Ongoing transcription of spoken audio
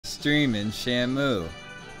streaming Shamu.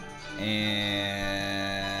 And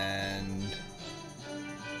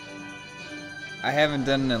I haven't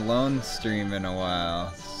done an alone stream in a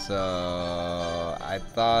while, so I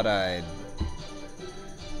thought I'd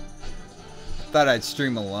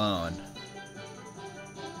stream alone.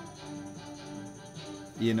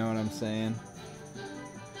 You know what I'm saying?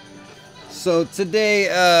 So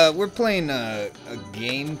today we're playing a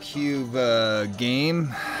GameCube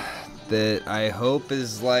game that I hope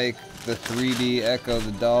is like the 3D Echo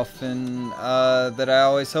the Dolphin that I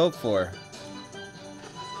always hope for.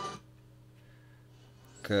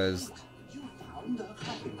 Cause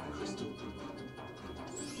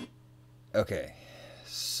okay,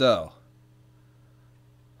 so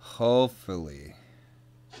hopefully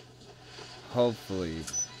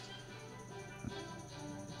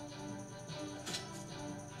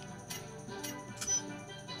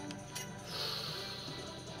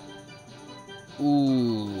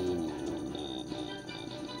ooh,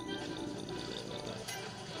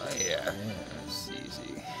 yeah, it's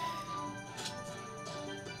easy.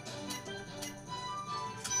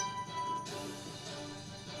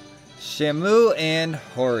 Shamu and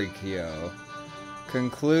Horikyo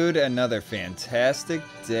conclude another fantastic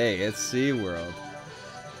day at SeaWorld.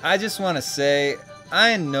 I just want to say,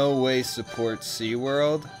 I in no way support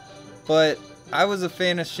SeaWorld, but I was a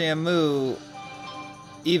fan of Shamu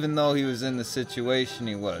even though he was in the situation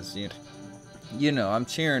he was. You know, I'm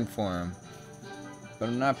cheering for him, but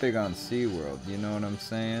I'm not big on SeaWorld, you know what I'm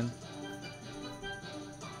saying?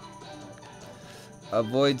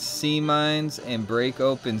 Avoid sea mines and break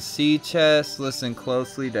open sea chests. Listen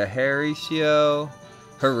closely to Horatio.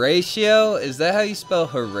 Horatio? Is that how you spell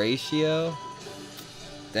Horatio?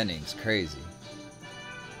 That name's crazy.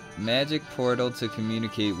 Magic portal to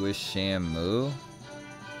communicate with Shamu.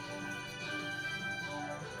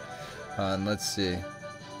 Let's see.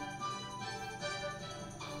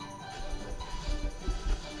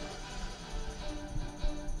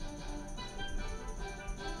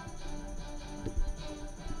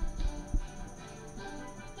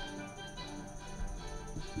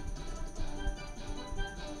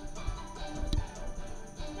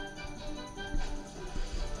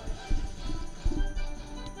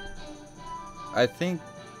 I think,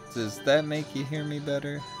 does that make you hear me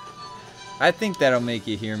better? I think that'll make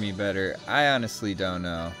you hear me better. I honestly don't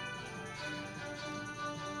know.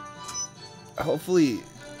 Hopefully...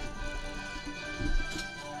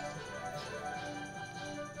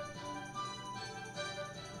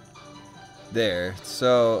 There.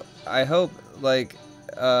 So, I hope, like,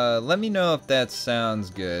 let me know if that sounds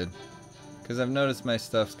good. Because I've noticed my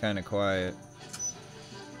stuff's kind of quiet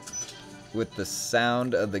with the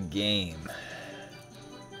sound of the game.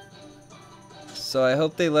 So I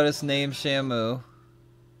hope they let us name Shamu.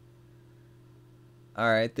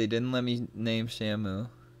 Alright, they didn't let me name Shamu.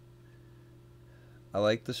 I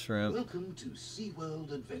like the shrimp. Welcome to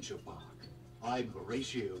SeaWorld Adventure Park. I'm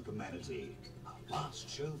Horatio the Manatee. Our last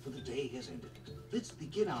show for the day has ended. Let's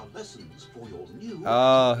begin our lessons for your new...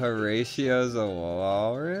 Oh, Horatio's a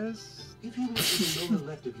walrus? If you look to the lower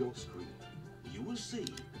left of your screen, you will see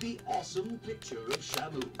the awesome picture of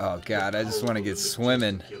Shamu. Oh god, I just want to get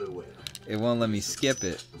swimming. It won't let me skip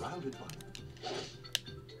it.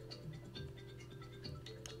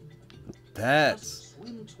 That's...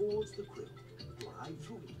 Swim towards the krill, glide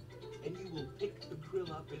through it, and you will pick the krill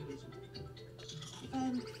up in this way.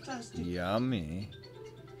 Fantastic. Yummy.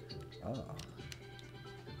 Oh.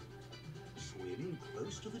 Swim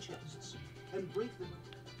close to the chests and break them up.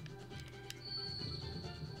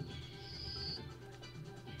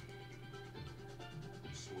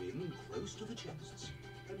 Swim close to the chests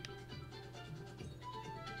and...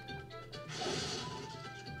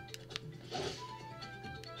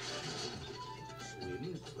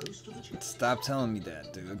 Swim close to the chests. Stop telling me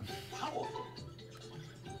that, dude. Powerful.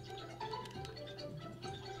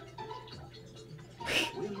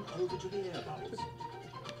 Swim over to the air bubbles.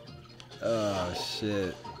 Oh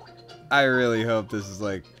shit. I really hope this is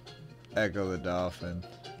like Echo the Dolphin.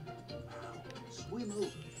 Swim over.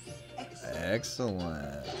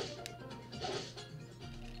 Excellent.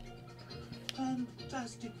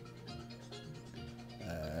 Fantastic.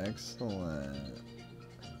 Excellent.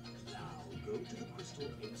 Now go to the crystal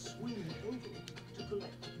and swim over it to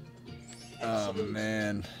collect. Oh Excellent.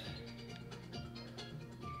 man.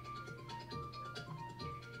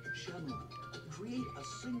 Shamu, create a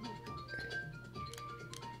single.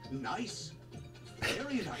 Nice.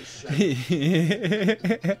 Very nice,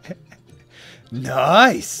 Shamu.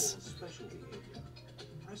 Nice. For special behavior,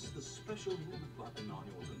 press the special move button on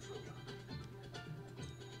your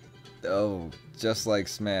controller. Oh, just like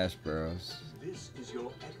Smash Bros. This is is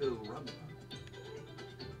your Echo Runner.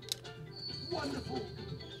 Wonderful.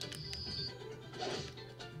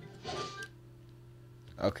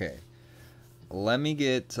 Okay. Let me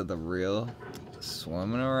get to the real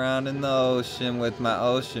swimming around in the ocean with my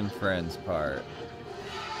ocean friends part.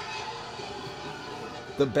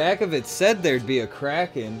 The back of it said there'd be a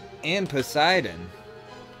Kraken and Poseidon.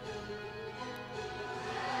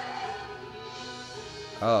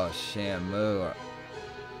 Oh, Shamu.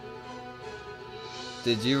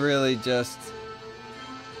 Did you really just...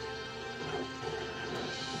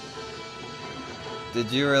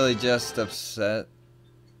 Did you really just upset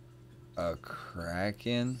a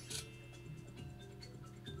Kraken?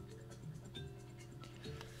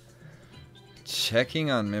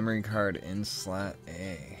 Checking on memory card in slot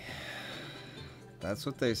A. That's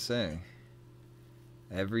what they say.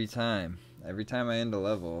 Every time. Every time I end a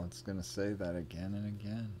level, it's gonna say that again and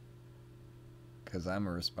again. Because I'm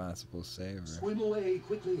a responsible saver. Swim away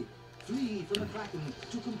quickly. Flee from the Kraken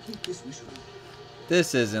to complete this mission.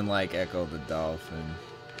 This isn't like Echo the Dolphin.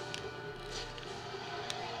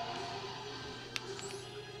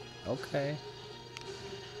 Okay.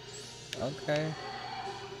 Okay.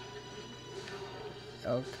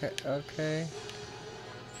 Okay, okay.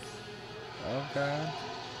 Oh god.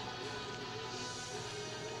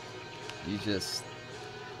 You just...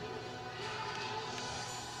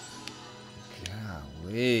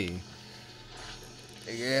 Golly.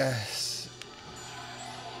 Yes.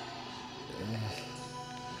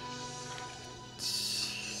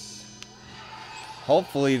 Jeez.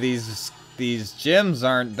 Hopefully these gems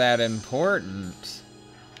aren't that important.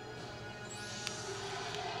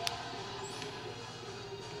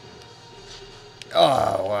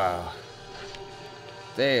 Oh, wow.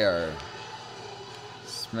 They are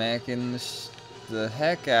smacking the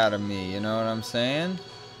heck out of me, you know what I'm saying?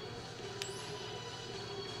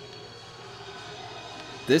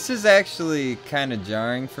 This is actually kind of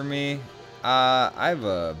jarring for me. I have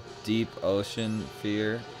a deep ocean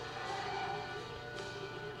fear.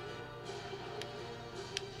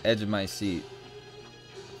 Edge of my seat.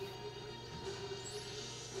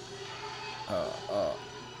 Oh.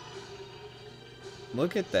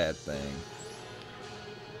 Look at that thing.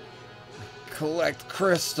 Collect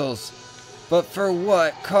crystals. But for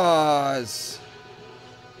what cause?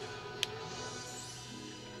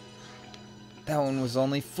 That one was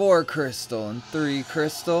only 4 crystal and 3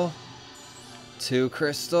 crystal. 2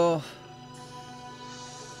 crystal.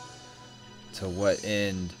 To what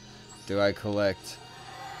end do I collect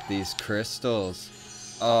these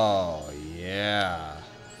crystals? Oh, yeah.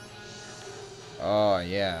 Oh,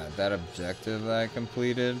 yeah. That objective that I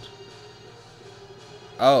completed.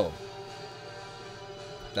 Oh.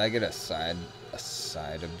 Did I get a side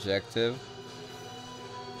objective?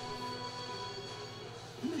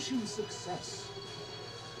 Mission success.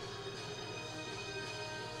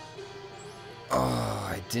 Oh,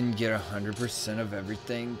 I didn't get 100% of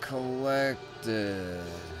everything collected.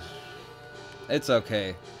 It's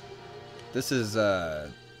okay. This is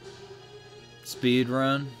a speed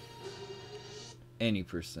run. Any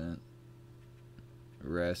percent.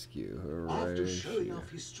 Rescue Horatio. After showing off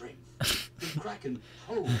his strength, the Kraken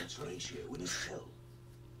holds Horatio in his shell.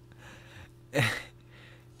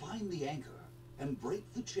 Find the anchor and break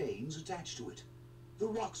the chains attached to it. The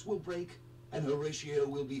rocks will break and Horatio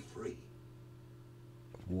will be free.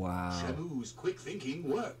 Wow. Shamu's quick thinking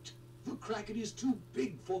worked. The Kraken is too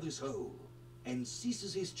big for this hole and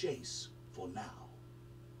ceases his chase for now.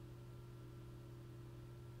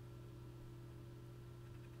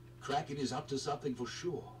 Kraken is up to something for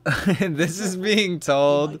sure. This is being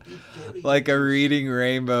told like a Reading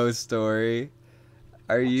Rainbow story.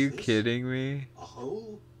 Are you kidding me? A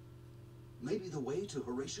hole? Maybe the way to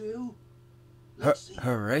Horatio?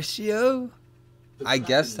 Horatio? I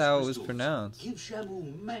guessed how it was pronounced. Give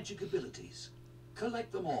Shamu magic abilities.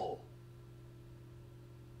 Collect them all.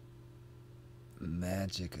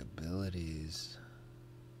 Magic abilities.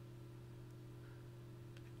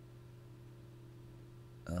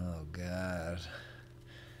 Oh god.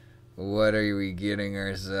 What are we getting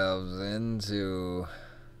ourselves into?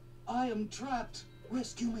 I am trapped.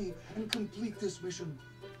 Rescue me and complete this mission.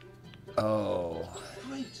 Oh.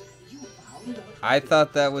 Great. You found out. I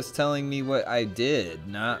thought that was telling me what I did,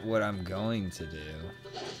 not what I'm going to do.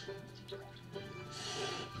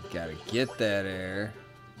 Gotta get that air.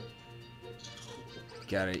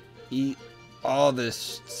 Gotta eat all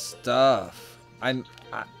this stuff.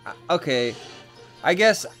 Okay. I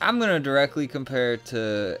guess I'm gonna directly compare it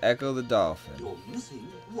to Echo the Dolphin. You're missing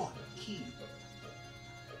one key.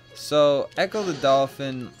 So, Echo the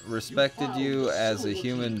Dolphin respected you as a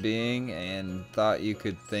human being and thought you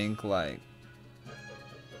could think like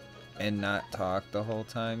and not talk the whole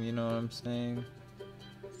time, you know what I'm saying?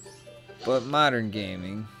 But modern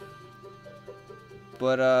gaming.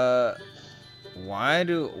 But why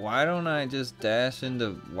don't I just dash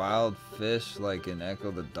into wild fish like in Echo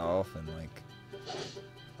the Dolphin? Like,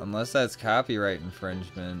 unless that's copyright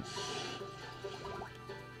infringement.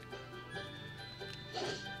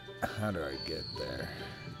 How do I get there?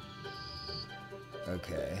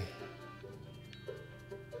 Okay.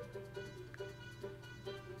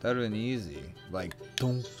 That would've been easy. Like,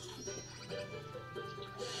 don't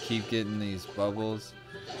keep getting these bubbles.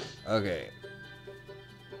 Okay.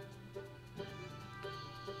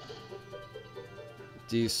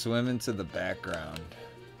 Do you swim into the background?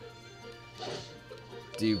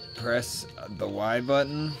 Do you press the Y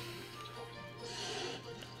button?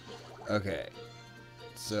 Okay.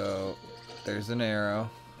 So, there's an arrow.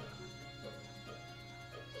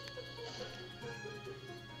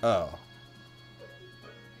 Oh.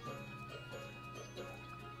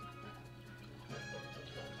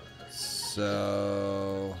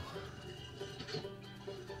 So...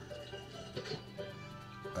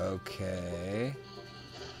 Okay.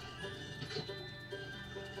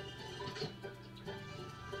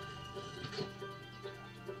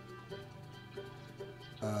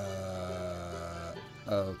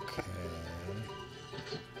 Okay.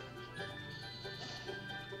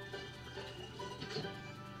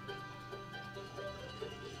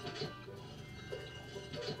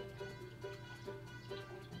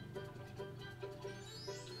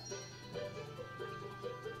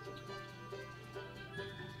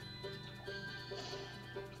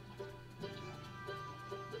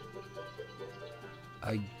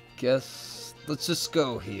 I guess let's just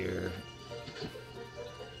go here.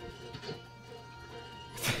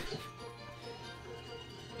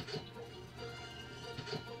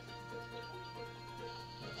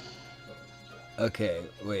 Okay,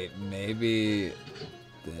 wait, maybe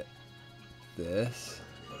this?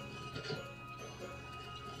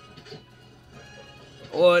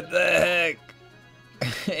 What the heck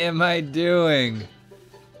am I doing?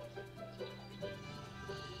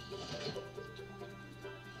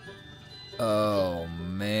 Oh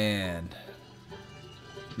man.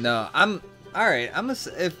 No, I'm alright.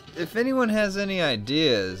 If anyone has any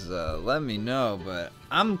ideas, let me know. But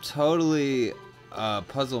I'm totally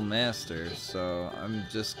puzzle master, so I'm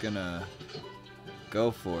just gonna go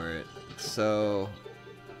for it. So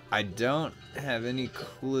I don't have any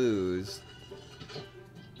clues.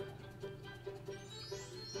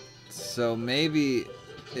 So maybe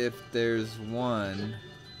if there's one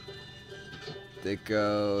that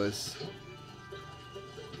goes.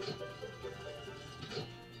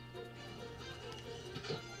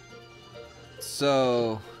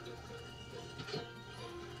 So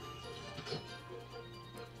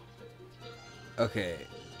okay.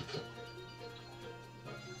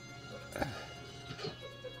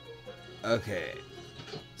 Okay.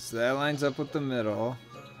 So that lines up with the middle.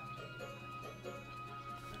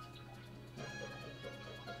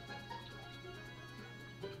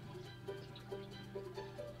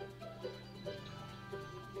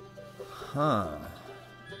 Huh.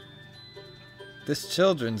 This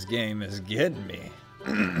children's game is getting me.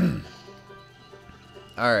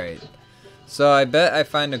 Alright. So I bet I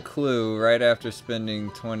find a clue right after spending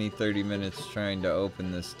 20-30 minutes trying to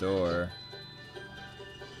open this door.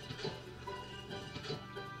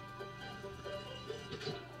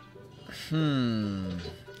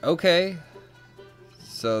 Okay.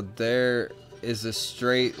 So there is a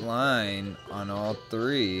straight line on all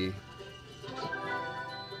three.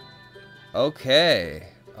 Okay.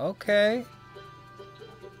 Okay.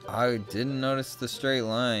 I didn't notice the straight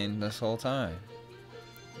line this whole time.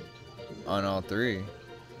 On all three.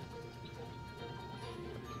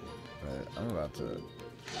 But I'm about to...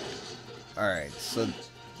 Alright, so...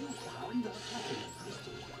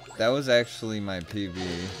 That was actually my PB.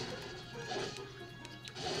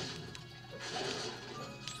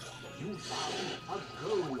 You found a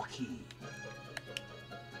gold key.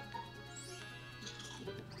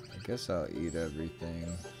 I guess I'll eat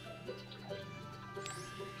everything.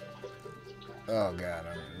 Oh god,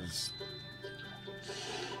 I'm just...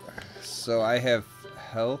 So I have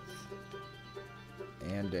health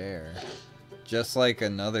and air. Just like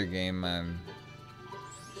another game I'm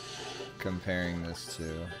comparing this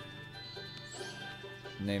to.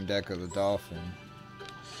 Named Echo the Dolphin.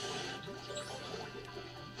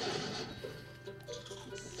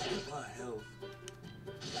 Super health.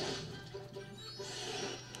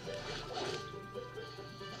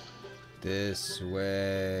 This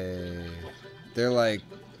way. They're like,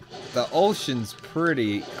 the ocean's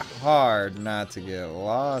pretty hard not to get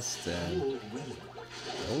lost in.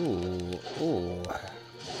 Ooh,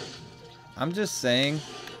 I'm just saying,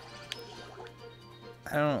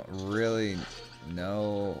 I don't really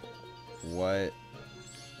know what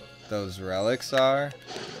those relics are,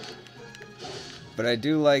 but I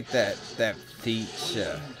do like that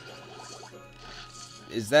feature.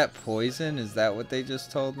 Is that poison? Is that what they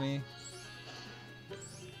just told me?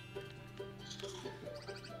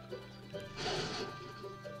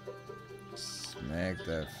 Smack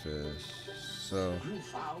that fish. So You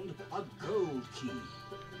found a gold key.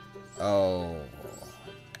 oh,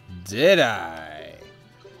 did I?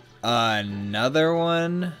 Another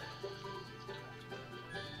one?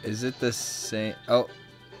 Is it the same? Oh,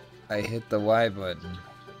 I hit the Y button.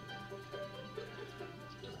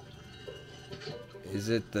 Is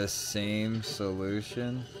it the same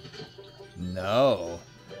solution? No.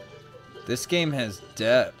 This game has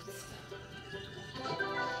depth.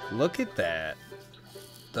 Look at that.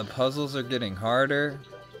 The puzzles are getting harder.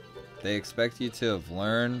 They expect you to have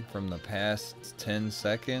learned from the past 10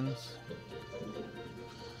 seconds.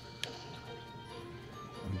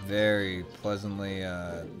 I'm very pleasantly,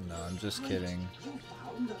 no, I'm just kidding.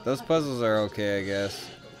 Those puzzles are okay, I guess,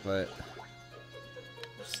 but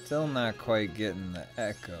still not quite getting the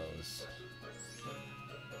echoes.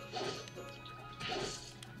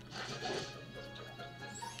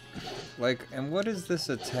 Like, and what is this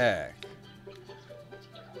attack?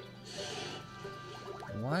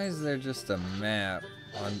 Why is there just a map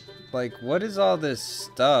on, like, what is all this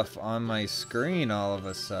stuff on my screen all of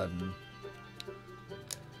a sudden?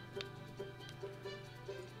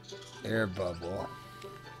 Air bubble.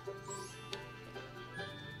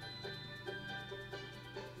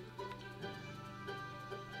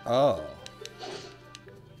 Oh.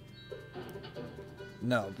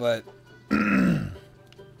 No, but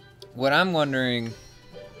what I'm wondering,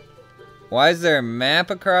 why is there a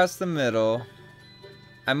map across the middle?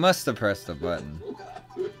 I must have pressed the button.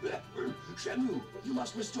 Shamu, you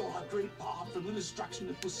must restore our great power from the destruction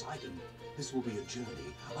of Poseidon. This will be a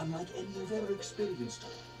journey unlike any you've ever experienced.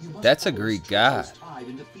 You must That's a Greek god. tide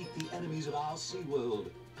and defeat the enemies of our sea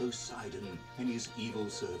world, Poseidon and his evil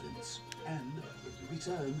servants. And when you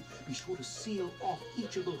return, be sure to seal off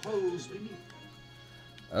each of the holes beneath.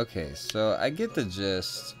 Okay, so I get the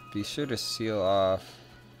gist. Be sure to seal off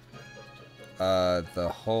the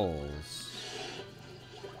holes.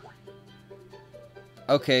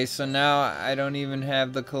 Okay, so now I don't even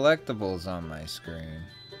have the collectibles on my screen.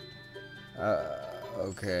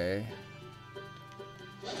 Okay.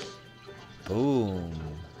 Boom.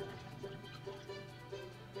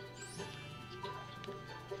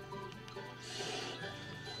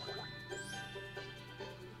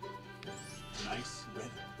 Nice weather.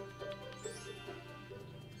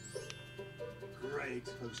 Great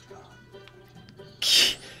postcard.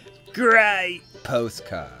 Great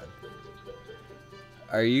postcard.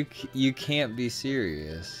 Are you can't be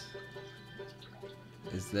serious.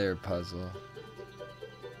 Is there a puzzle?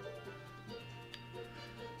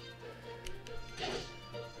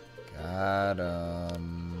 Got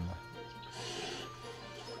 'em.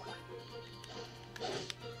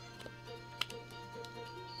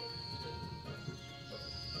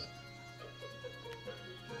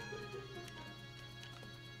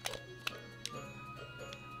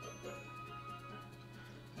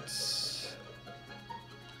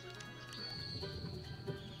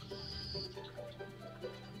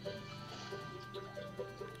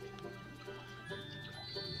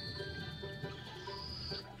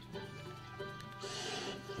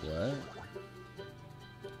 What?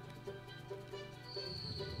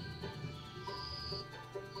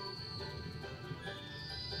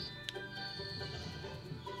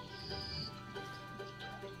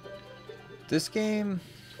 This game...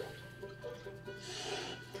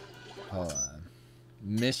 Hold on.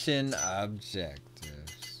 Mission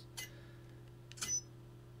objectives.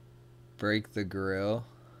 Break the grill.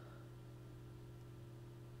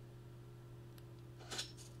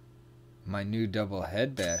 My new double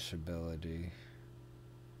head bash ability.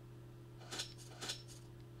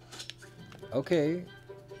 Okay.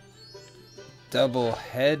 Double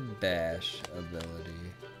head bash ability.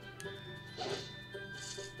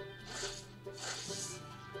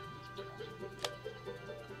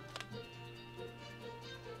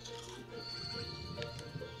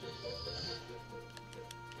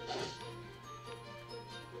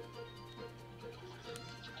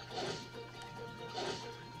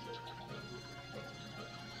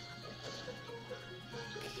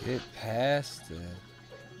 Get past it.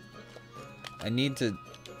 I need to...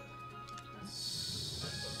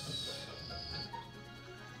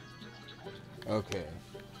 Okay.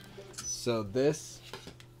 So this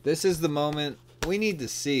is the moment we need to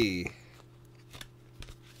see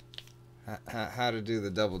how to do the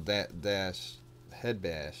double dash head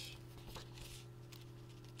bash.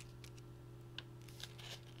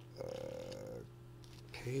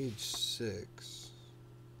 Page 6.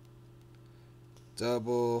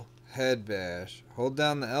 Double head bash. Hold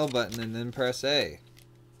down the L button and then press A.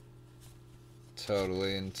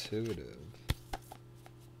 Totally intuitive.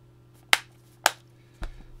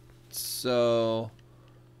 So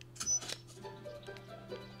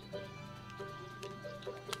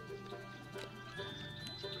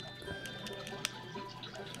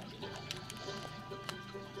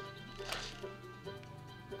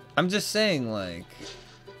I'm just saying, like,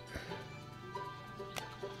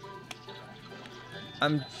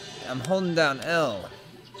 I'm holding down L.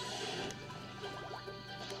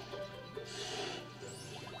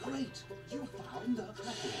 Great! You found the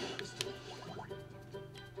cracking crystal.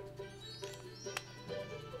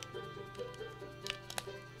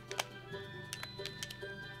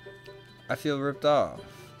 I feel ripped off.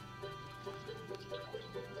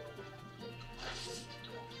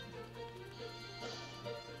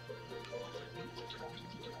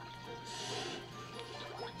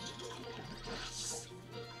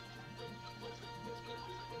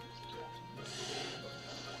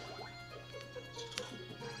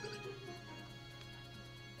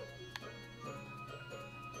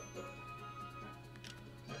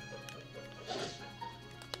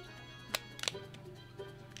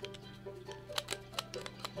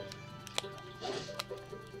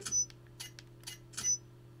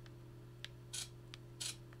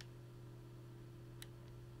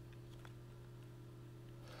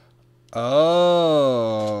 Oh,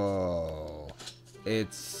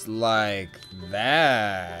 it's like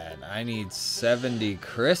that. I need 70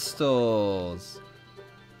 crystals.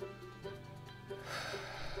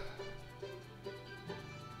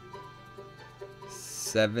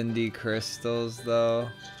 $70 crystals, though,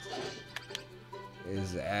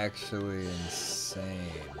 is actually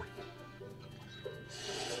insane.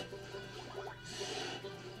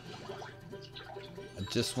 I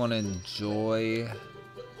just want to enjoy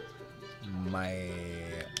my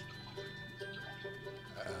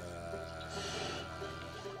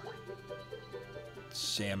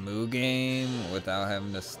Shamu game without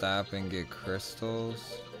having to stop and get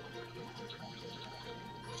crystals.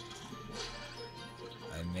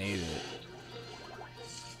 I made it.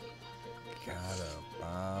 Gotta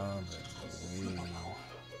bob and weave.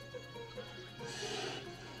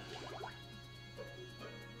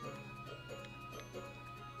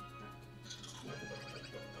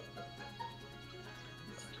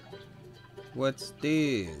 What's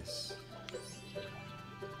this?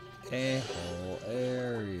 A whole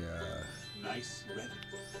area. Nice red.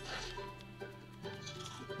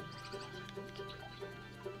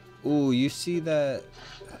 Ooh, you see that?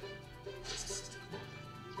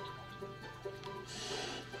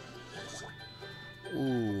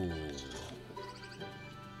 Ooh.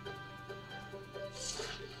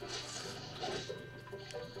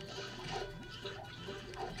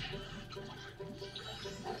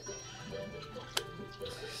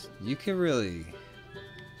 You can really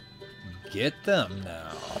get them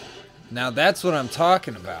now. Now that's what I'm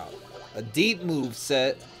talking about. A deep move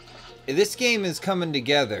set. This game is coming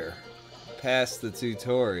together past the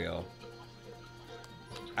tutorial.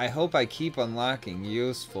 I hope I keep unlocking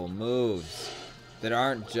useful moves that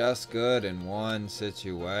aren't just good in one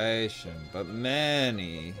situation, but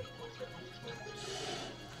many.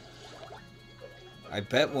 I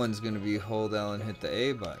bet one's gonna be hold L and hit the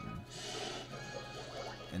A button.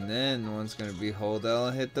 And then one's gonna be hold L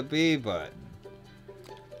and hit the B button.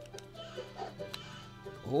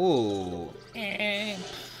 Ooh.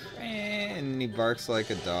 And he barks like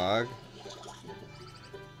a dog.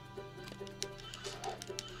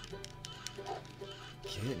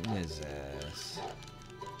 Getting his ass.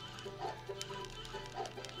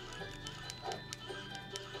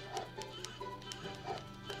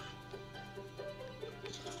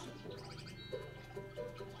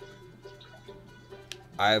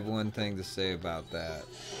 I have one thing to say about that.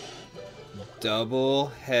 Double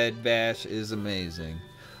head bash is amazing.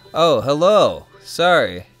 Oh, hello.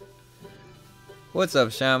 Sorry. What's up,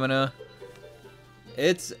 Shamu?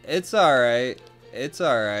 It's alright. It's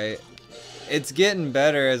alright. It's getting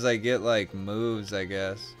better as I get, like, moves, I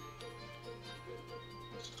guess.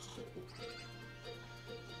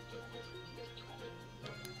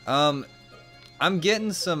 I'm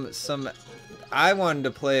getting some I wanted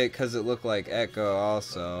to play it because it looked like Echo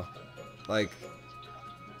also. Like,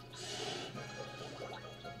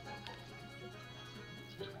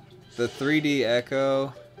 the 3D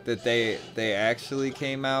Echo that they actually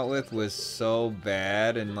came out with was so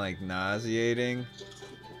bad and, like, nauseating.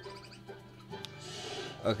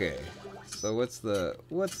 Okay, so what's the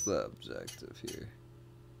objective here?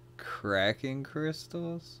 Cracking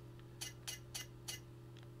crystals?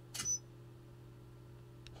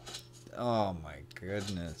 Oh my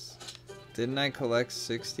goodness. Didn't I collect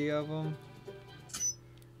 60 of them?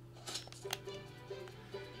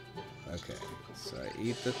 Okay, so I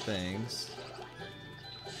eat the things.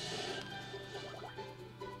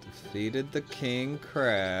 Defeated the king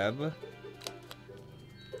crab.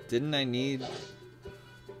 Didn't I need...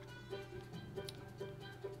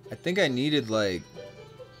 I think I needed like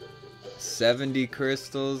 70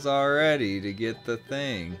 crystals already to get the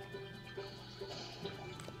thing.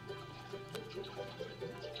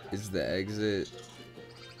 Is the exit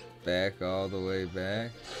back all the way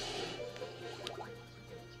back?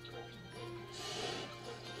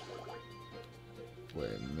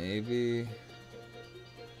 Wait, maybe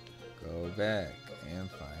go back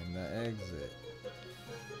and find the exit.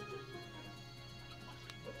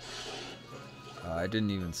 Oh, I didn't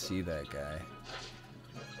even see that guy.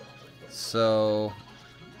 So,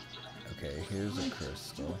 okay, here's a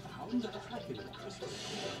crystal.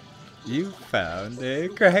 You found a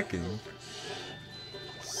cracking.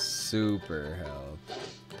 Super health.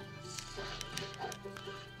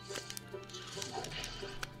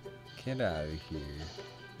 Get out of here.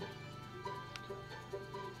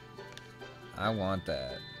 I want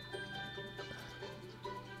that.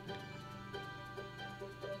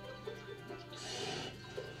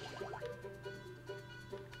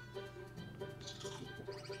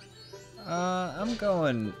 I'm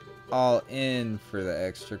going all in for the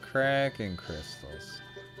extra cracking crystals.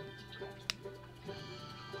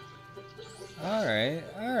 Alright,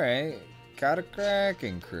 alright. Got a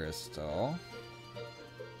cracking crystal.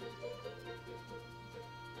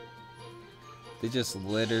 They just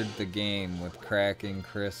littered the game with cracking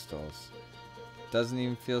crystals. Doesn't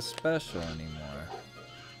even feel special anymore.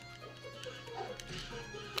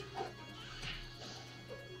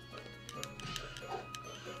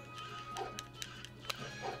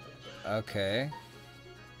 Okay.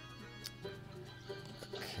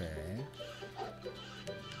 Okay.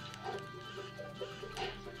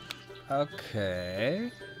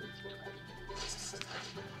 Okay.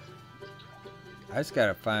 I just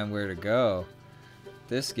gotta find where to go.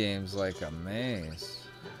 This game's like a maze.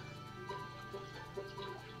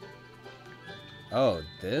 Oh,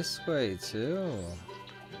 this way too.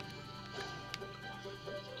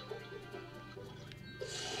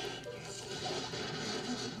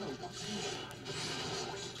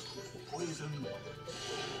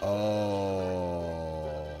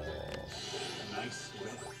 Oh. Nice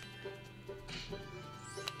weather.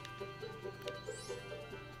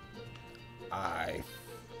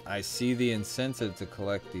 I see the incentive to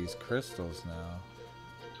collect these crystals now.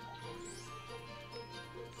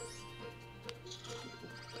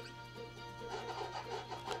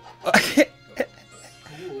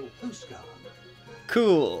 Cool postcard.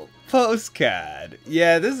 Cool postcard.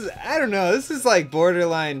 Yeah, this is, I don't know, this is like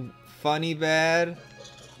borderline funny bad,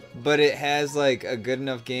 but it has like a good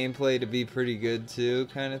enough gameplay to be pretty good too,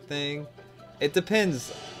 kind of thing. It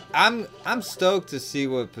depends. I'm stoked to see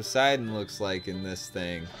what Poseidon looks like in this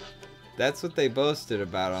thing. That's what they boasted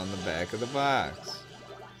about on the back of the box.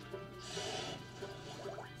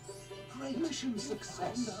 Great mission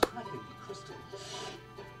success.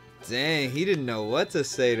 Dang, he didn't know what to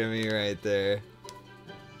say to me right there.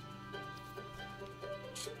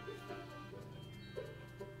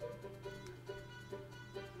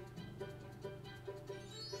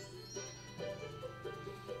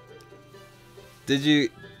 Did you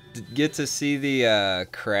get to see the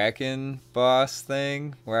Kraken boss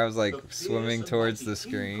thing where I was like swimming towards the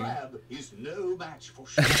screen? Crab is no match for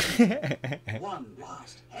Shamu. One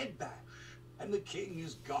last head bash, and the king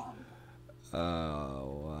is gone.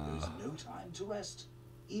 Oh wow! There's no time to rest,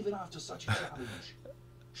 even after such a challenge.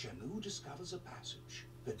 Shamu discovers a passage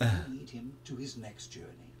that will lead him to his next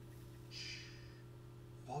journey. Shh.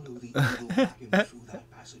 Follow the evil Kraken through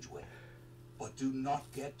that passageway, but do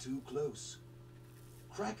not get too close.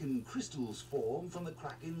 Kraken crystals form from the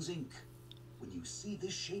Kraken's ink. When you see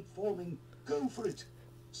this shape forming, go for it.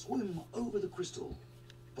 Swim over the crystal,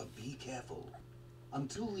 but be careful.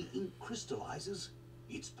 Until the ink crystallizes,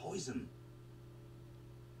 it's poison.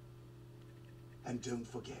 And don't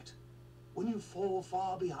forget, when you fall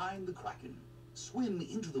far behind the Kraken, swim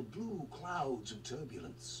into the blue clouds of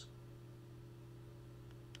turbulence.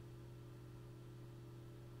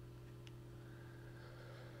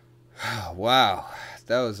 Wow,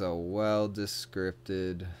 that was a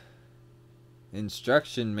well-descripted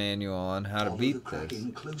instruction manual on how to beat this. Follow the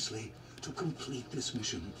Kraken closely to complete this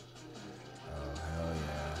mission. Oh, hell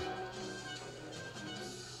yeah.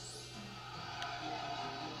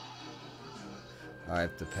 I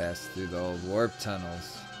have to pass through the old warp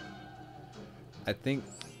tunnels. I think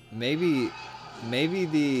maybe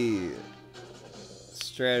the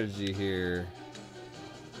strategy here.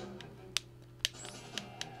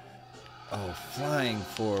 Oh, flying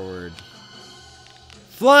forward.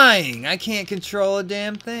 Flying! I can't control a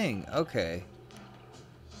damn thing. Okay.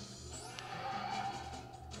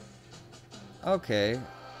 Okay.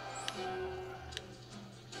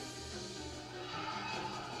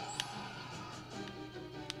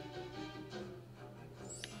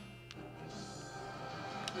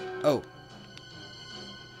 Oh.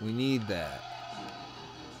 We need that.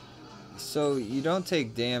 So you don't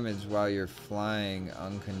take damage while you're flying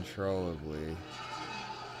uncontrollably.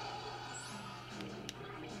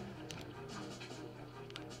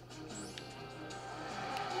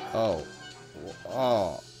 Oh.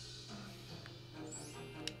 Oh.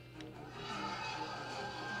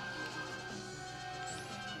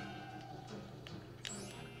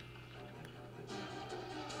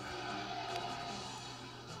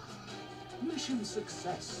 Mission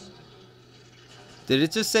success. Did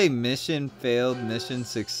it just say mission failed, mission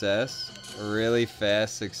success? A really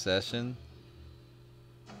fast succession?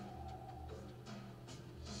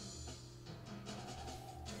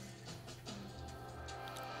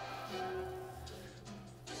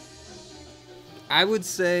 I would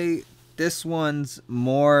say this one's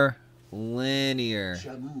more linear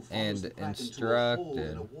Shamu and follows the Kraken to a hole in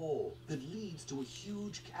instructed. a wall that leads to a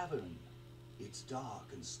huge cavern. It's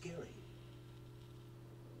dark and scary.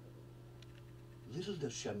 Little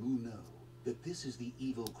does Shamu know that this is the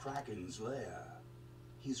evil Kraken's lair.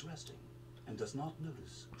 He's resting and does not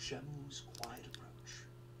notice Shamu's quiet approach.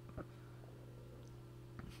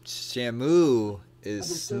 Shamu is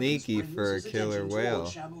A disturbance sneaky brings for a his killer attention whale.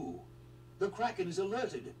 toward Shamu. The Kraken is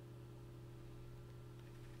alerted.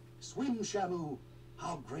 Swim, Shamu!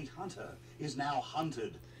 Our great hunter is now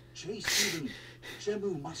hunted. Chase Stephen.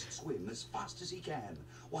 Shamu must swim as fast as he can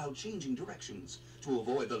while changing directions to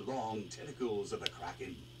avoid the long tentacles of the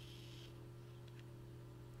Kraken.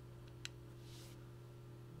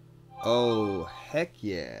 Oh, heck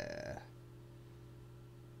yeah.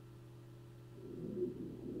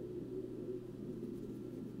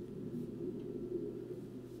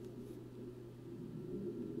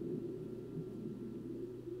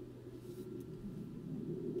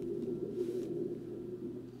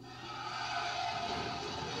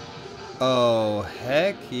 Oh,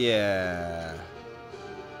 heck yeah.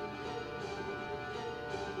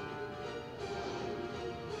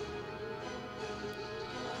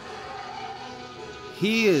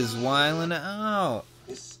 He is whiling out.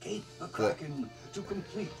 Escape the Kraken to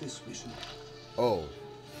complete this mission. Oh,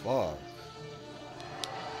 fuck.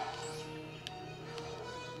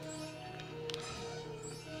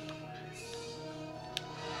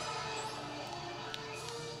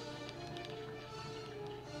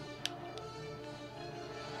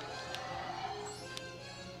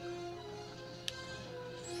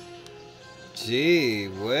 Gee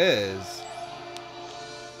whiz.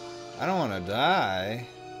 I don't want to die.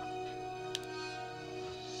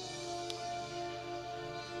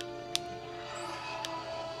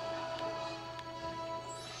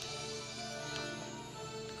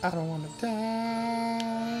 I don't want to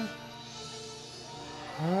die.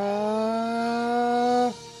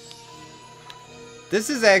 This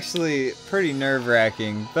is actually pretty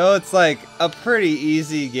nerve-wracking, though it's like a pretty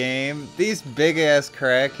easy game. These big-ass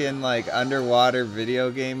Kraken, like underwater video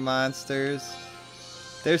game monsters,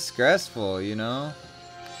 they're stressful, you know?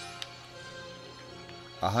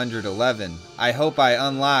 111. I hope I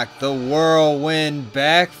unlock the whirlwind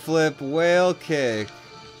backflip whale kick.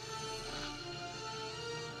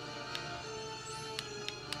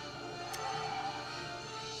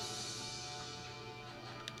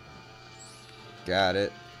 Got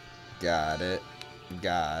it. Got it.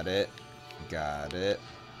 Got it. Got it.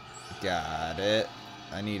 Got it.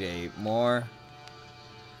 I need 8 more.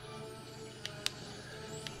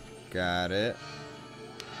 Got it.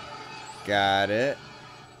 Got it.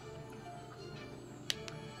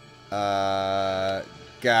 Got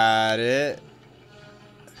it.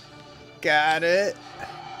 Got it.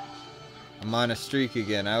 I'm on a streak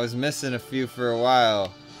again. I was missing a few for a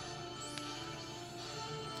while.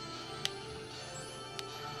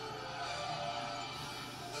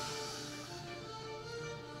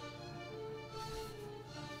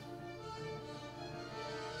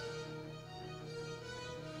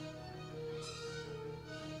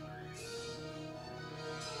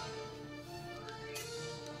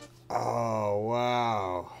 Oh,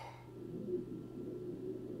 wow.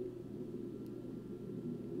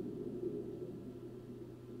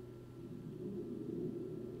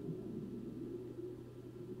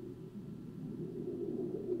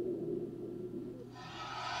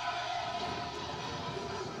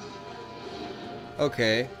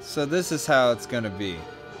 Okay, so this is how it's gonna be.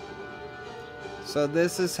 So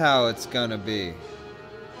this is how it's gonna be.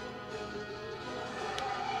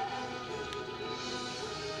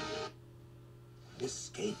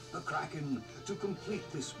 Escape the Kraken to complete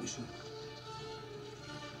this mission.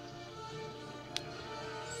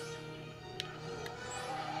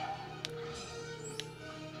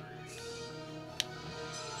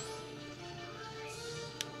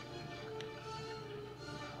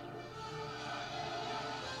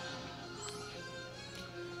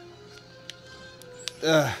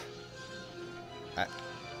 Ugh. Ugh.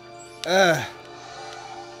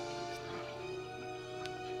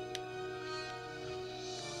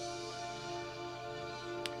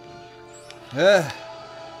 Ugh.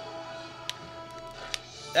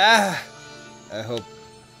 Ah. I hope.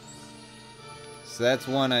 So that's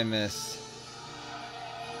one I missed.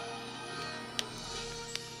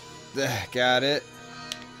 Got it.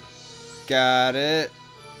 Got it.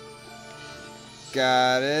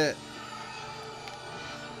 Got it.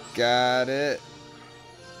 Got it.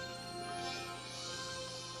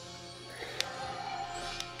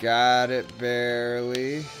 Got it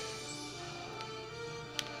barely.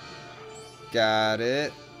 Got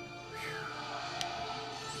it.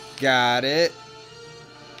 Got it.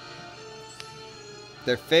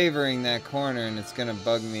 They're favoring that corner and it's gonna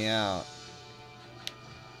bug me out.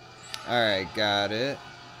 Alright, got it.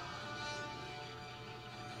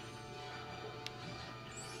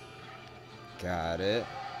 Got it.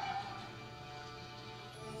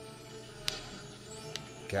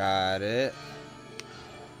 Got it.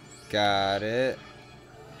 Got it.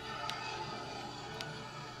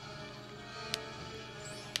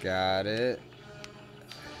 Got it.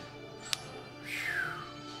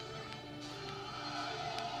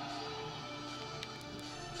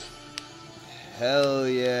 Hell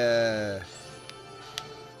yeah.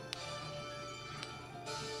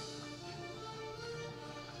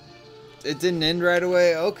 It didn't end right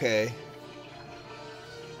away? Okay.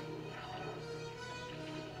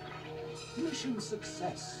 Mission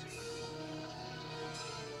success.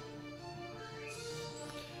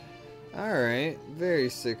 Alright, very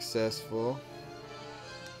successful.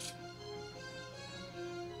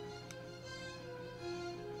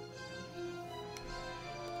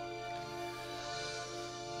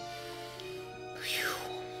 Phew.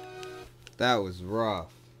 That was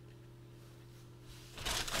rough.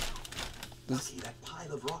 Lucky that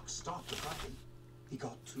pile of rocks stopped the Kraken. He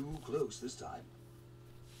got too close this time.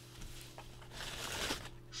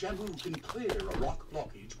 Shamu can clear a rock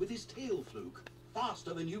blockage with his tail fluke,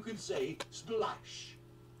 faster than you can say splash.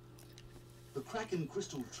 The Kraken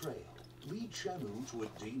crystal trail leads Shamu to a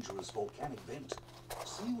dangerous volcanic vent.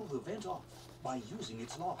 Seal the vent off by using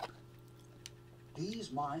its lock.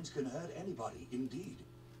 These mines can hurt anybody, indeed,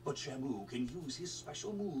 but Shamu can use his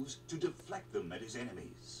special moves to deflect them at his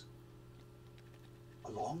enemies.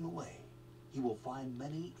 Along the way, he will find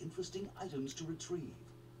many interesting items to retrieve,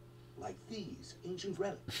 like these ancient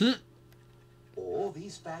relics, or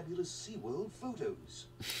these fabulous SeaWorld photos,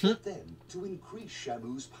 put them to increase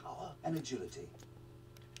Shamu's power and agility.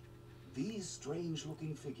 These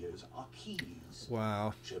strange-looking figures are keys.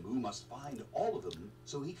 Wow. Shamu must find all of them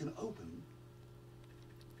so he can open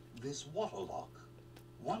this water lock.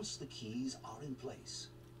 Once the keys are in place,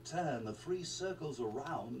 turn the 3 circles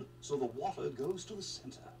around so the water goes to the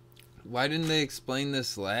center. Why didn't they explain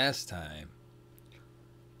this last time?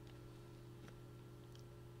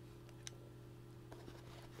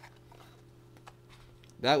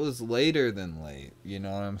 That was later than late, you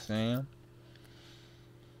know what I'm saying?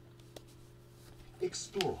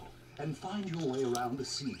 Explore and find your way around the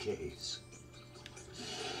sea caves.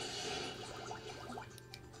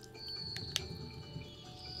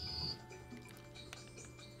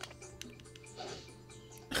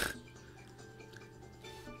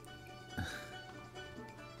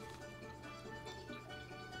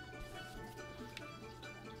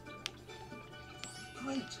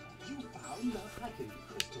 Great! You found the Kraken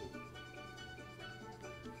crystal.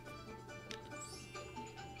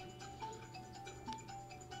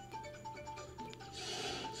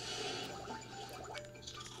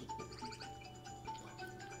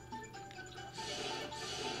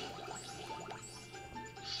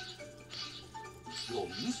 You're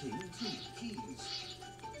missing 2 keys.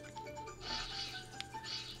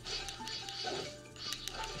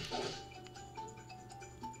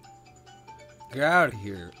 Get out of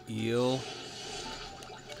here, eel.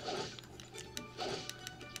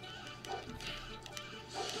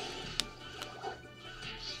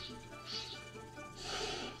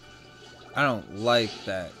 I don't like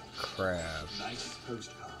that crab. Nice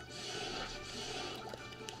postcard.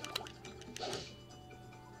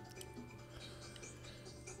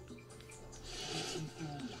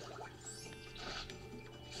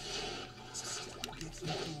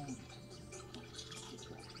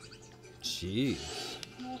 Jeez.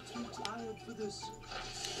 You're too tired for this.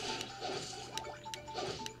 Careful.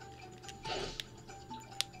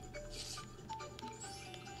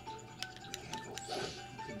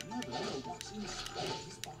 You can never know what's inside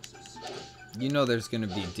these boxes. You know there's gonna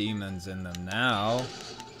be demons in them now.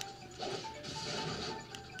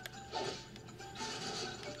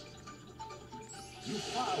 You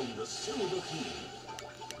found the silver key.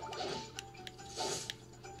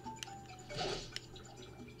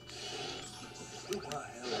 Super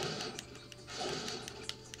hell.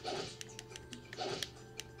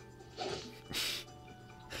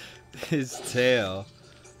 His tail.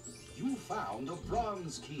 You found a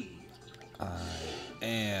bronze key. I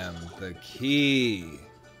am the key.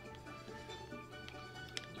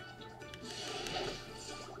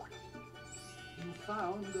 You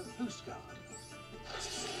found a boost gun.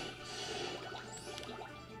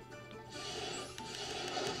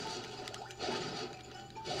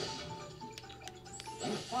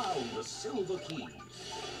 You found the silver key.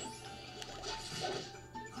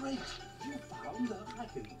 Great! You found the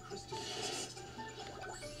Kraken crystal.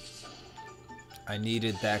 I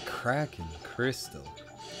needed that Kraken crystal.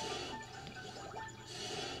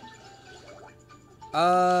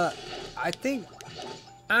 I think,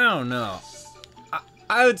 I don't know.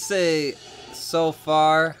 I would say so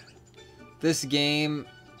far, this game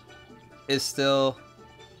is still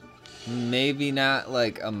maybe not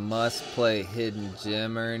like a must-play hidden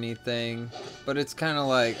gem or anything, but it's kind of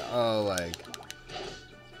like, oh, like,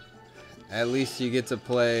 at least you get to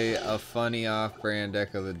play a funny off-brand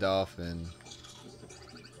Echo the Dolphin.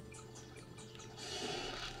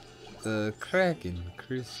 The Kraken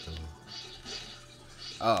crystal.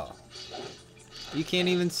 Oh. You can't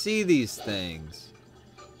even see these things.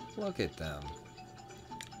 Look at them.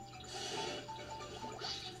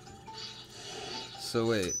 So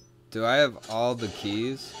wait, do I have all the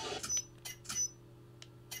keys?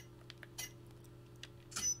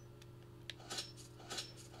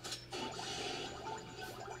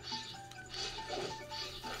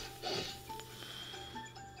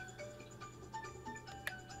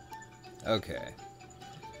 Okay.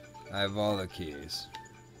 I have all the keys.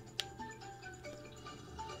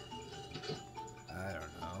 I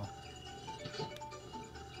don't know.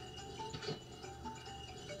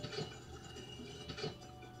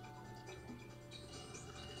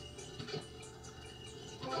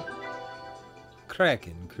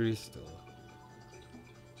 Kraken crystal.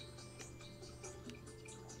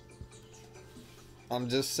 I'm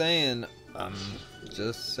just saying.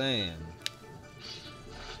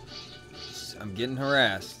 I'm getting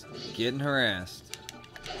harassed. Getting harassed.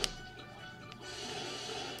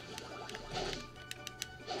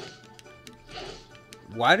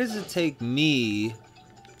 Why does it take me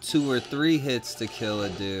 2 or 3 hits to kill a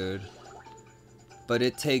dude, but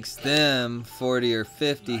it takes them 40 or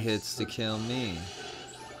 50 hits to kill me?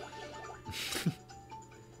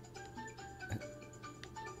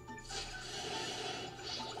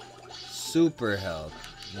 Super health,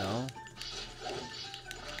 no?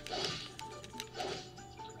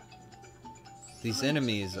 These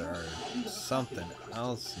enemies are something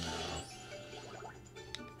else now.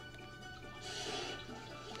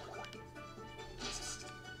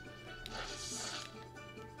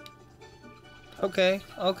 Okay,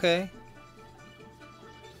 okay.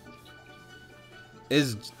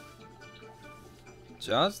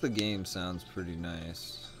 Jaws the game sounds pretty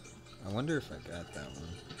nice. I wonder if I got that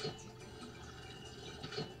one.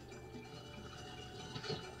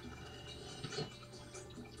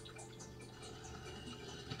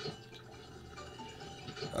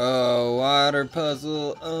 Oh, water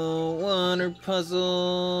puzzle. Oh, water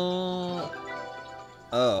puzzle.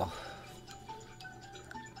 Oh.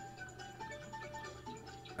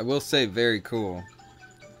 I will say very cool.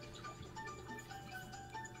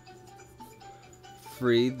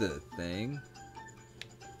 Free the thing.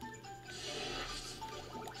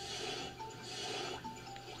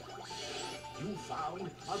 You found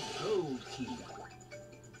a gold key.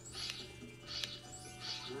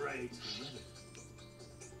 Great.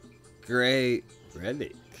 Great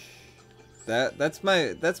relic. That's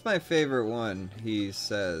my favorite one. He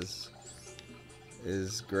says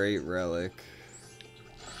is great relic.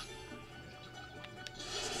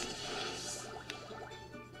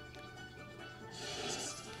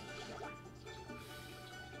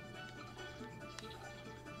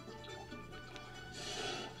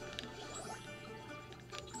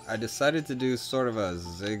 I decided to do sort of a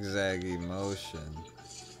zigzaggy motion.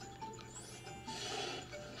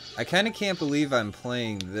 I kind of can't believe I'm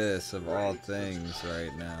playing this of all things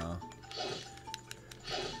right now.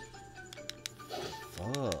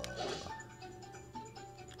 Fuck.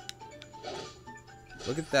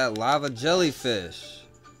 Look at that lava jellyfish.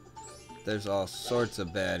 There's all sorts of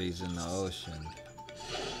baddies in the ocean.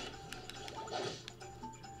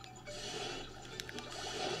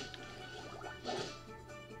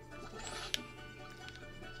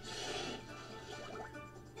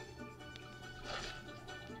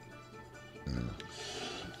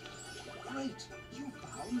 Great! You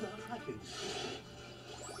found the hacking.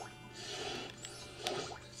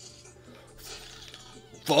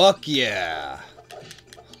 Fuck yeah!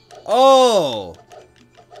 Oh!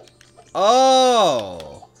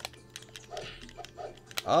 Oh!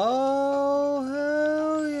 Oh,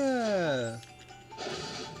 hell yeah!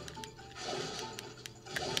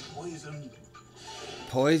 Poison.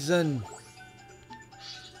 Poison.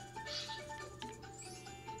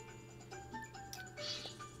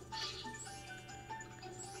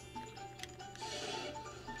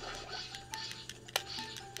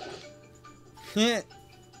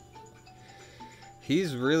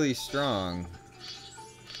 He's really strong.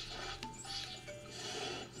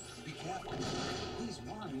 Be careful. These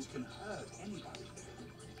wines can hurt anybody.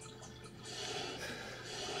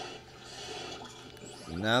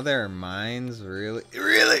 Now there are mines, really?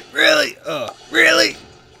 Really? Really? Oh, really?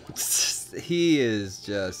 He is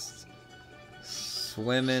just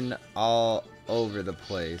swimming all over the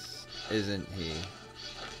place, isn't he?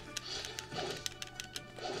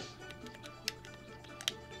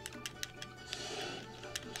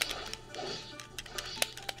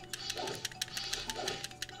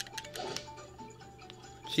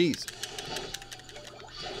 Jeez.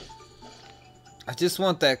 I just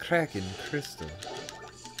want that Kraken crystal.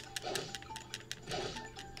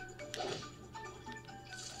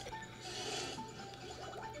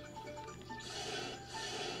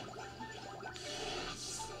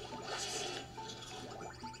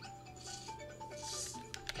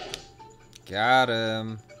 Got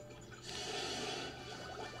him.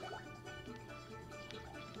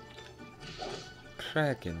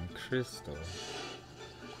 Kraken crystal.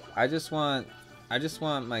 I just want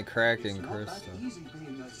my Kraken crystal.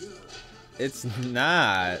 It's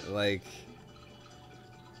not like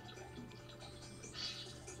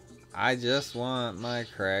I just want my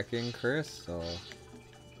Kraken crystal.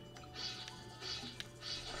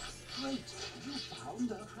 Great! You found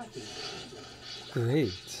the hacking crystal.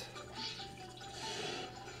 Great.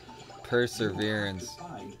 Perseverance. You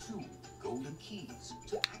have to find 2 golden keys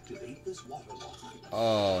to activate this water lock.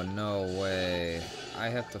 Oh, no way. I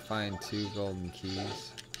have to find 2 golden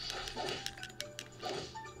keys.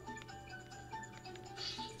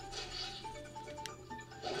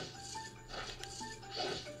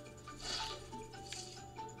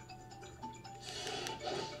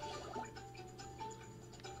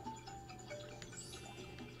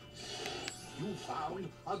 You found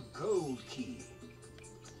a gold key.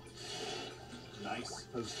 Nice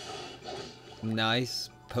postcard. Nice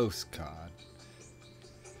postcard.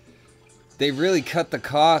 They really cut the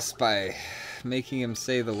cost by making him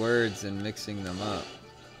say the words and mixing them up.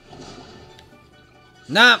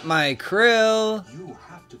 Not my krill! You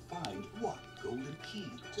have to find 1 golden key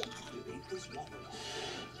to activate this water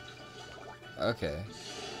lock. Okay.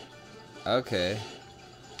 Okay.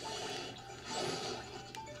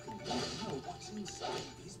 You can never know what's inside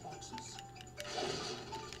these boxes.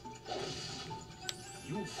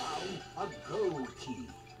 You found a gold key.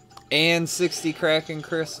 And 60 Kraken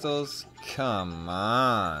crystals? Come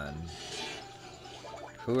on.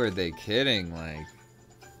 Who are they kidding, like?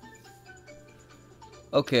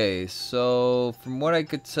 Okay, so from what I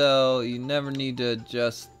could tell, you never need to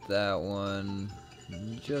adjust that one.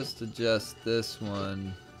 Just adjust this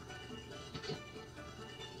one.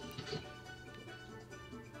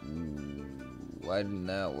 Ooh, why didn't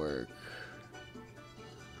that work?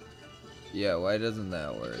 Yeah, why doesn't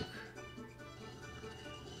that work?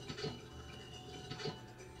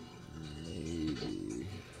 Maybe.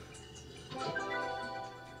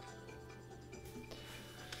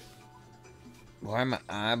 Why are my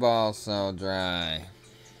eyeballs so dry?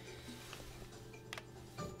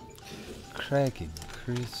 Kraken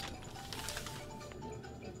crystal.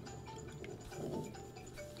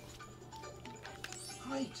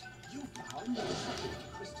 Great! You found the hacking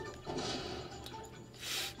crystal.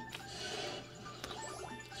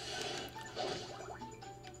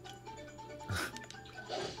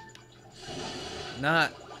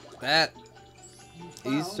 Not that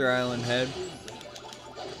Easter Island head.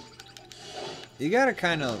 You gotta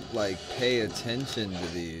kind of like pay attention to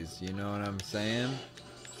these, you know what I'm saying?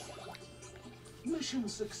 Mission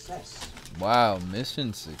success. Wow,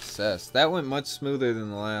 mission success. That went much smoother than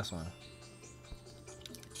the last one.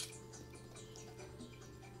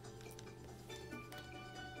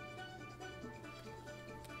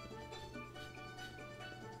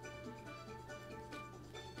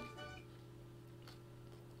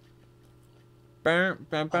 Another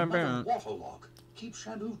waterlock keeps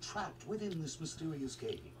Shamu trapped within this mysterious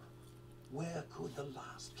cave. Where could the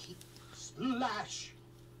last key? Splash!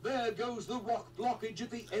 There goes the rock blockage at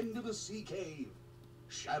the end of the sea cave.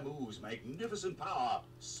 Shamu's magnificent power.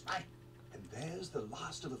 Smack! And there's the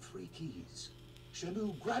last of the 3 keys.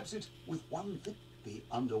 Shamu grabs it with one fit. The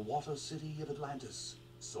underwater city of Atlantis,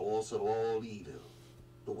 source of all evil.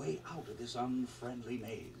 The way out of this unfriendly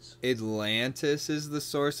maze. Atlantis is the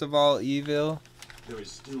source of all evil? There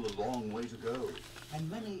is still a long way to go,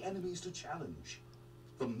 and many enemies to challenge.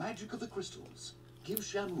 The magic of the crystals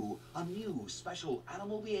gives Shamu a new special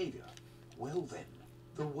animal behavior. Well then,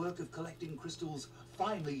 the work of collecting crystals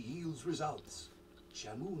finally yields results.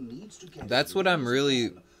 Shamu needs to get... That's what I'm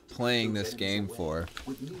really playing this game for.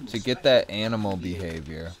 To get that animal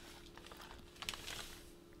behavior.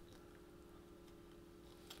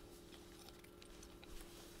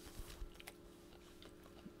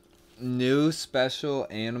 New special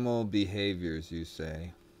animal behaviors, you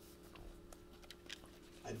say?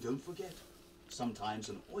 And don't forget, sometimes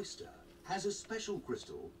an oyster has a special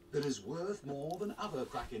crystal that is worth more than other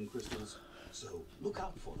Kraken crystals. So look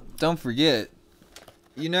out for them. Don't forget,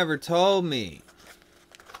 you never told me.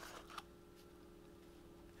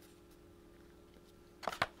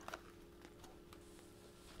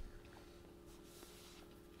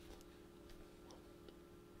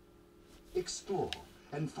 Explore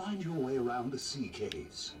and find your way around the sea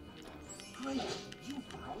caves. Great, you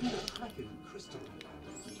found a Kraken crystal.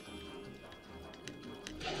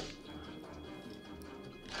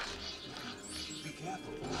 Be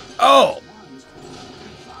careful. Oh!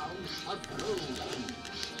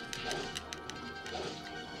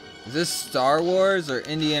 Is this Star Wars or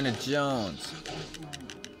Indiana Jones?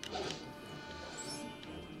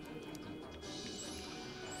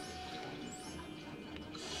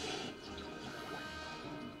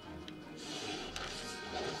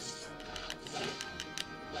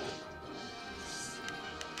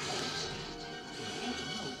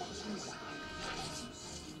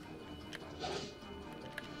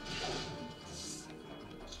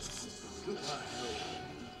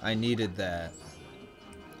 I needed that.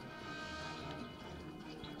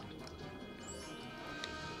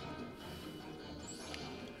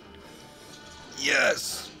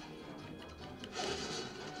 Yes!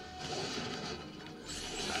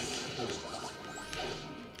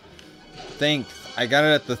 Thanks. I got it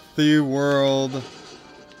at the SeaWorld.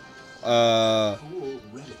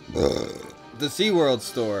 The SeaWorld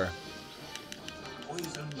store.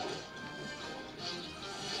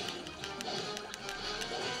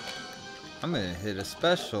 I'm gonna hit a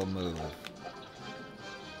special move.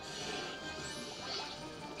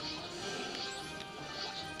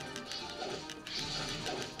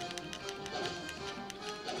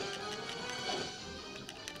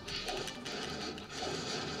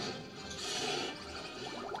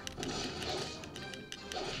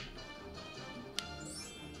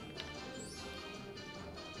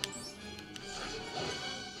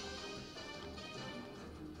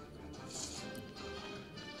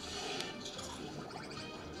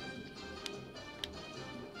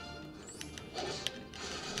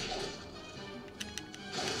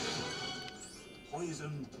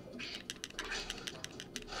 Poison.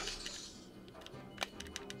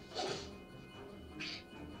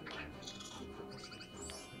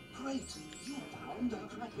 Great, you found a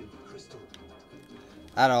Kraken crystal.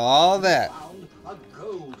 Out of all that. Found a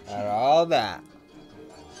gold key. Out of all that.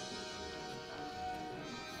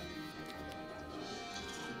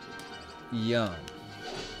 Yum.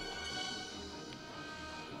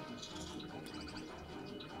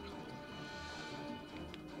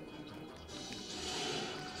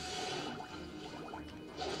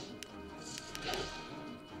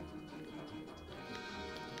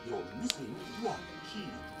 You're missing one key.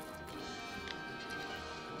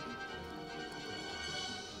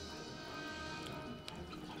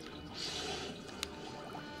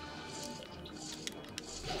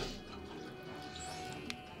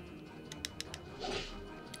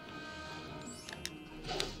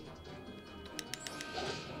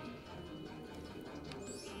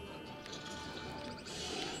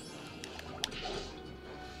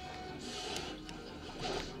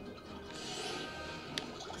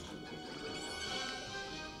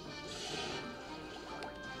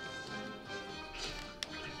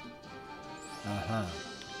 Uh-huh.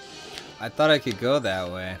 I thought I could go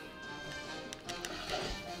that way.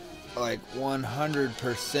 Like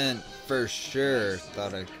 100% for sure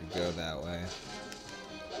thought I could go that way.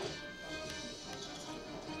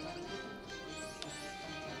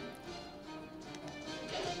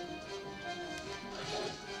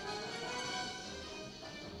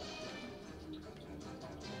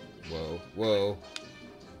 Whoa.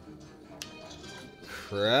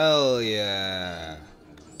 Krelia.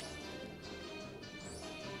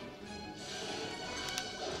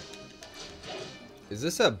 Is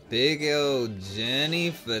this a big old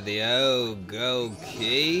Jenny for the old Go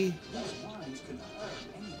Key?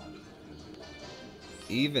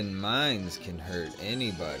 Even mines can hurt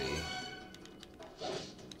anybody.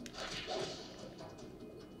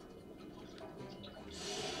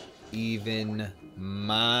 Even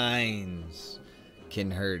mines can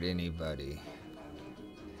hurt anybody.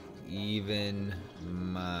 Even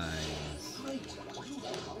mines.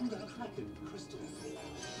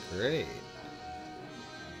 Great.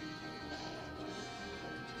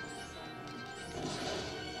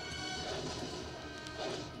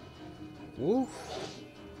 Woo.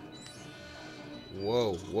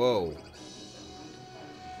 Whoa, whoa.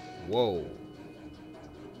 Whoa.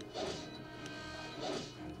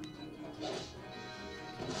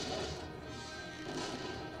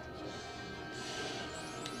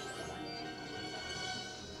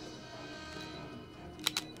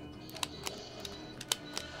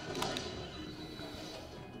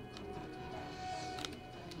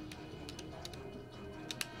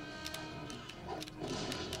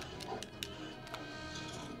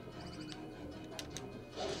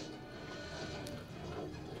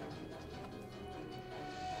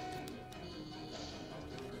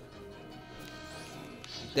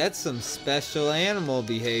 That's some special animal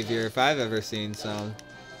behavior if I've ever seen some.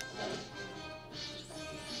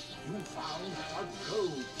 You found a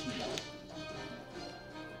gold key.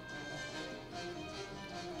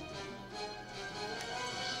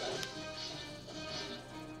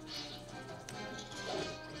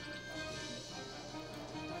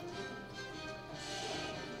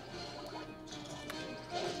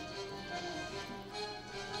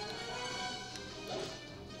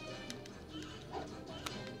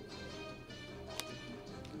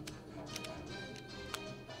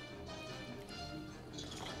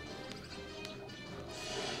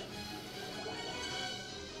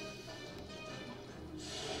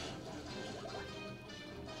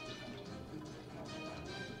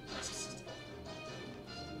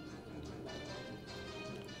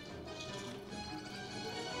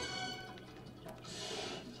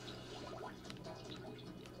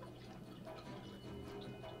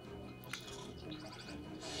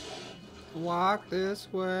 Walk this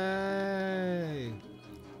way.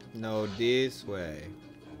 No, this way.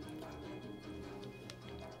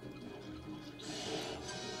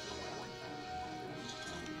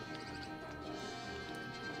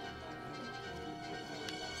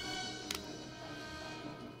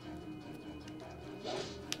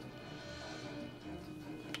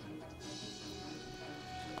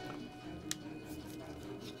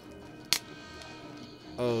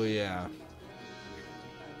 Oh yeah.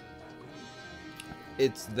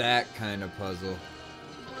 It's that kind of puzzle.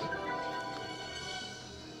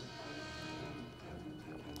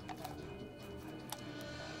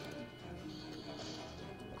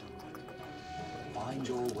 Find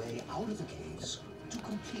your way out of the caves to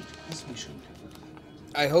complete this mission.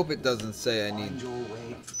 I hope it doesn't say I need Find your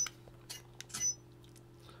way.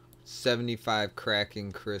 75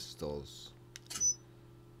 cracking crystals.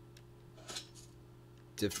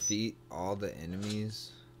 Defeat all the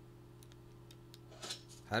enemies.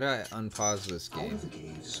 How do I unpause this Out game? of the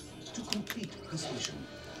caves to complete this mission.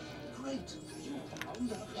 Great, you found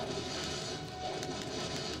a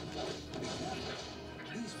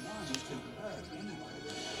These mines can hurt anyone.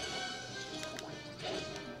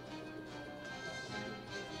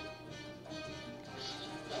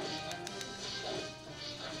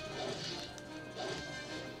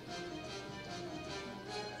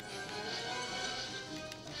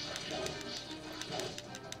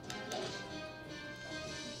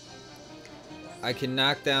 I can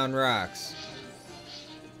knock down rocks.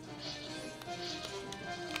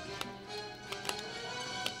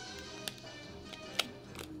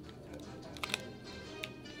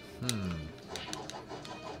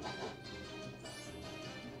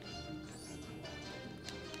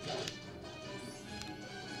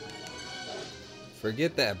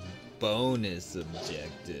 Forget that bonus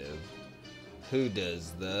objective. Who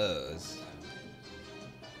does those?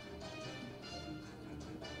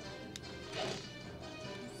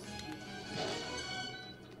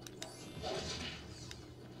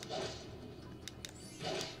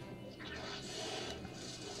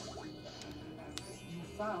 You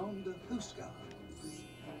found a host guard.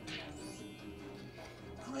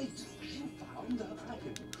 Great, you found a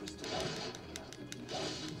Kraken crystal.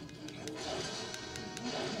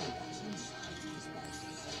 What's inside these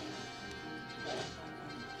boxes?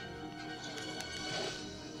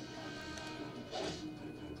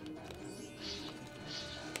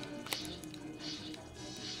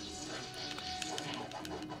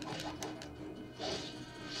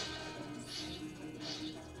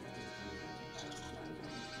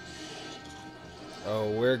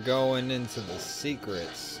 Oh, we're going into the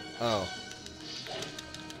secrets. Oh.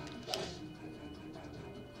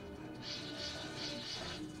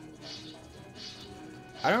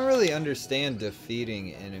 I don't really understand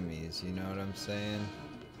defeating enemies, you know what I'm saying?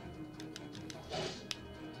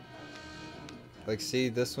 Like, see,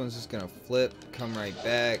 this one's just gonna flip, come right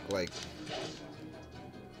back, like...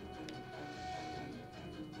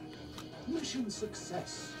 Mission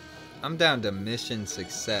success. I'm down to mission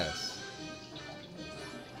success.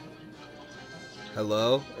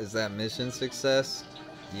 Hello? Is that mission success?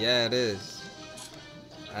 Yeah, it is.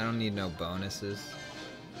 I don't need no bonuses.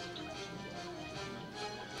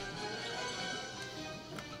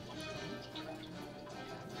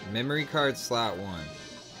 Memory card slot 1.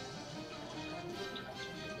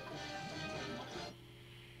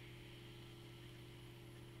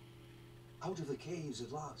 Out of the caves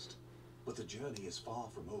at last, but the journey is far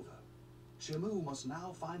from over. Shamu must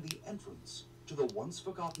now find the entrance to the once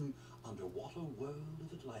forgotten underwater world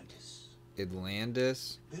of Atlantis.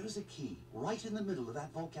 Atlantis? There is a key right in the middle of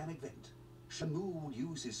that volcanic vent. Shamu will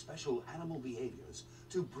use his special animal behaviors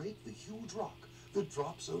to break the huge rock that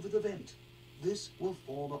drops over the vent. This will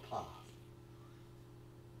form a path.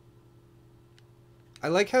 I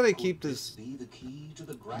like how they Could keep this this be the key to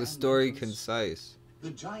the story entrance? concise.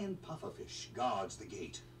 The giant pufferfish guards the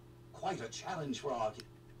gate. Quite a challenge for our kid.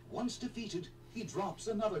 Once defeated, he drops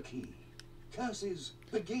another key. Curses,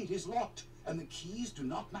 the gate is locked, and the keys do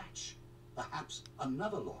not match. Perhaps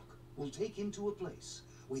another lock will take him to a place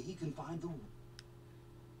where he can find the...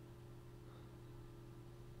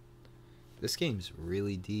 This game's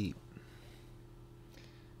really deep.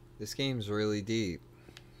 This game's really deep.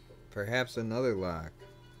 Perhaps another lock.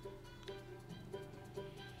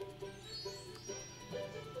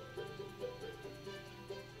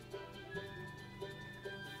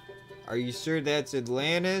 Are you sure that's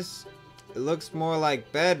Atlantis? It looks more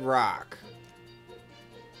like bedrock.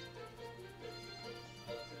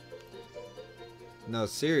 No,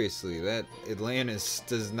 seriously, that Atlantis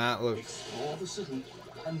does not look... Explore the city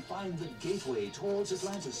and find the gateway towards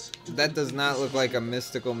Atlantis. That does not look like a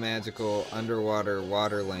mystical, magical, underwater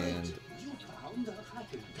waterland You found a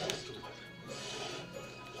hiding place.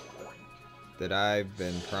 that I've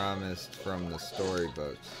been promised from the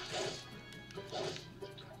storybooks.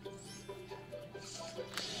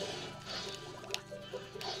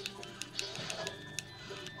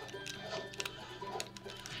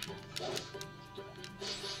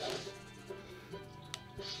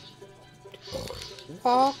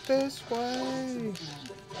 Walk this way.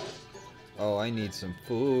 Oh, I need some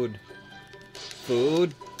food.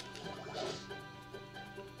 Food?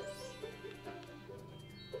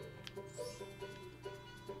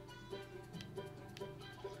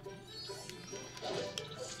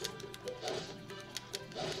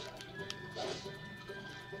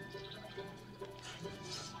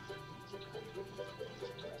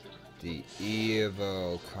 The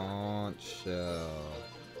Evo conch shell.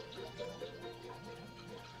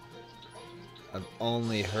 I've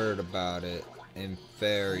only heard about it in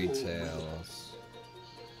fairy tales.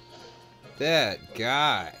 That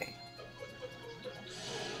guy.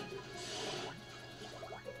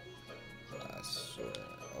 I swear.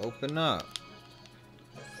 Open up.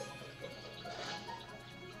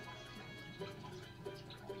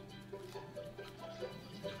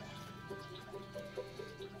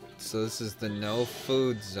 So this is the no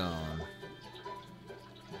food zone.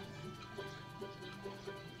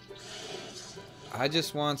 I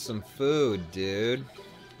just want some food, dude.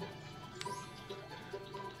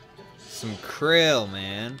 Some krill,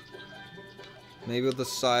 man. Maybe with a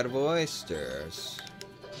side of oysters.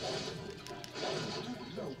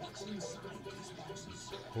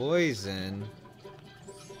 Poison.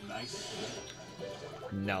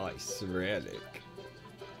 Nice relic.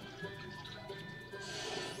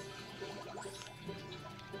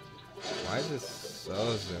 Why is this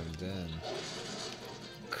so zoomed in?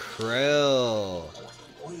 Krill.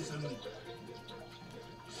 Poison.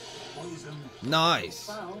 Poison. Nice.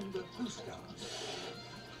 Found a postcard.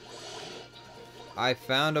 I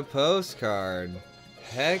found a postcard.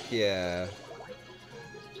 Heck yeah.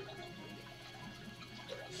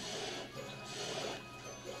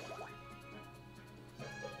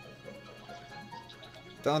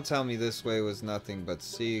 Don't tell me this way was nothing but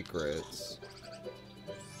secrets.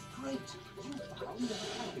 Great. You found a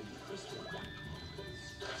hiding crystal.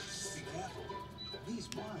 Be careful. These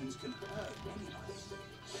mines can hurt anybody.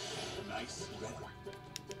 Nice weather.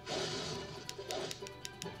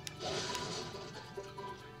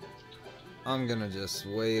 I'm gonna just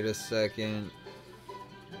wait a second.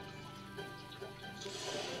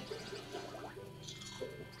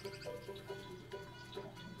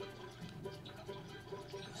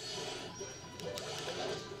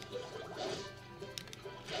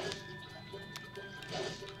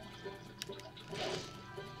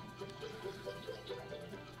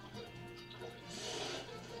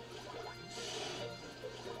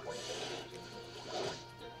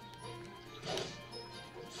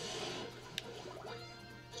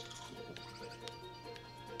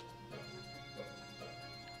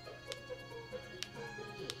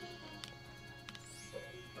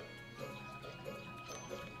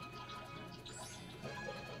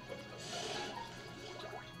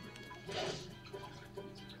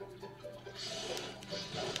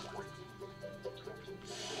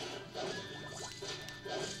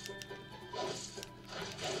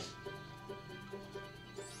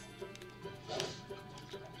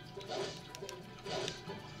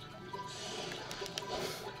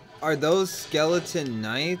 Are those skeleton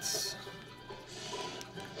knights?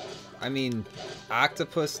 I mean,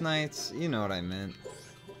 octopus knights? You know what I meant.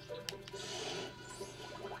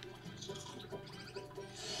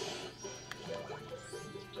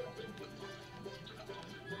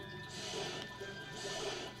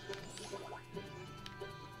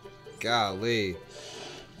 Golly.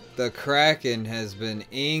 The Kraken has been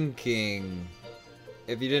inking.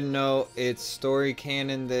 If you didn't know, it's story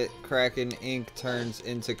canon that Kraken ink turns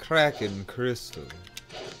into Kraken crystal.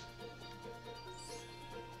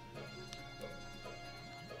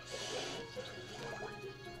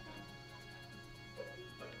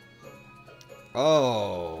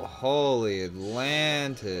 Oh, holy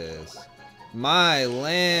Atlantis. My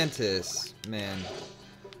Atlantis, man.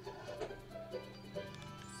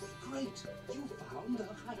 Great, you found the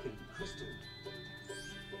Kraken crystal.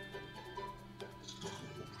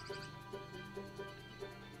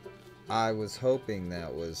 I was hoping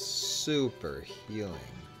that was super healing.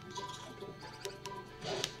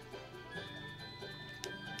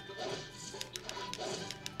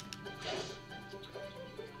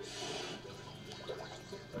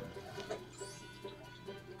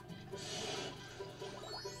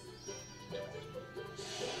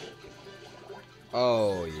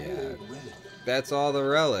 Oh yeah, that's all the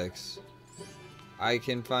relics. I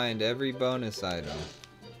can find every bonus item.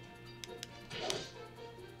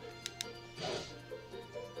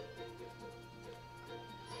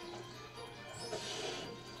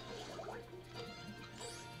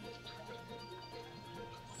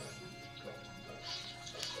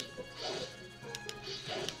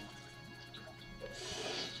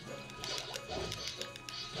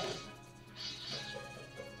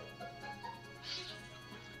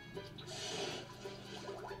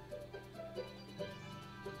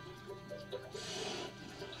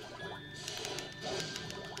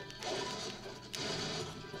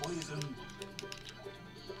 Poison.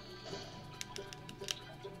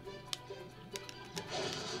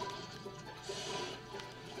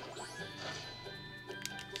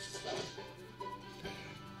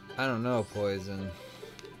 I don't know, poison.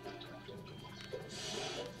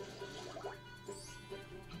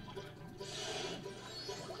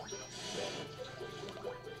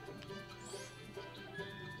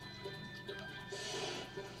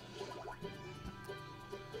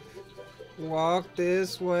 Walk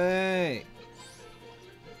this way.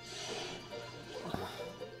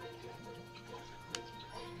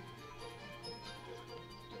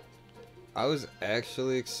 I was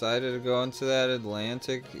actually excited to go into that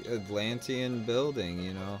Atlantean building,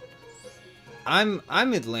 you know. I'm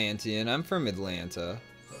Atlantean. I'm from Atlanta.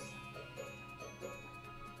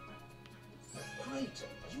 Great,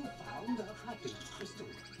 you found the Kraken crystal.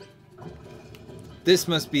 This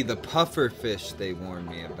must be the puffer fish they warned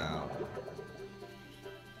me about.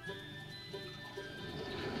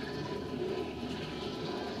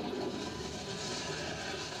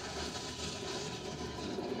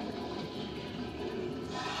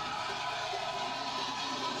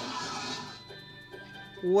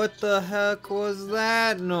 What the heck was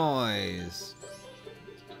that noise?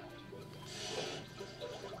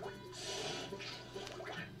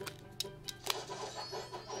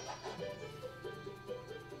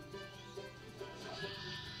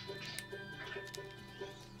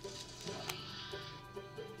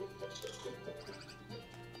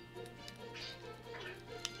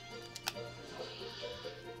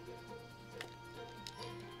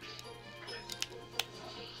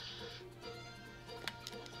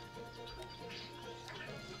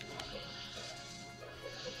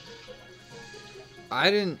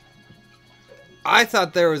 I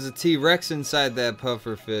thought there was a T-Rex inside that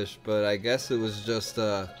puffer fish, but I guess it was just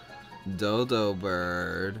a dodo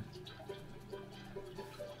bird.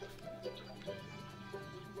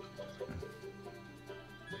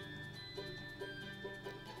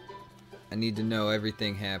 I need to know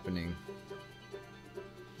everything happening.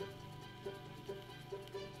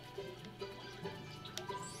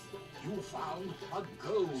 You found a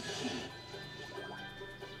gold key.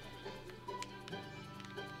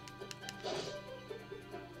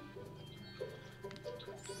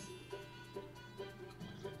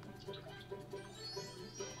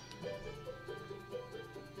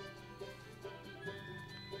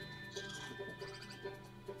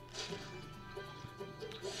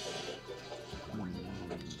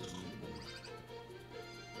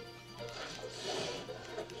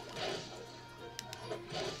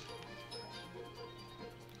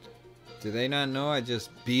 Do they not know I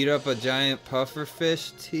just beat up a giant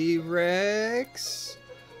pufferfish T-Rex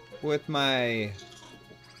with my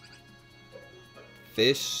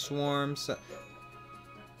fish swarms?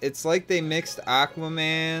 It's like they mixed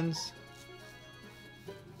Aquaman's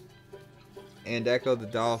and Echo the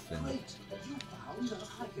Dolphin. Great! You found a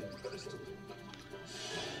hidden crystal.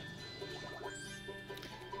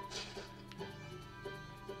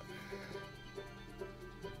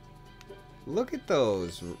 Look at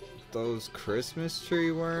those Christmas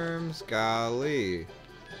tree worms. Golly.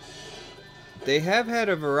 They have had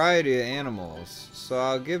a variety of animals, so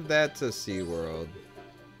I'll give that to SeaWorld.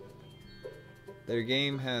 Their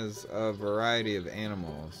game has a variety of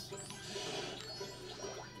animals.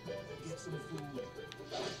 Get some food.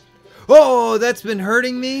 Oh, that's been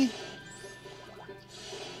hurting me?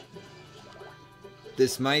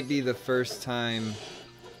 This might be the first time.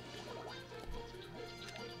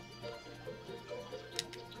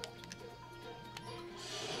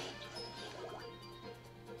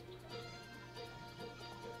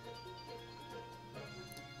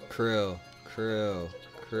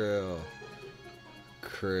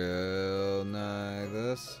 Krill, Nye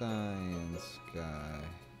the science guy.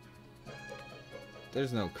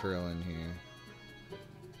 There's no Krill in here.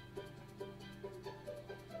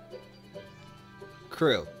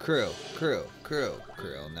 Krill,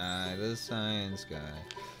 Nye the science guy.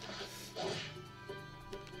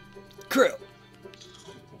 Krill!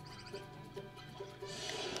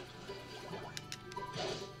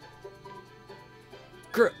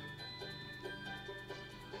 Krill!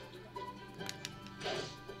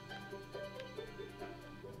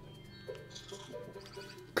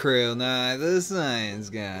 Krill, Nye the science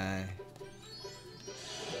guy.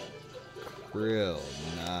 Krill,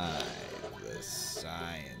 Nye the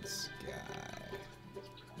science guy.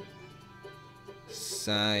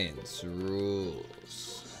 Science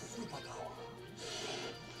rules.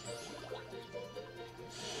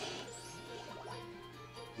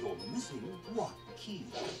 You're missing one key.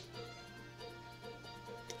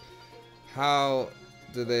 How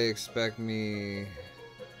do they expect me?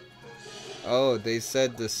 Oh, they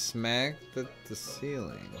said to smack the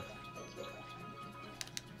ceiling.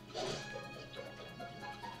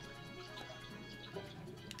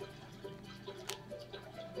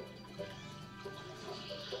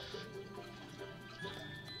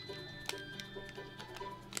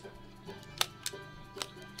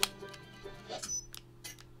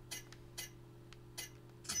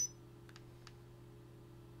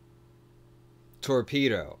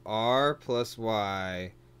 Torpedo. R plus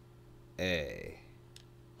Y. A.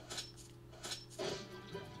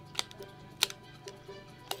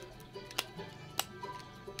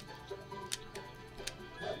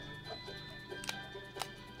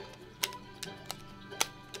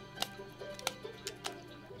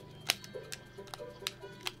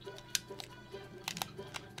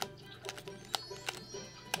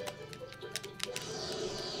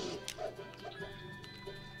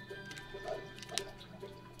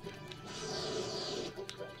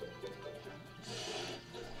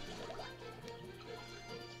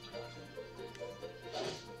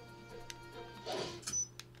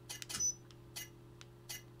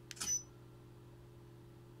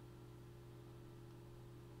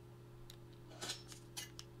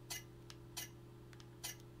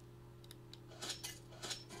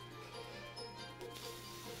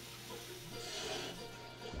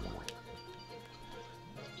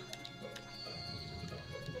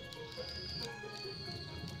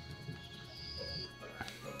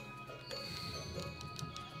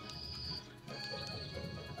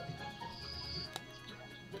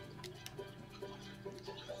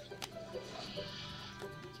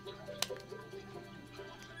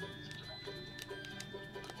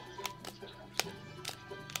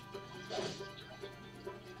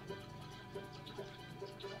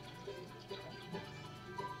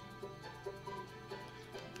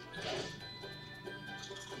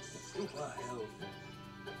 Super health.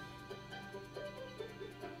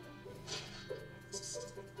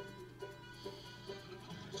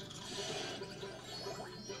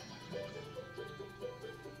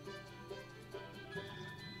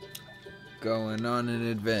 Going on an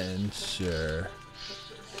adventure.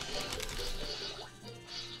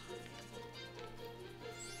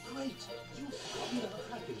 Great! You found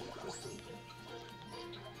a hidden crystal.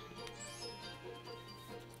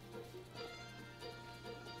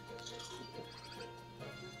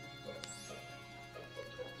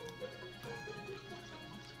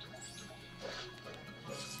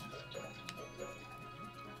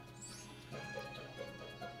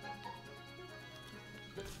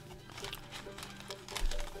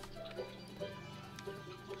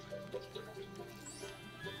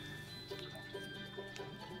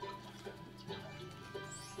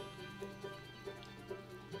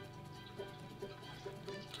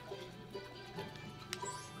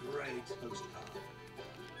 next postcard.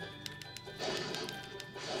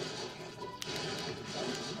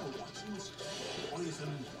 No, Watson's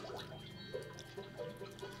poison.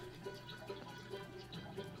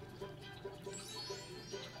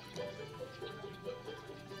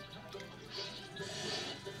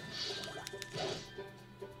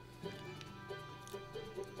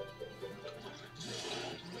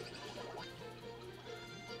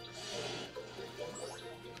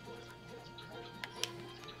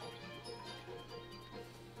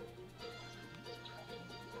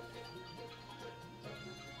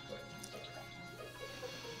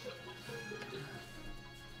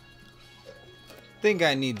 Think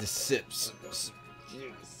I need to sip some juice.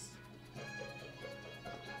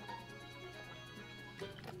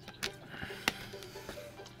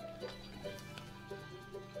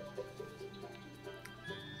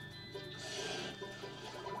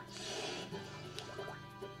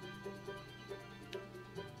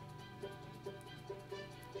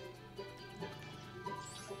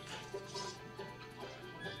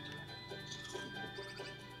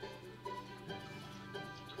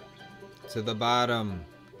 To the bottom.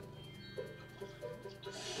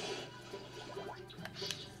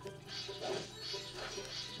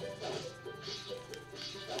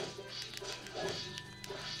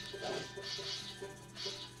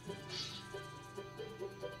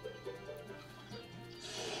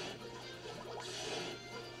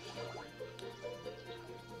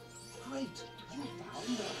 Great! You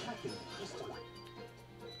found a hacking crystal.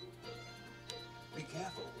 Be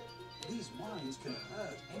careful. These mines can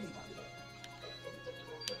hurt anybody.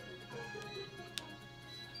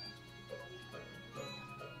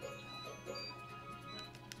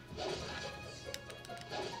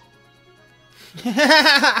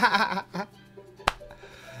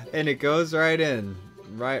 And it goes right in.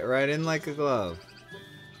 Right in like a glove.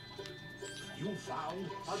 You found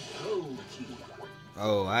a gold key.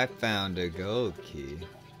 Oh, I found a gold key.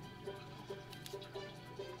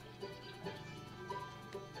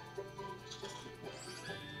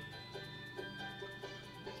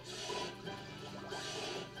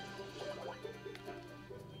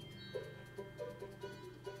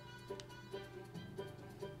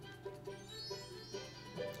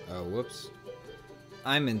 Oh, whoops.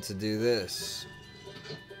 I meant to do this.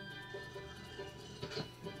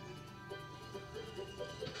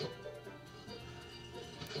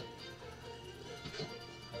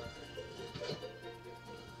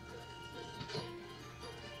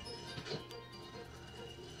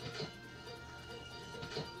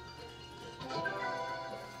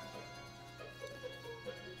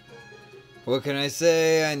 What can I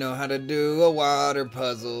say? I know how to do a water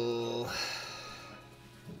puzzle.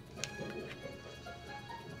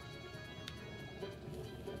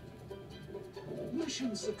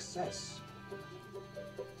 Mission success.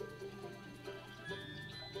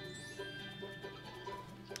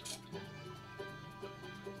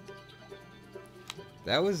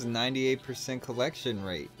 That was 98% collection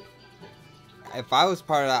rate. If I was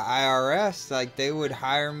part of the IRS, like, they would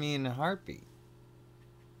hire me in a heartbeat.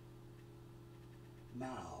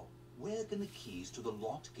 Now, where can the keys to the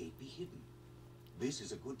locked gate be hidden? This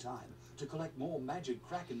is a good time to collect more magic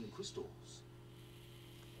kraken crystals.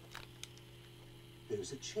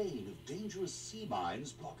 There's a chain of dangerous sea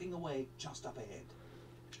mines blocking the way just up ahead.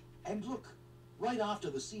 And look, right after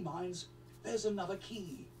the sea mines, there's another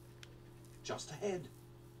key. Just ahead,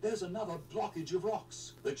 there's another blockage of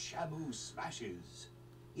rocks that Shamu smashes.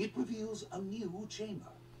 It reveals a new chamber.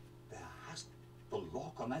 The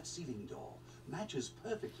lock on that ceiling door matches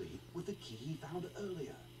perfectly with the key he found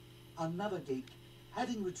earlier. Another gate.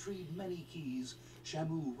 Having retrieved many keys,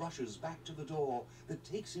 Shamu rushes back to the door that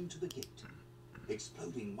takes him to the gate.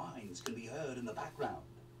 Exploding mines can be heard in the background.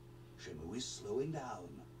 Shamu is slowing down.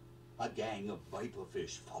 A gang of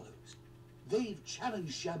viperfish follows. They've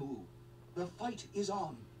challenged Shamu. The fight is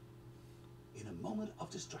on. In a moment of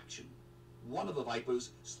distraction, one of the vipers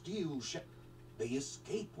steals Shamu. They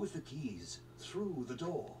escape with the keys through the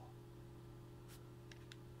door.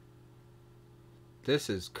 This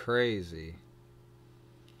is crazy.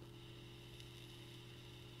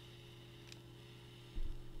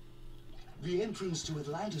 The entrance to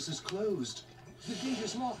Atlantis is closed. The gate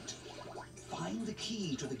is locked. Find the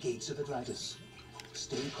key to the gates of Atlantis.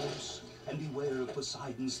 Stay close and beware of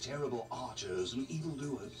Poseidon's terrible archers and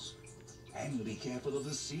evildoers. And be careful of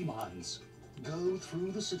the sea mines. Go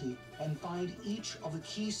through the city and find each of the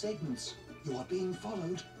key segments. You are being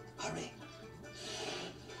followed. Hurry.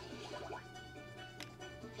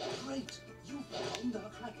 Great! You found our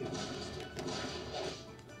kraken crystal.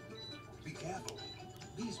 Be careful.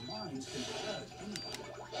 These mines can hurt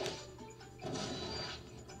anybody.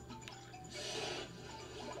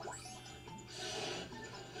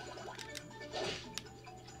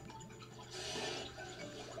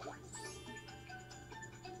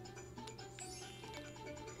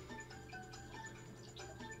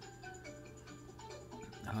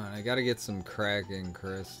 on, I gotta get some Kraken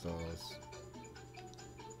crystals.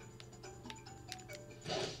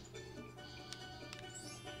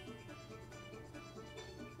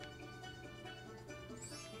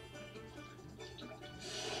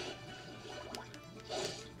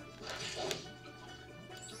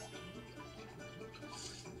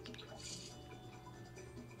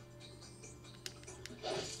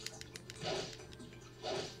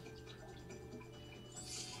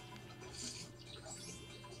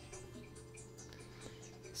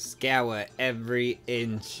 Scour every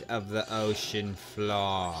inch of the ocean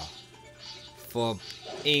floor for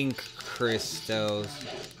ink crystals,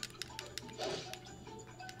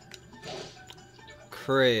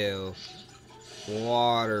 krill,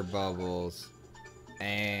 water bubbles,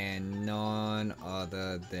 and none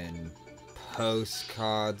other than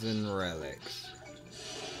postcards and relics.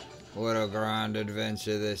 What a grand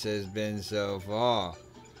adventure this has been so far.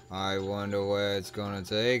 I wonder where it's gonna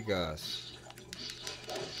take us.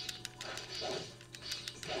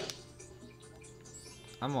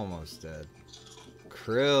 I'm almost dead.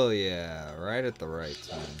 Krill, yeah, right at the right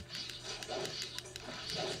time.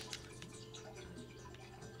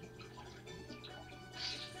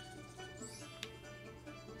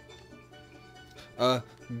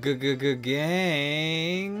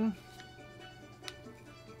 Gang.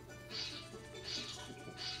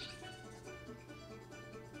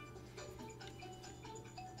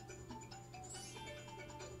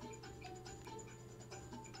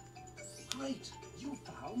 Great! You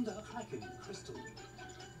found a Kraken crystal.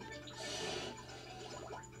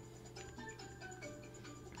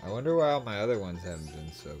 I wonder why all my other ones haven't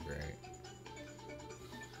been so great.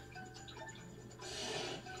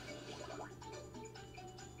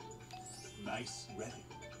 Nice relic.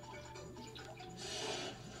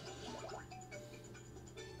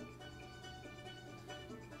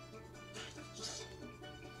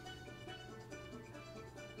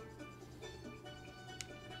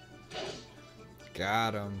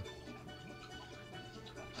 Got him.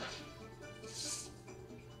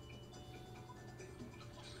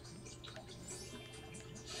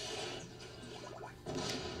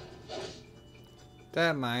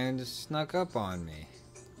 That mine just snuck up on me.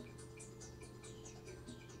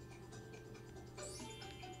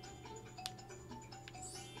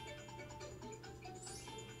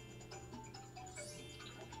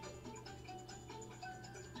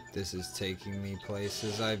 This is taking me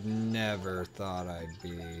places I've never thought I'd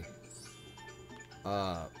be.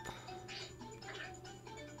 Up.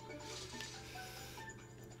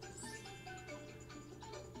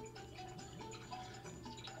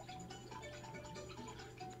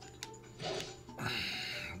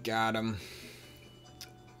 Got him.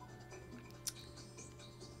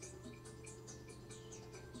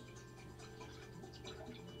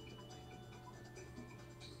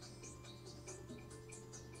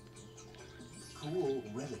 Cool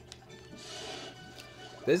relic.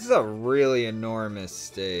 This is a really enormous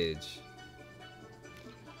stage.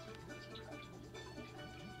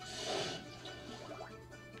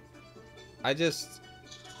 I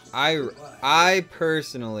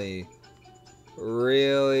personally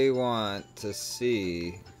really want to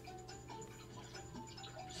see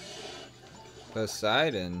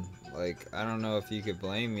Poseidon. Like, I don't know if you could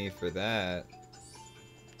blame me for that.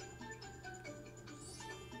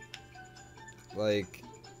 Like,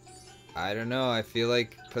 I don't know, I feel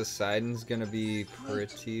like Poseidon's gonna be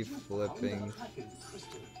pretty flipping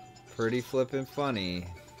funny.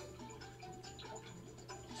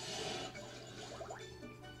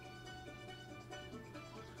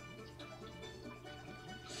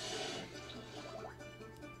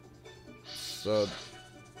 So,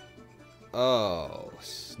 oh,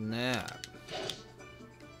 snap.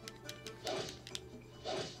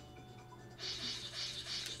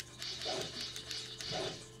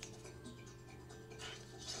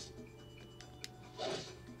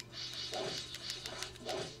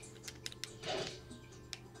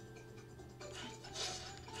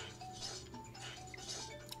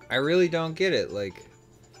 I really don't get it, like,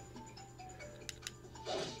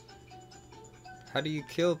 how do you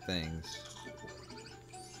kill things?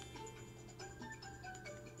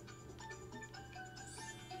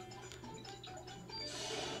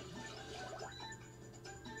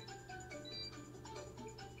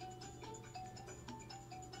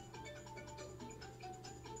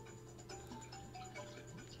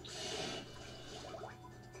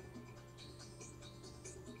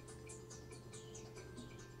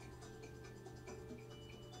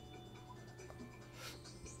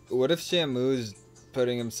 What if Shamu's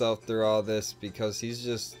putting himself through all this because he's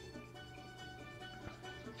just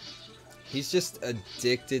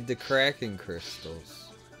addicted to Kraken crystals?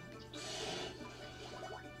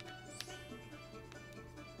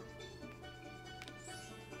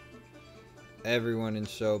 Everyone in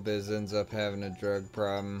showbiz ends up having a drug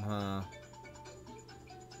problem, huh?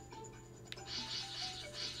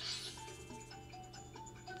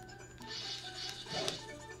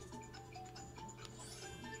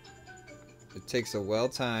 It takes a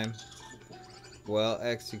well-timed,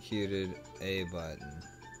 well-executed A button.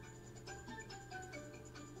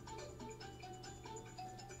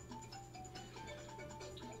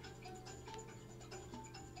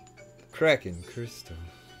 Kraken crystal.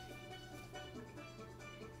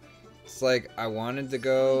 It's like I wanted to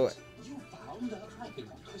go. You found a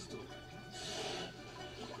Kraken crystal.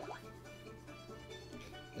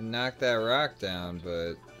 And knock that rock down,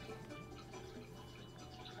 but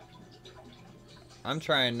I'm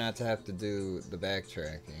trying not to have to do the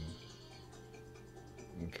backtracking.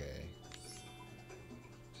 Okay.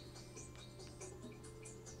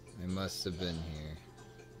 I must have been here.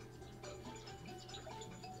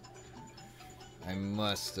 I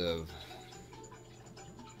must have.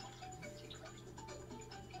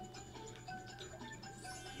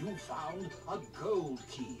 You found a gold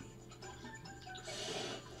key.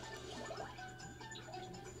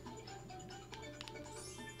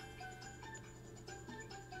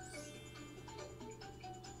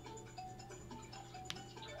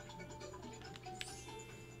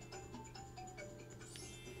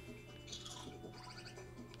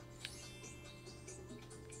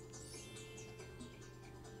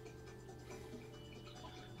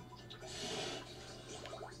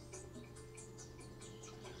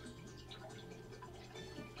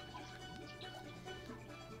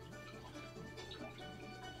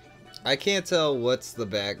 I can't tell what's the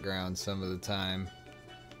background some of the time.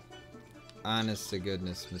 Honest to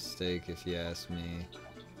goodness mistake, if you ask me.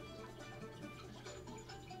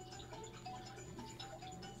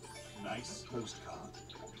 Nice postcard.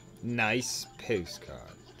 Nice postcard.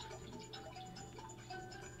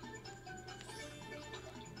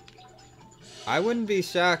 I wouldn't be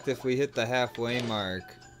shocked if we hit the halfway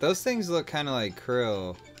mark. Those things look kind of like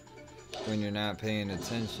krill when you're not paying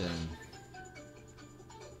attention.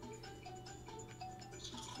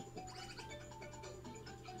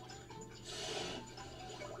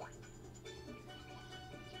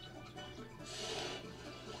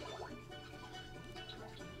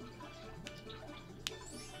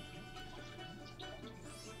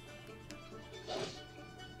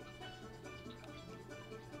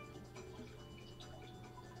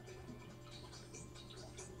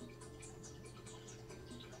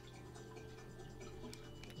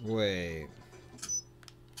 Wait.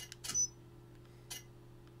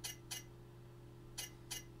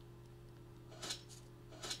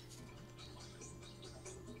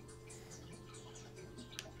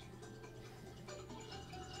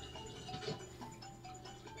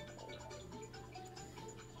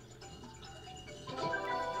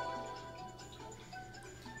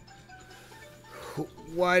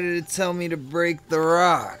 Why did it tell me to break the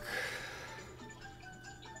rock?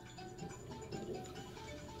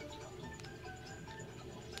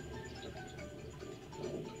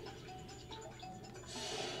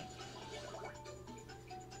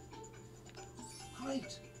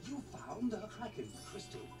 Great! You found a Kraken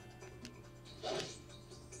crystal.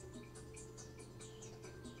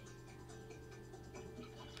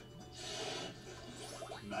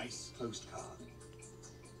 Nice postcard.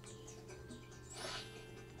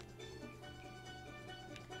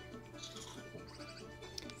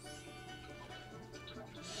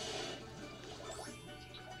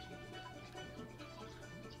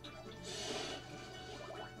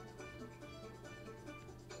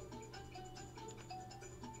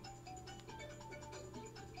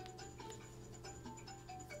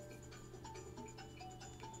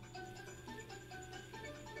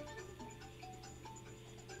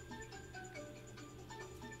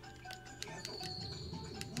 Careful.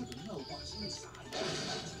 You never know what's inside these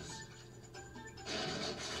boxes.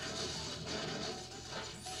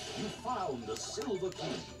 You found a silver key.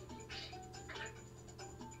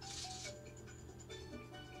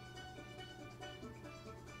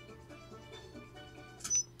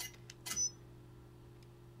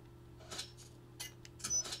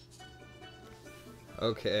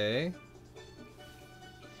 Okay.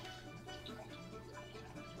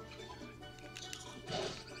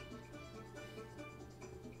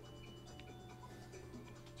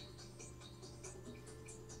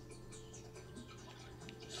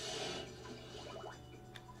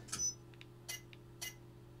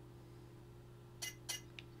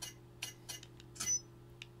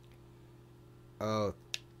 Oh.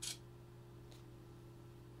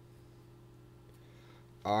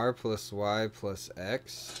 R plus Y plus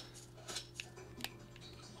X.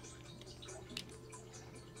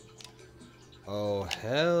 Oh,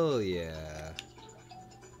 hell yeah.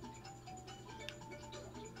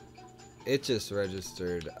 It just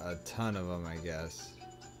registered a ton of them, I guess.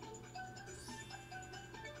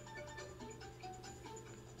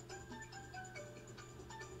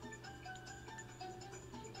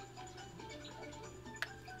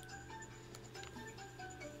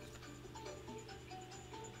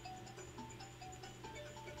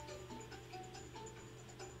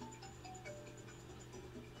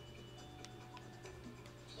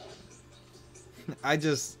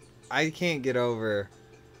 I can't get over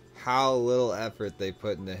how little effort they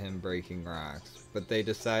put into him breaking rocks. But they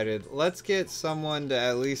decided, let's get someone to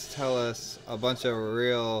at least tell us a bunch of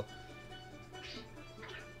real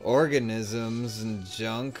organisms and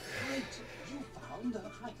junk. Great! You found a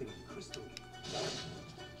hiding crystal.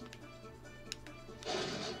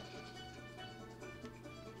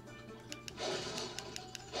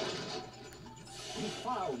 You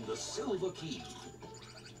found the silver key.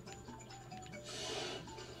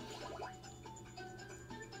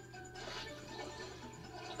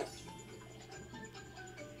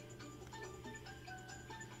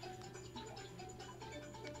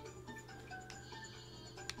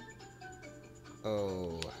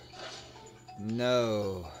 Oh.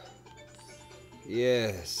 No.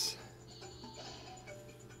 Yes.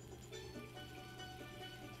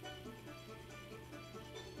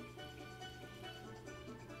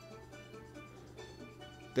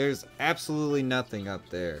 There's absolutely nothing up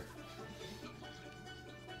there.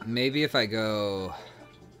 Maybe if I go...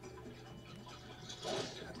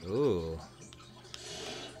 Ooh.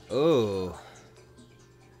 Ooh.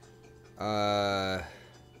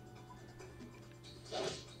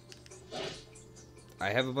 I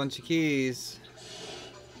have a bunch of keys.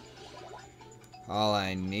 All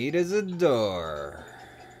I need is a door.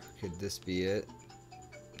 Could this be it?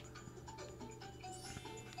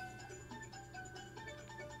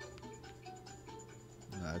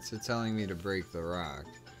 That's it telling me to break the rock.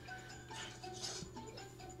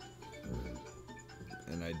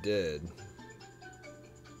 And I did.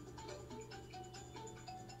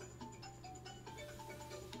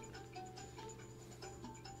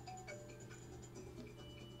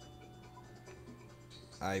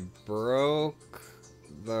 I broke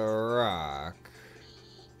the rock.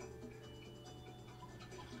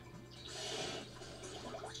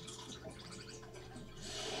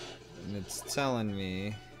 And it's telling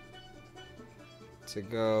me to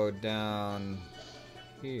go down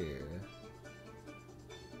here,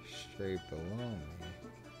 straight below me.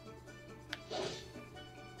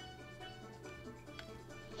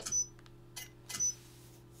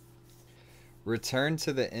 Return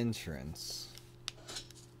to the entrance.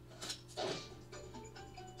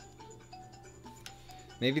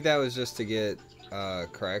 Maybe that was just to get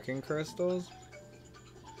Kraken crystals?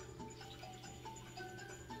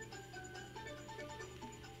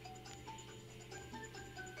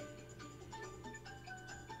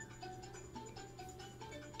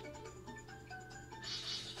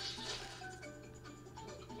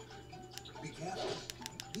 Be careful.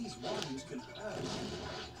 These worms can hurt.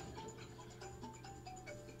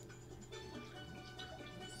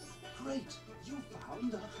 Great! You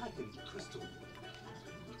found a hiding crystal.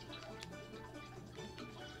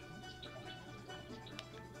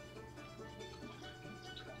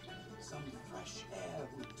 Some fresh air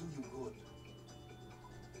will do you good.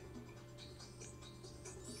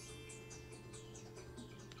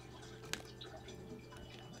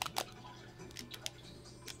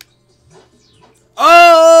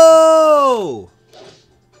 Oh!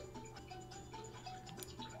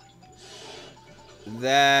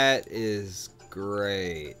 That is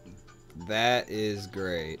great. That is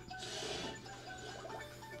great.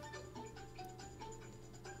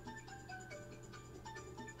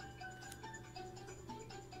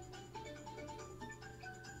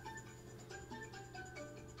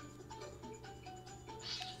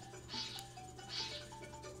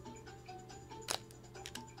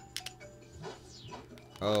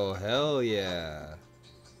 Oh, hell yeah.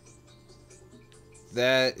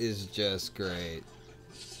 That is just great.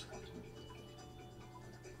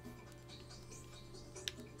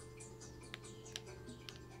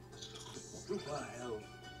 Super health.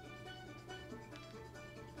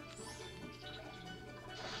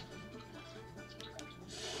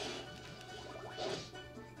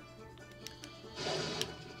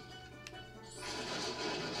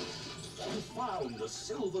 You found the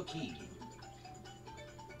silver key.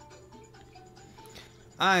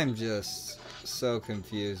 I'm just so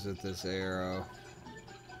confused with this arrow.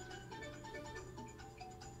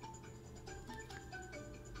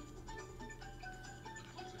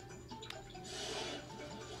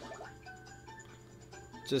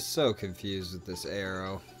 Just so confused with this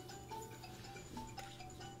arrow.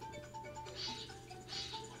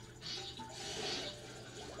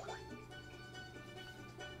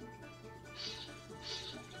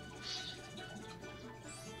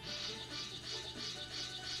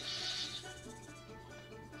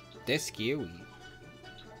 That's scary.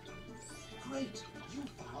 Great! You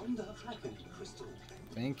found a Kraken crystal.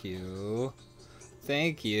 Thank you.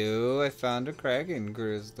 Thank you. I found a Kraken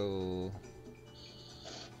crystal.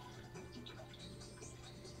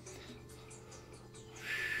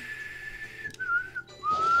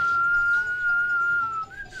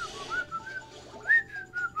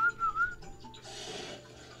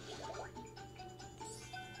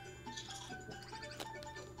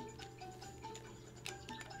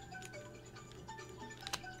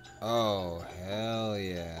 Oh, hell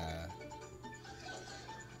yeah.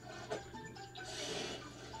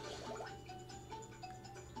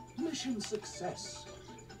 Mission success.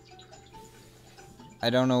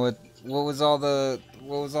 I don't know what was all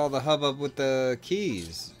the hubbub with the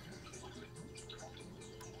keys.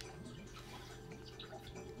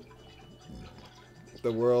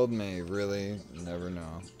 The world may really never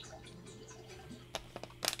know.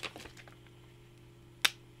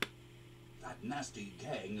 That nasty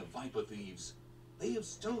gang of Viper thieves. They have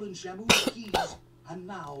stolen Shamu's keys, and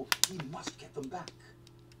now he must get them back.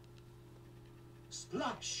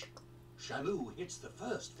 Splash! Shamu hits the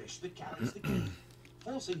first fish that carries the key,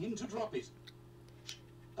 forcing him to drop it.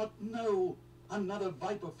 But no, another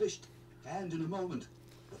Viper fish, and in a moment,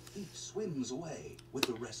 the thief swims away with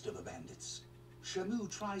the rest of the bandits. Shamu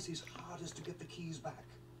tries his hardest to get the keys back.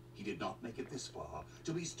 He did not make it this far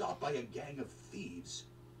to be stopped by a gang of thieves.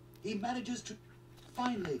 He manages to...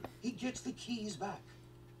 Finally, he gets the keys back.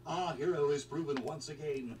 Our hero is proven once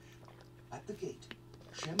again. At the gate,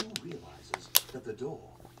 Shamu realizes that the door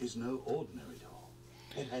is no ordinary door.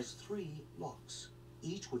 It has 3 locks,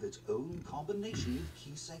 each with its own combination of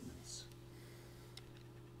key segments.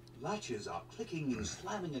 Latches are clicking and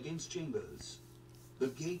slamming against chambers. The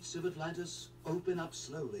gates of Atlantis open up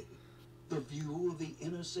slowly. The view of the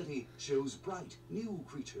inner city shows bright, new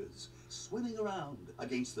creatures swimming around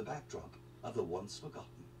against the backdrop of the once forgotten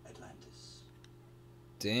Atlantis.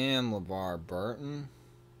 Damn, LeVar Burton.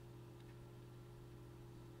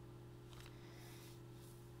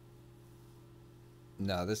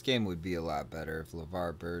 No, this game would be a lot better if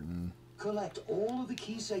LeVar Burton... Collect all of the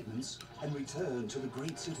key segments and return to the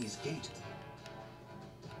great city's gate.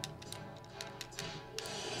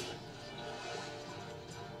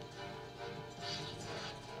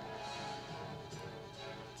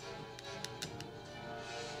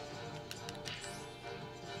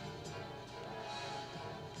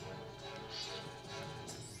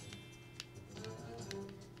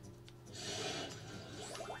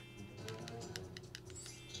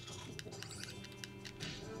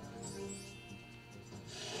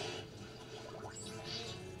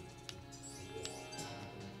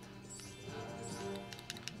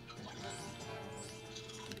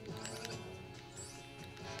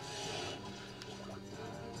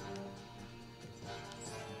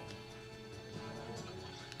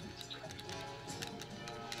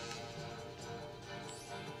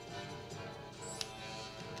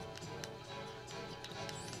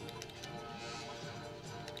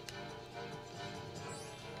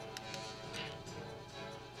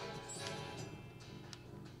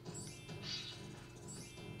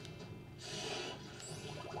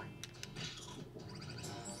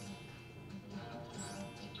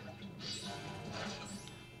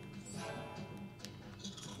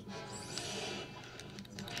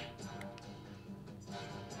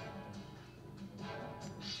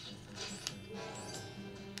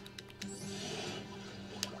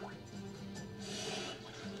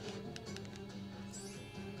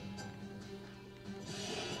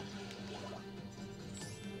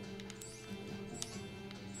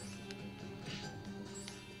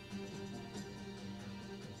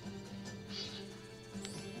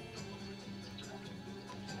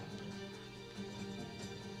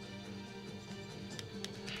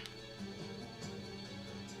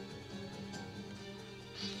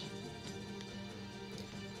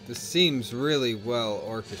 This seems really well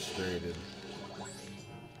orchestrated.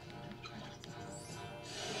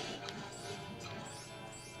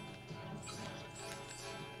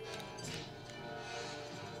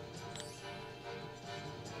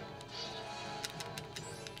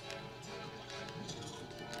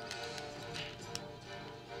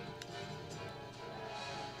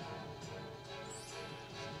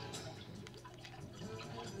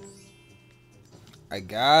 I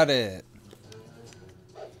got it.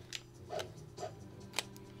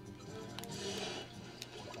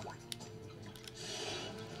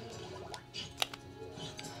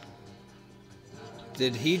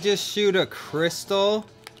 Did he just shoot a crystal?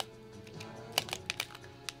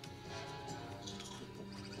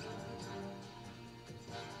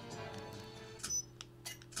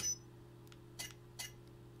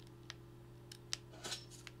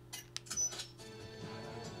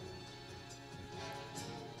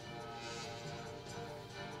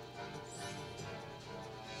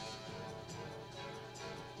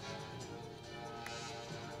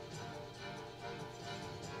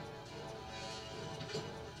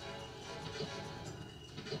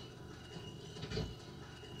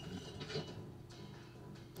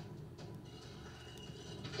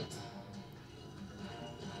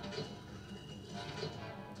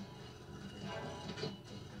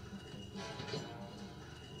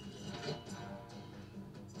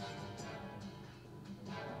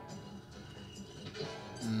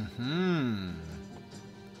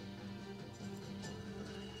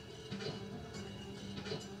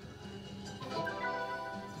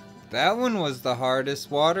 That one was the hardest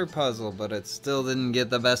water puzzle, but it still didn't get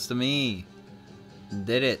the best of me.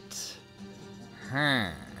 Did it?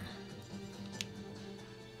 Huh.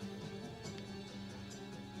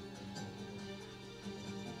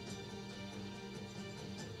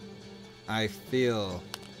 I feel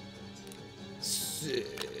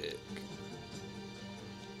sick.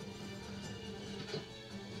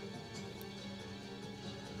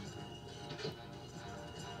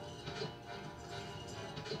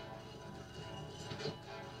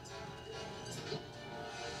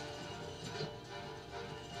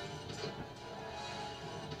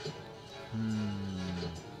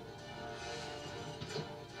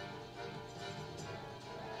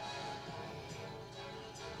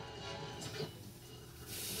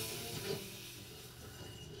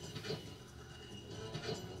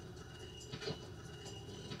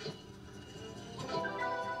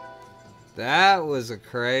 That was a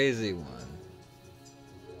crazy one.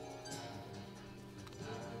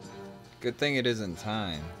 Good thing it isn't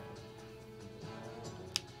time.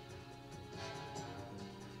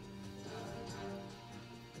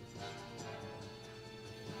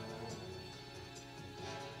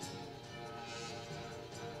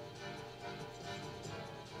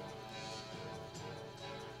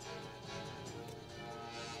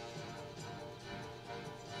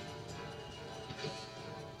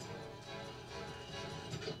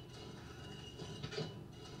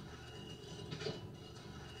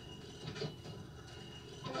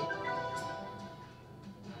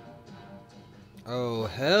 Oh,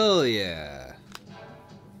 hell yeah.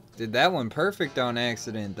 Did that one perfect on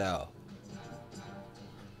accident, though.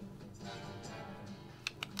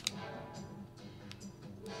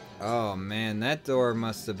 Oh, man, that door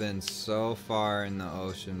must have been so far in the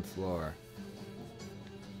ocean floor.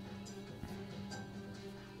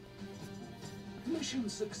 Mission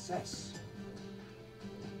success.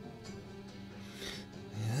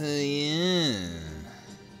 Yeah.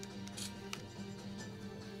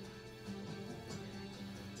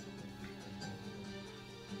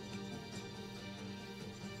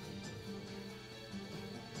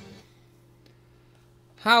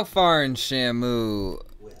 How far in Shamu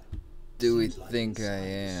do we think I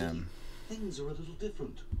am? Things are a little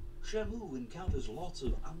different. Shamu encounters lots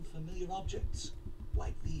of unfamiliar objects,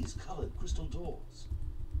 like these colored crystal doors.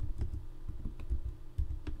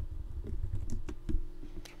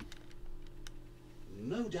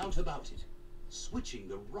 No doubt about it. Switching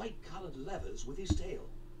the right colored levers with his tail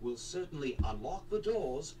will certainly unlock the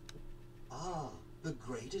doors. Ah, the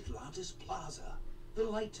Great Atlantis Plaza, the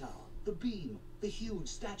light tower, the beam, the huge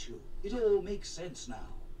statue. It all makes sense now.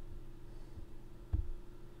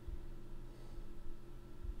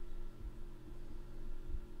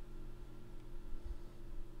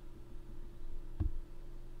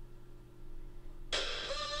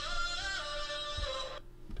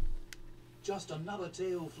 Just another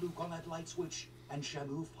tail fluke on that light switch, and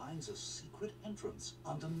Shamu finds a secret entrance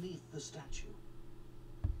underneath the statue.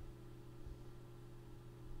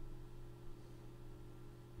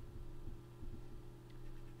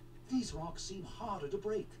 These rocks seem harder to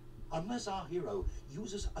break. Unless our hero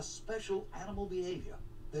uses a special animal behavior,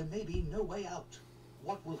 there may be no way out.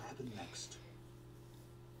 What will happen next?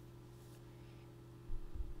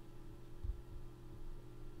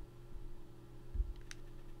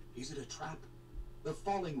 Is it a trap? The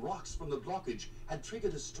falling rocks from the blockage had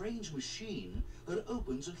triggered a strange machine that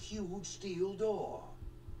opens a huge steel door.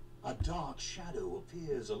 A dark shadow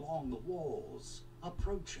appears along the walls,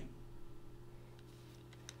 approaching.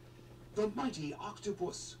 The mighty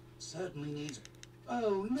octopus certainly needs...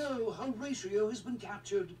 Oh no, Horatio has been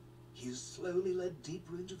captured. He is slowly led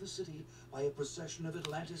deeper into the city by a procession of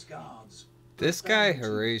Atlantis guards. This guy Bandits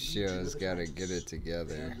lead to Horatio's got to Atlantis. get it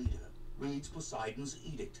together. Their leader reads Poseidon's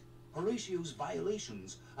edict, Horatio's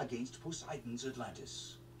violations against Poseidon's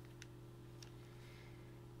Atlantis.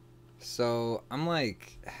 So I'm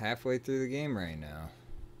like halfway through the game right now.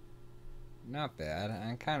 Not bad.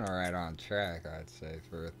 I'm kind of right on track, I'd say,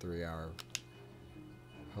 for a 3-hour.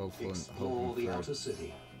 Explore the for outer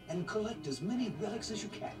city and collect as many relics as you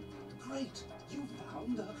can. Great, you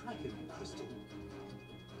found a Kraken crystal.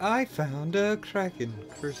 I found a Kraken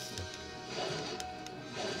crystal.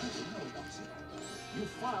 You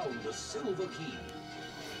found a silver key.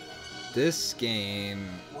 This game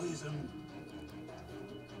Poison.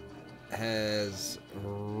 has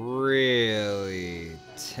really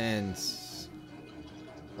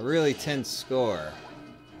a really tense score.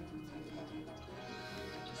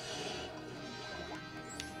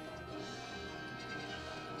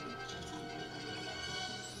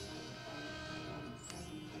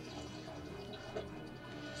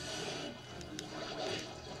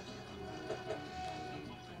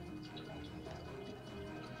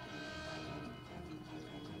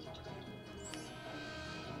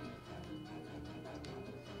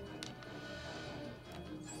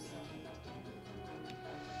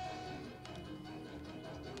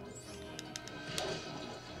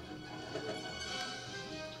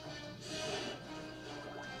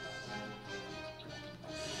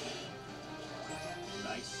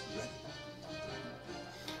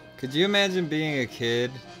 Could you imagine being a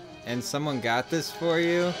kid and someone got this for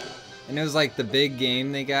you and it was like the big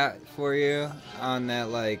game they got for you on that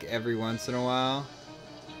like every once in a while?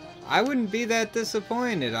 I wouldn't be that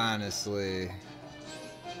disappointed, honestly.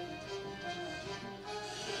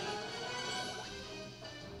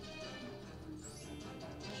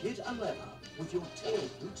 Hit a lever with your tail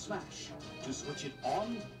flute smash to switch it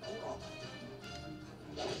on or off.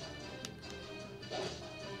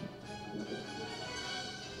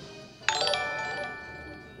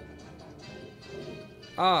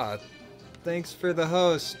 Ah, thanks for the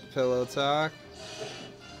host, Pillow Talk.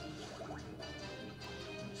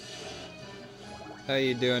 How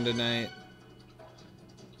you doing tonight?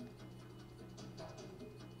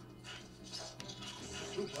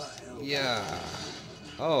 Yeah.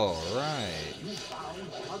 All right. You found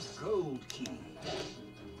a gold key.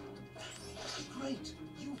 Great,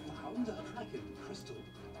 you found a Kraken crystal.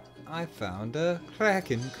 I found a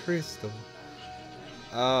Kraken crystal.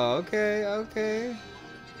 Oh, okay, okay.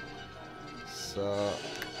 So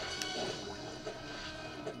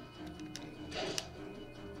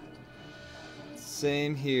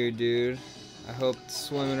same here, dude. I hope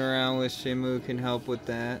swimming around with Shamu can help with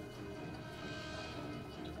that.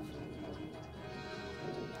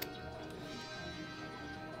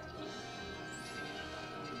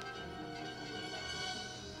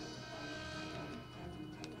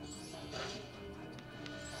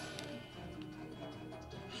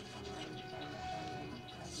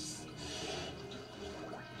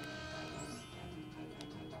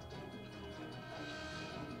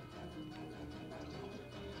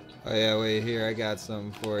 Oh yeah, wait here, I got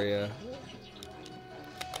something for you.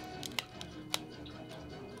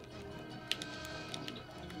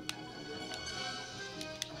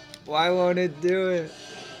 Why won't it do it?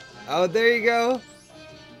 Oh, there you go.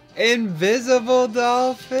 Invisible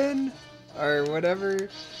dolphin? Or whatever.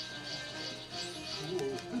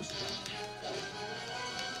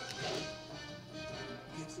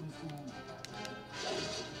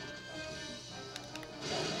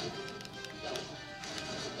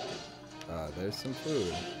 Oh, there's some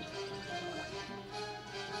food.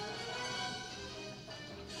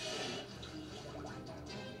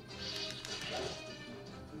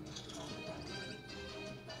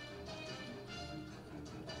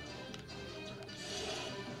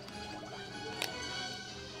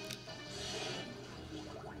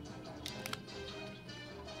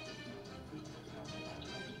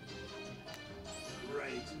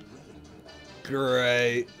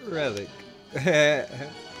 Great relic.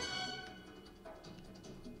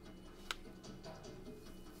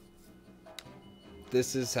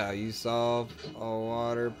 This is how you solve a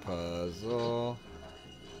water puzzle.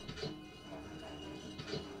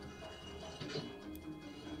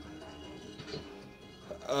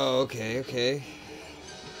 Oh, okay, okay.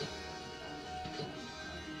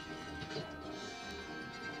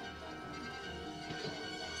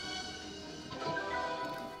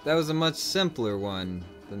 That was a much simpler one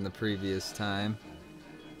than the previous time.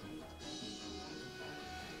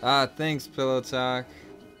 Ah, thanks, Pillow Talk.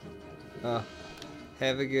 Oh,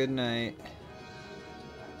 have a good night.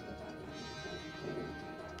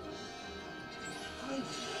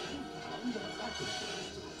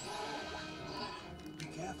 Be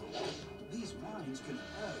careful. These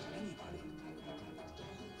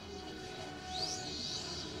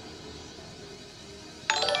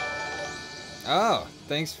Oh,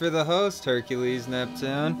 thanks for the host, Hercules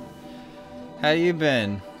Neptune. How you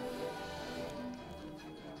been?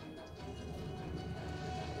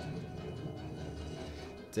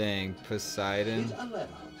 Dang, Poseidon. Hit a lever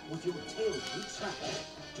with your tail root smash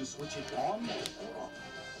to switch it on or off.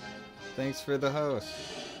 Thanks for the host.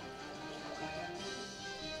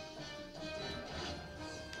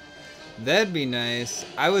 That'd be nice.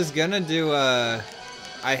 I was gonna do I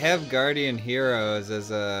have Guardian Heroes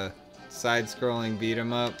as a side-scrolling beat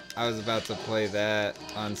 'em up. I was about to play that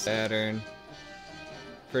on Saturn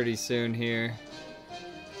pretty soon here.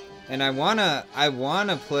 And I wanna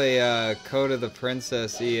play Code of the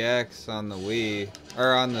Princess EX on the Wii.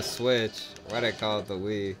 Or on the Switch. Why'd I call it the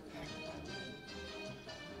Wii?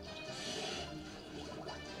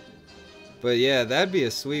 But yeah, that'd be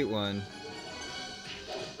a sweet one.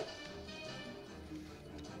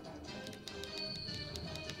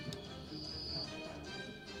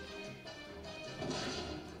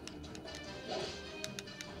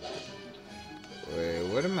 Wait,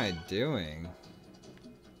 what am I doing?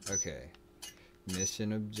 Okay.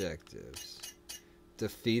 Mission objectives.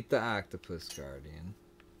 Defeat the Octopus Guardian.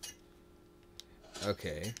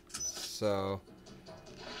 Okay. So...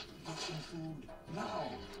 Get some food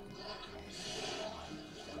now.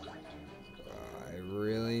 I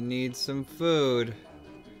really need some food.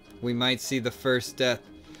 We might see the first death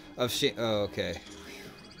of oh, okay.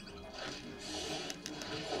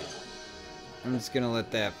 I'm just gonna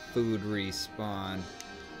let that food respawn.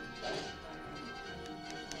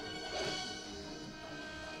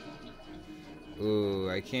 Ooh,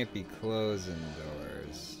 I can't be closing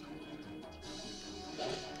doors.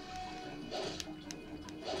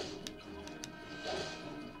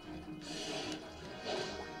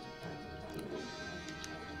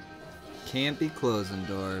 Can't be closing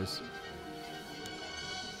doors.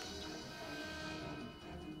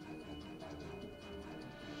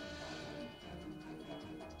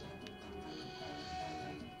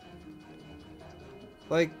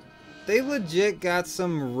 Like, they legit got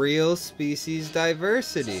some real species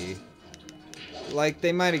diversity. Like,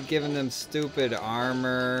 they might have given them stupid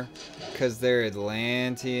armor because they're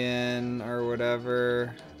Atlantean or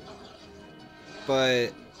whatever.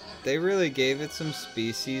 But they really gave it some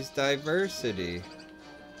species diversity.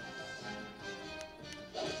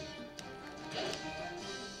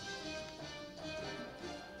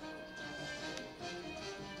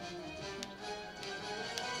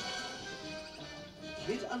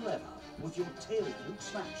 Hit a lever with your tail root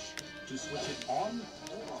smash to switch it on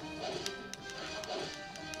or off.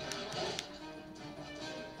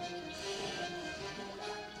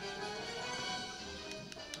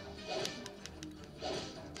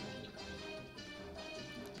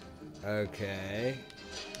 Okay.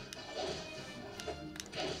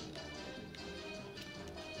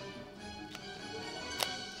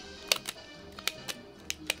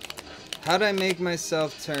 How'd I make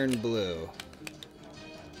myself turn blue?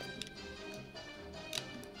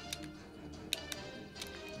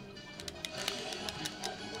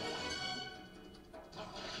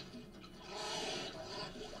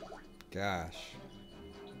 Gosh.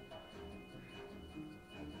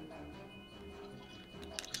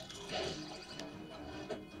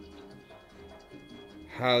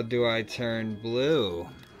 How do I turn blue?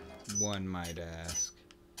 One might ask.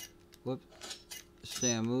 Whoop.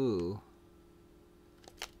 Shamu.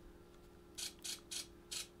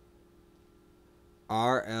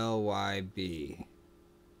 RLYB.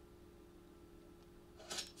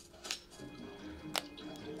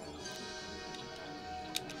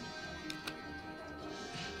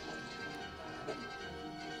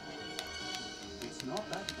 It's not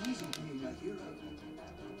that easy being a hero.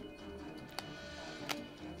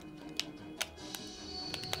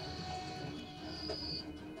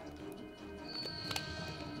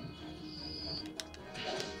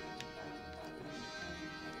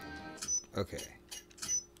 Okay.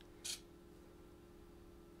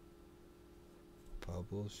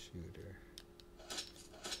 Bubble shooter.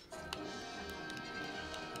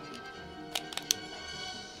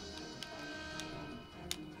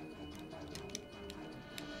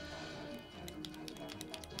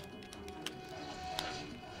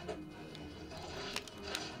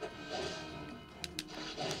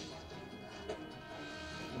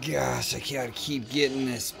 Gosh, I gotta keep getting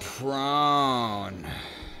this prawn.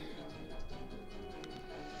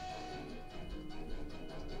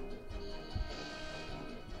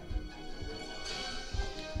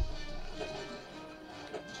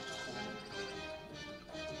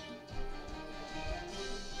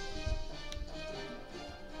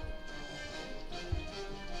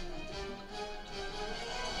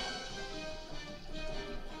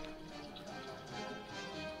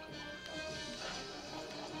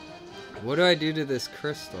 What do I do to this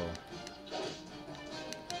crystal?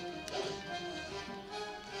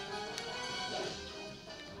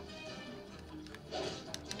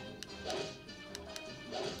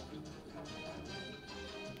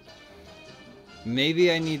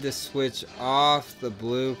 Maybe I need to switch off the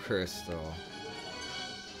blue crystal.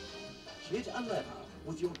 Hit a lever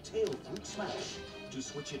with your tail fruit smash to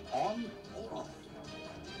switch it on or off.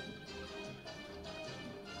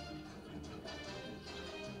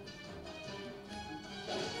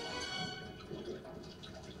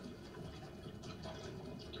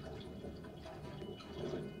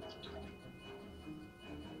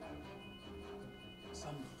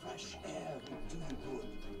 Some fresh air will do you good.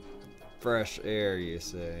 Fresh air, you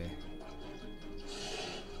say?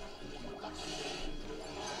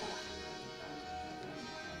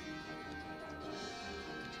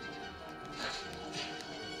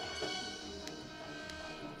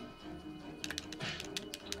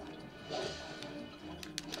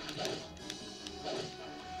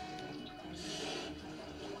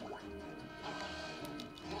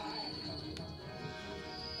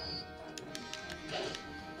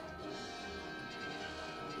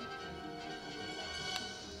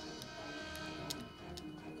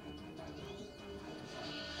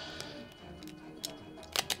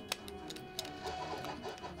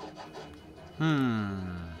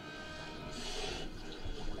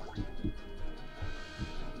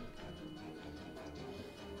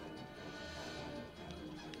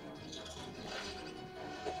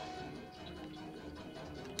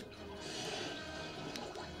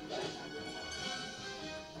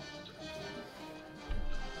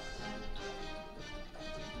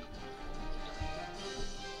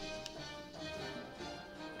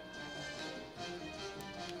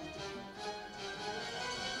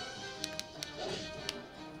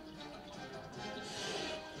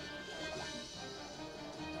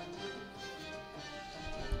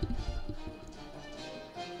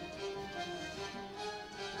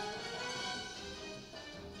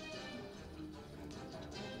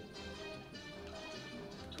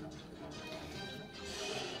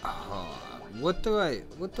 What do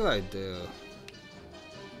I do?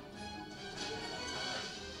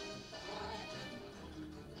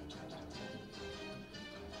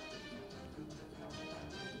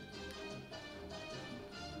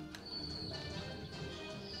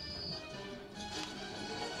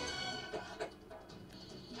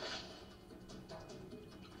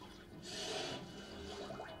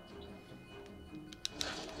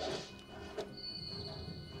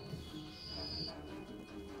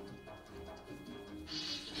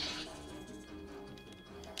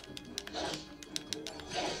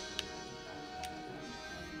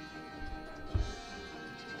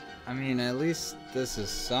 I mean, at least this is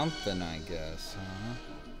something, I guess,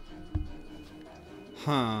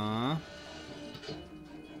 huh?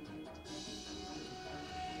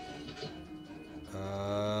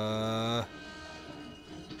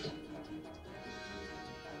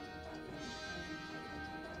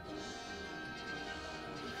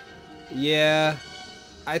 Yeah,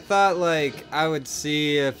 I thought, like, I would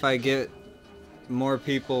see if I get more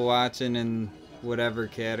people watching in whatever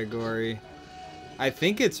category. I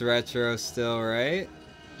think it's retro still, right?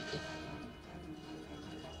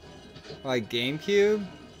 Like GameCube?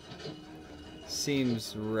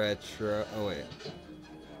 Seems retro. Oh, wait.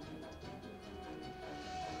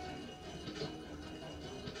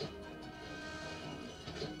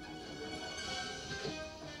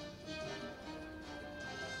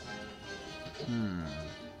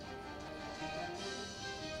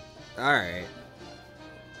 Alright.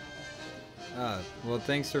 Well,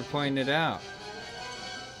 thanks for pointing it out.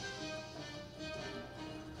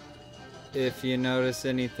 If you notice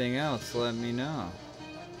anything else, let me know.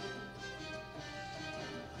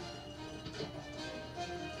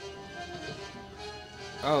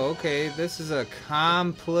 Oh, okay. This is a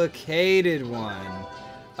complicated one.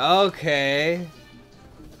 Okay.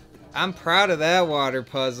 I'm proud of that water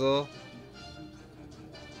puzzle.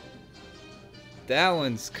 That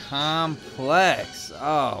one's complex.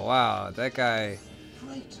 Oh, wow. That guy...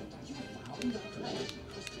 Great, you found that crystal.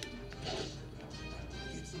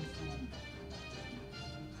 Get some food.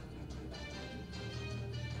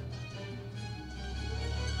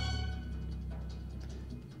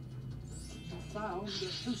 You found the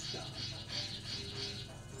booster.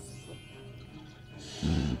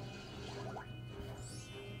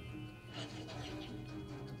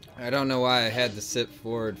 I don't know why I had to sit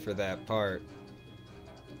forward for that part.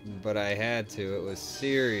 But I had to. It was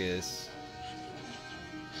serious.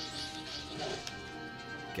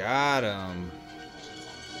 Got him.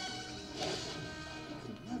 You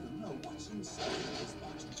never know what's inside this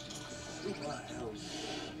box.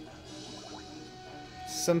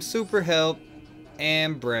 some super help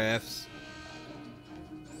and breaths.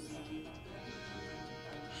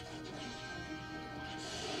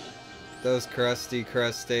 Those crusty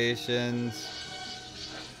crustaceans.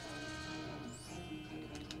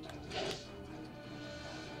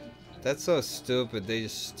 That's so stupid. They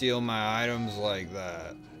just steal my items like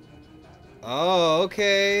that. Oh,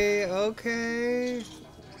 okay, okay.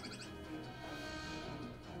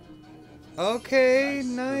 Okay,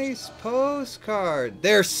 nice postcard.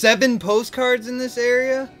 There are 7 postcards in this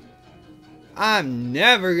area? I'm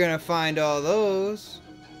never gonna find all those.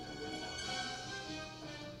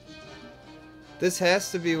 This has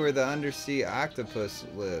to be where the undersea octopus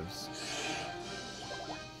lives.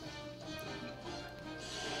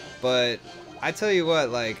 But I tell you what,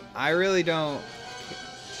 like, I really don't.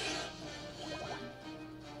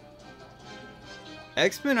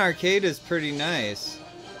 X-Men Arcade is pretty nice.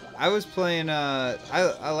 I was playing, I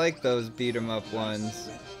like those beat 'em up ones.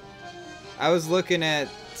 I was looking at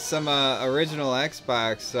some original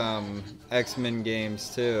Xbox X-Men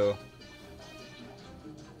games too.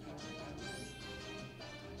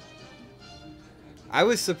 I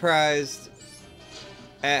was surprised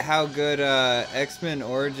at how good X-Men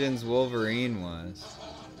Origins Wolverine was.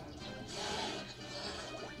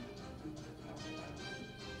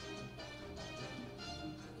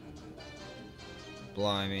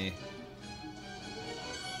 Blimey.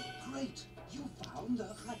 Great, you found the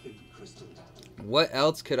Kraken crystal. What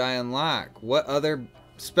else could I unlock? What other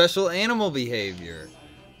special animal behavior?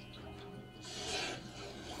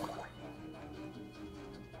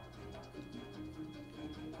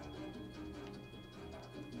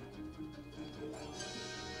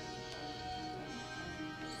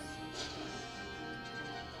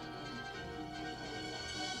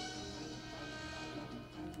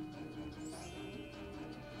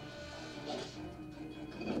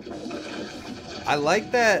 I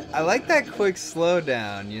like that quick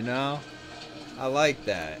slowdown, you know? I like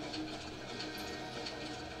that.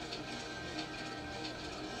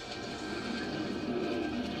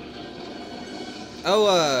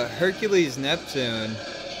 Oh, Hercules Neptune.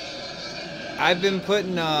 I've been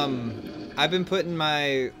putting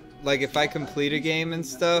my, like, if I complete a game and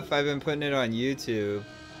stuff, I've been putting it on YouTube.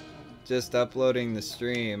 Just uploading the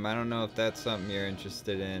stream. I don't know if that's something you're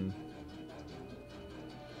interested in.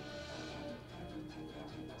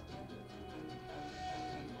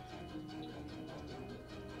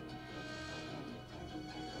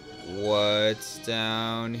 What's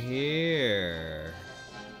down here?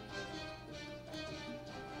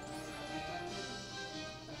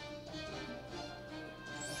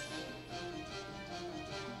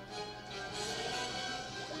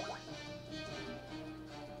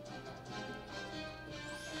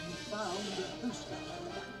 You found the booster.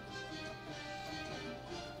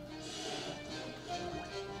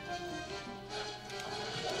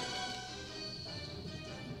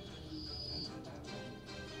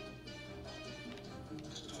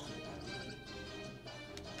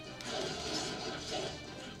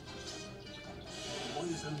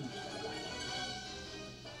 Poison.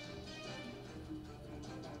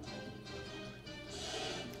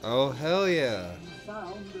 Oh, hell yeah. You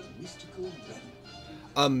found a mystical relic.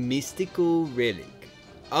 A mystical relic.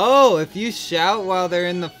 Oh, if you shout while they're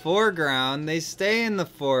in the foreground, they stay in the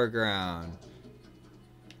foreground.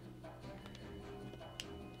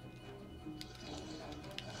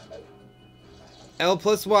 L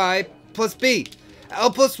plus Y plus B. L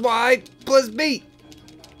plus Y plus B.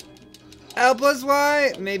 L plus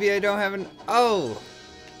Y. Maybe I don't have an. Oh.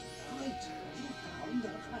 Great, you found the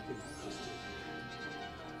Kraken crystal.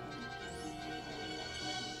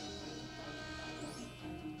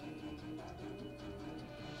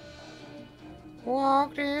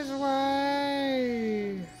 Walk this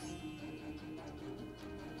way.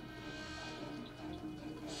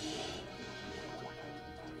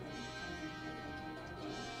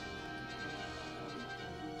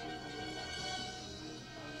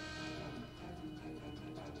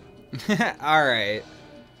 All right.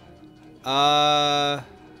 I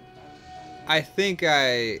think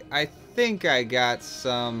I got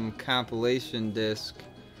some compilation disc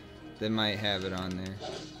that might have it on there.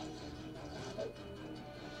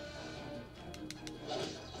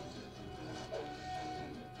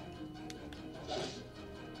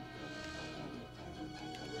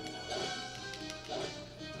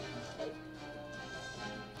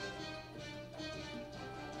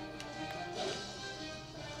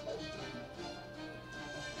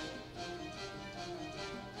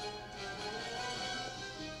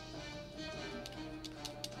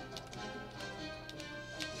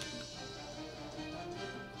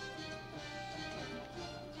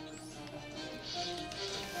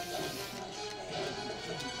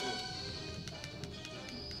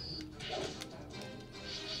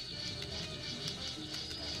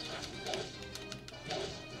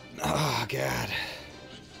 God.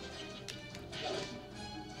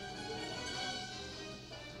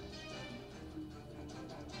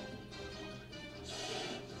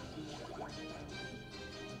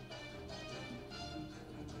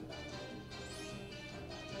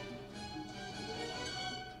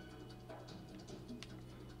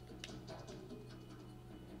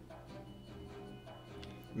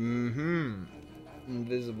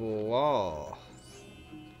 Invisible wall.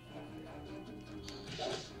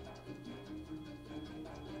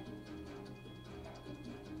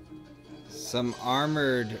 Some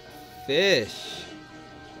armored fish.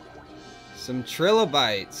 Some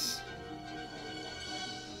trilobites.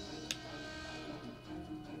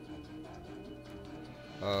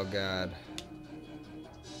 Oh God.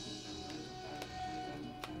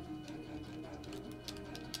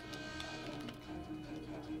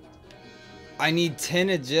 I need 10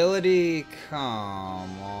 agility.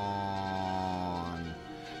 Come on.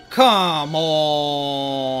 Come on.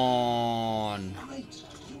 Right,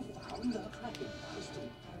 you found the hacking crystal.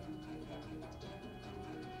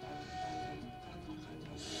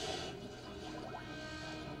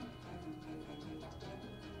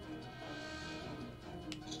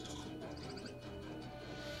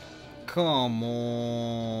 Come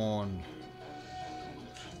on.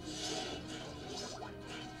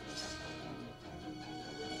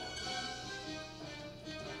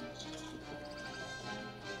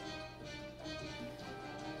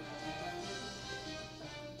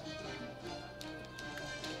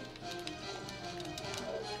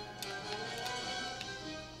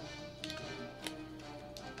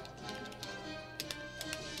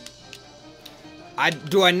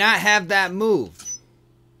 Do I not have that move?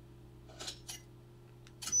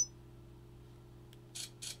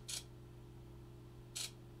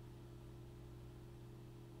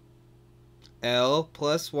 L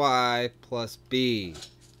plus Y plus B.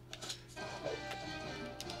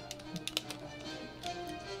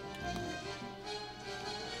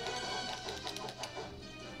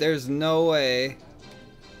 There's no way.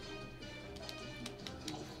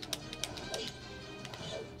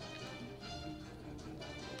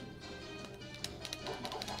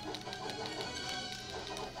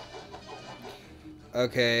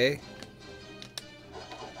 Okay.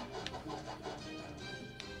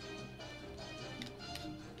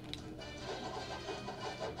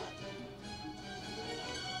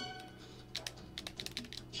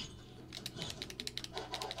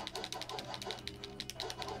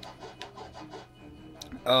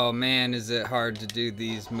 Oh man, is it hard to do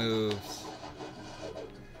these moves.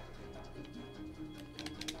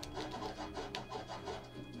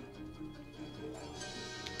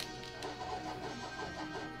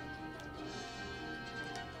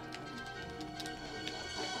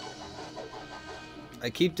 I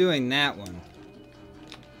keep doing that one.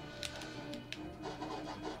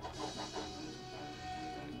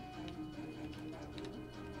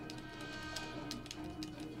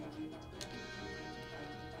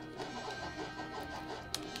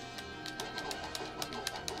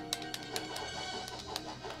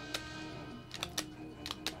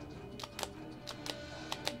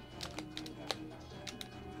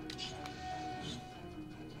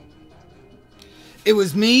 It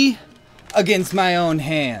was me against my own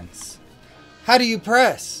hands. How do you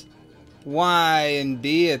press Y and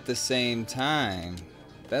B at the same time?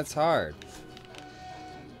 That's hard.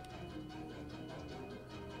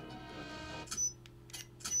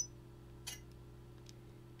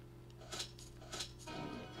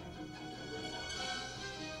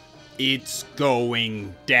 It's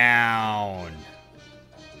going down.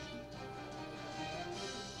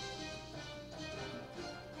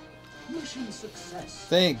 Mission success.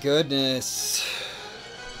 Thank goodness.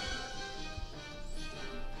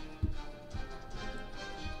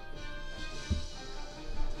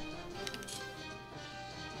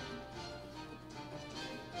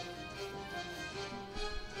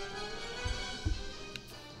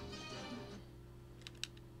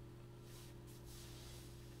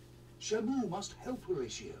 Shamu must help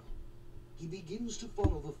Horatio. He begins to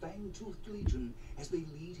follow the Fang-Toothed Legion as they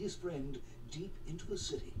lead his friend deep into the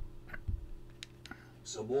city.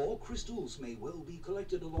 Some more crystals may well be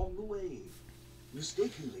collected along the way.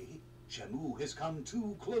 Mistakenly, Shamu has come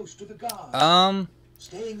too close to the guard.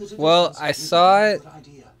 Well, I saw it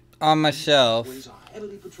on my shelf.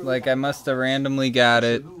 Like, I must have randomly got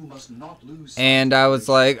it. And I was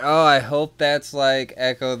like, oh, I hope that's like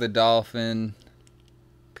Echo the Dolphin.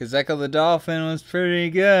 Because Echo the Dolphin was pretty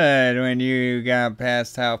good when you got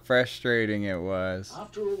past how frustrating it was.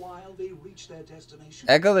 After a while, they reach their destination.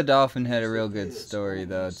 Echo the Dolphin had a real good story,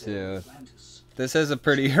 though, too. This has a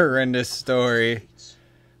pretty horrendous story.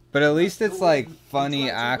 But at least it's like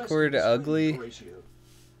funny, awkward, ugly.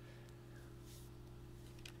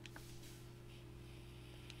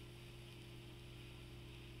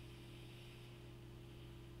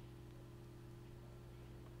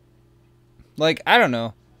 Like, I don't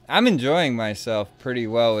know. I'm enjoying myself pretty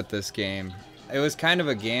well with this game. It was kind of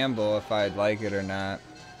a gamble if I'd like it or not.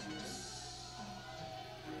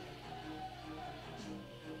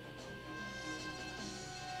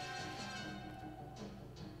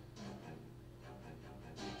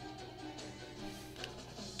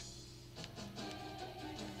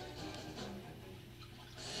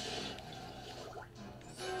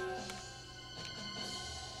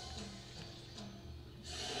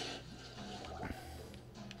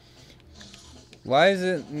 Why is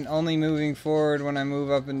it only moving forward when I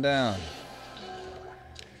move up and down?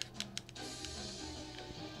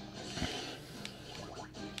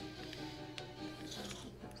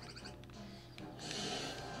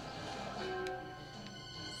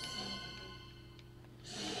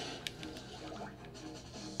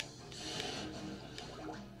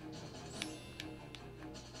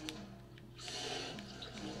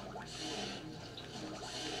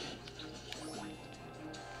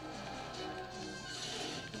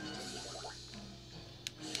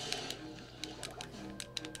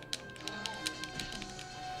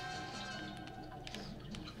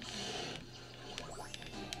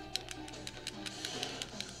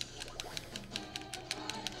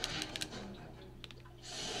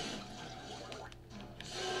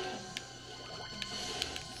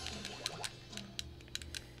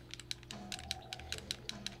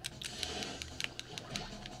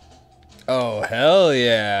 Oh, hell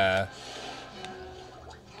yeah.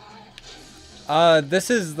 This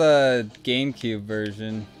is the GameCube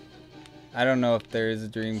version. I don't know if there is a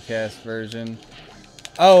Dreamcast version.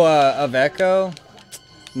 Oh, of Echo?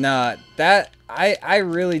 Nah, that... I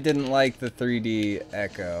really didn't like the 3D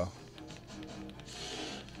Echo.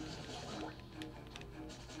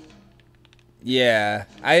 Yeah,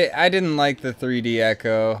 I didn't like the 3D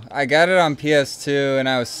Echo. I got it on PS2 and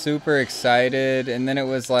I was super excited, and then it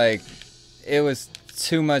was like... It was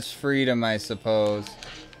too much freedom, I suppose.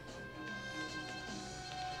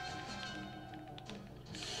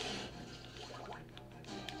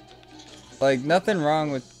 Like, nothing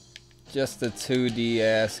wrong with just a 2D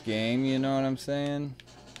ass game, you know what I'm saying?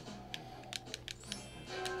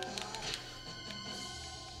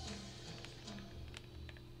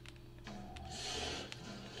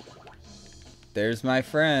 There's my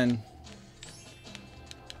friend.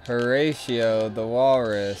 Horatio the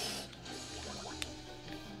Walrus.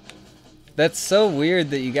 That's so weird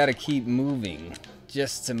that you gotta keep moving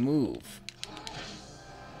just to move.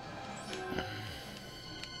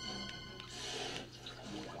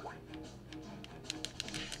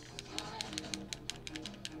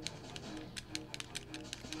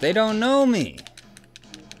 They don't know me.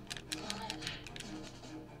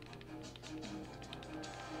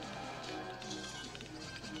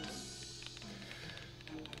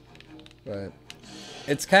 But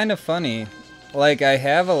it's kind of funny. Like, I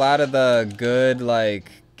have a lot of the good, like,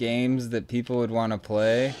 games that people would want to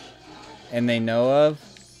play and they know of,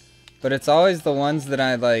 but it's always the ones that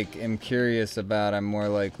I, like, am curious about I'm more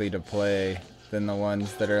likely to play than the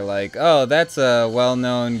ones that are like, oh, that's a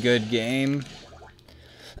well-known good game.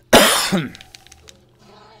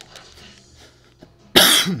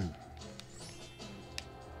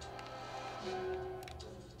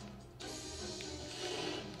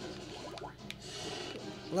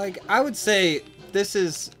 Like, I would say this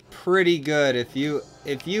is pretty good if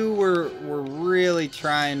you were really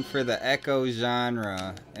trying for the Echo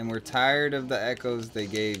genre and were tired of the Echoes they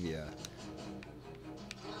gave you.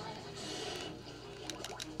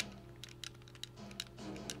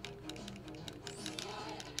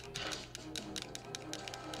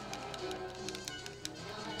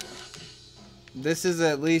 This is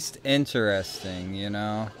at least interesting, you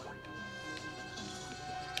know?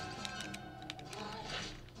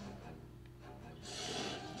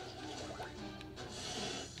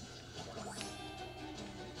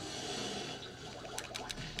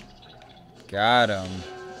 Got him.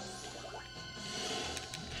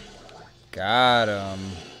 Got him.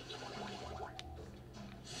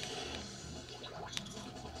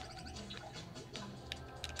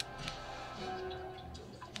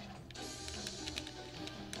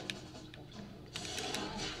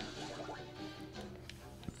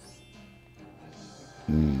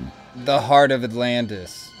 The heart of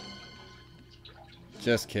Atlantis.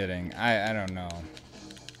 Just kidding. I don't know.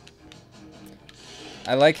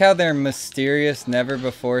 I like how their mysterious,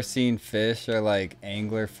 never-before-seen fish are like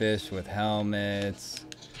anglerfish with helmets.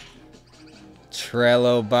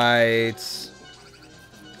 Trilobites.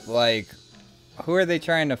 Like, who are they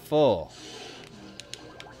trying to fool?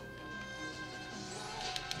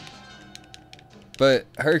 But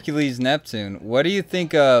Hercules Neptune, what do you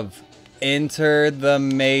think of Enter the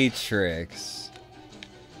Matrix?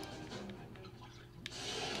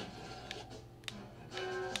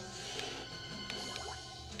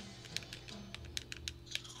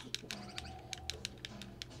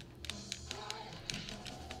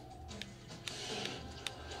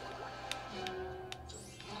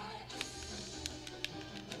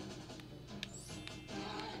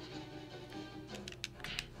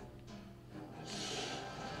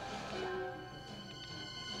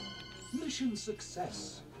 Mission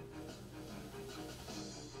success.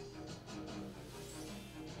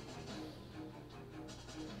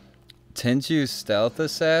 Tenchu Stealth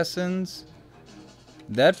Assassins?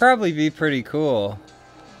 That'd probably be pretty cool.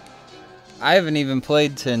 I haven't even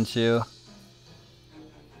played Tenchu.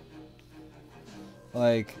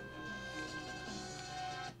 Like,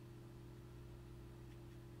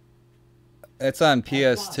 it's on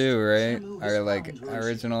PS2, right? Or like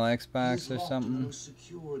original Xbox or something. The most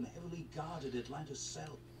secure and heavily guarded Atlantis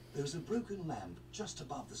cell. There's a broken lamp just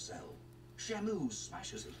above the cell. Shamu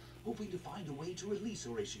smashes it, hoping to find a way to release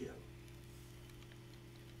Horatio.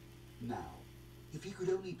 Now, if he could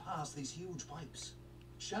only pass these huge pipes,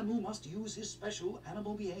 Shamu must use his special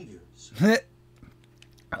animal behaviors.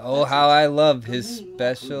 Oh, how I love his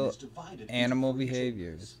special animal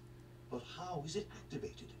behaviors. But how is it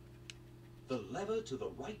activated? The lever to the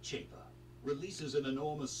right chamber releases an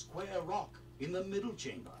enormous square rock in the middle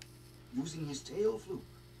chamber. Using his tail fluke,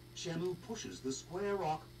 Shamu pushes the square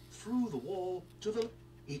rock through the wall to the...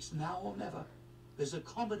 It's now or never. There's a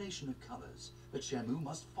combination of colors that Shamu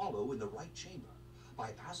must follow in the right chamber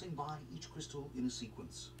by passing by each crystal in a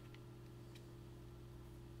sequence.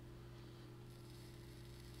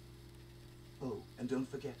 Oh, and don't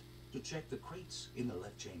forget to check the crates in the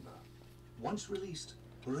left chamber. Once released,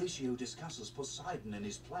 Horatio discusses Poseidon and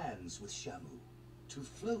his plans with Shamu to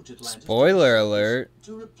float Atlantis. Spoiler alert.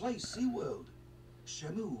 To replace SeaWorld.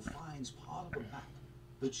 Shamu finds part of a map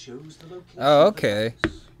that shows the location. Oh, okay.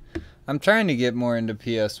 I'm trying to get more into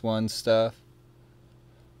PS1 stuff.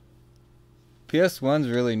 PS1's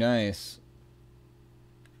really nice.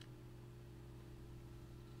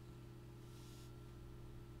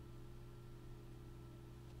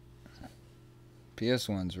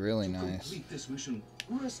 PS1's really nice. To complete this mission,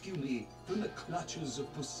 rescue me from the clutches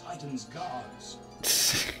of Poseidon's guards.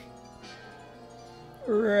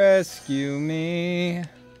 Rescue me.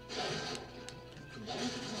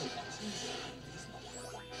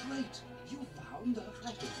 Great, you found the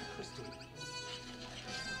Kraken crystal.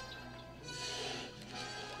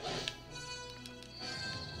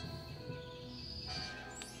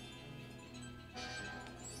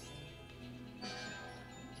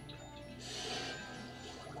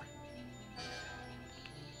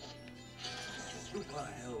 Super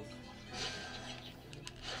help.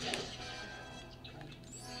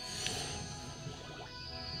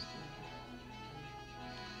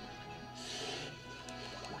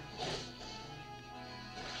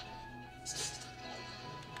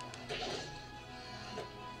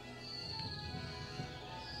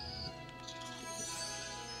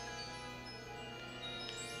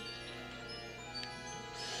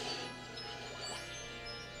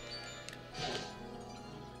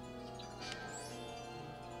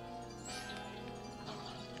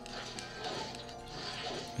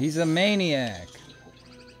 He's a maniac.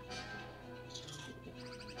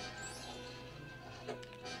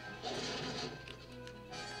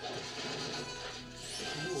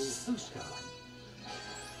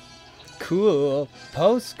 Cool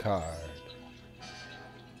postcard.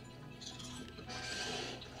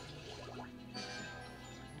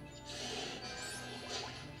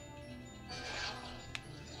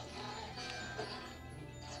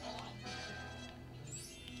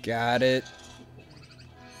 Got it.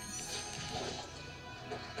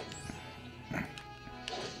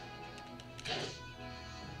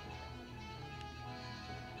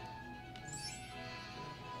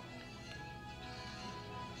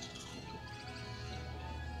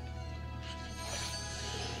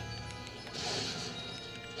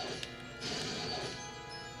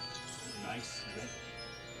 Nice.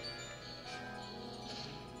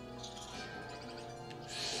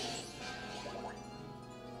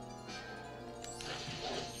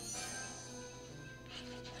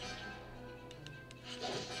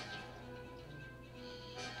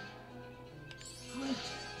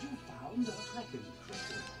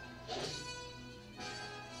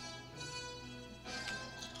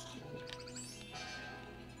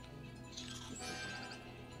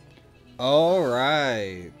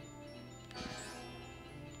 Alright.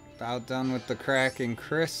 About done with the Kraken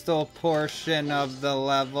Crystal portion of the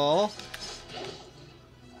level.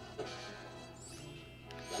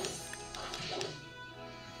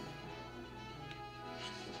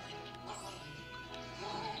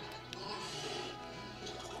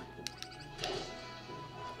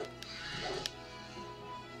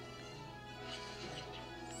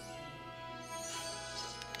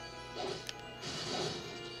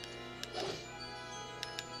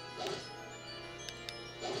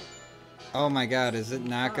 Oh my god, is it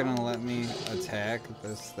not gonna let me attack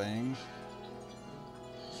this thing?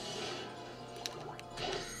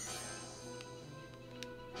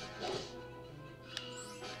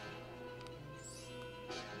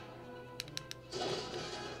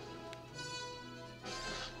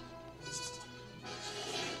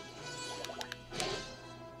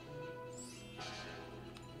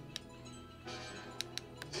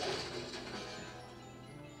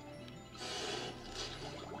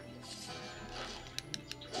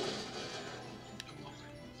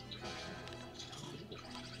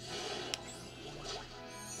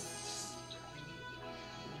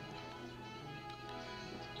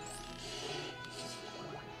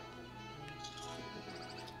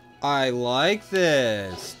 I like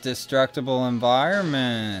this. Destructible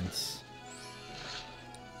environments.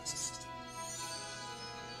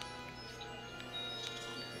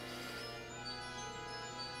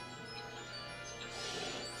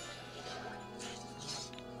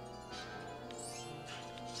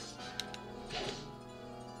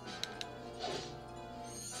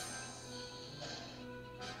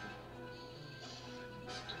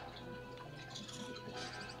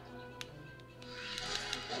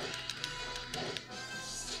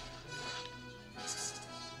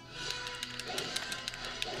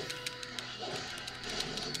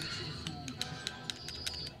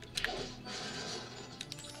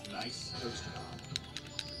 Nice postcard.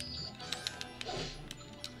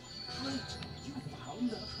 Great, you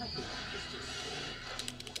found a Kraken crystal.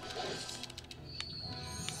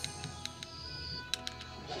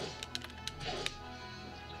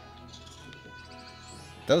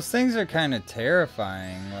 Those things are kind of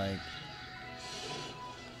terrifying, like...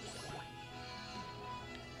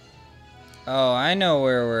 Oh, I know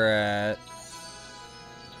where we're at.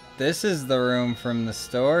 This is the room from the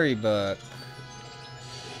storybook.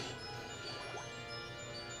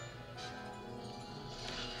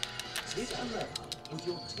 Hit a lever with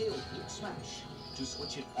your tail hook smash to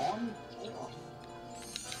switch it on or off.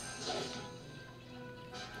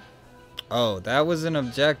 Oh, that was an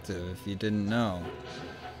objective, if you didn't know.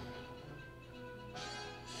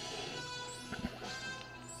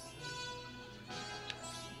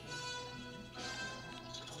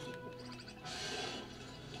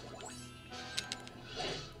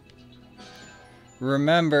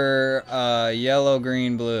 Remember, yellow,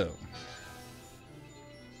 green, blue.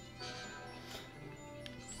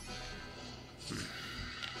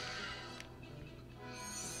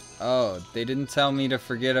 Oh, they didn't tell me to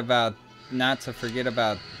forget about, not to forget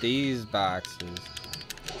about these boxes.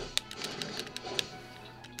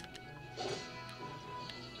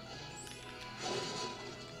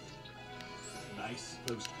 Nice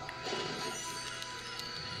postcard.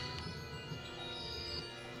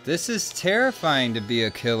 This is terrifying to be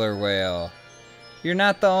a killer whale. You're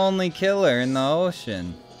not the only killer in the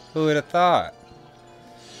ocean. Who would have thought?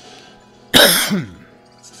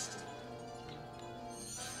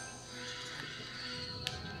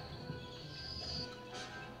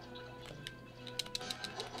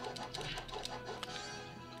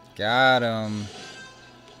 Got him.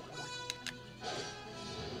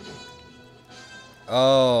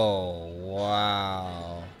 Oh,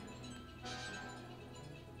 wow.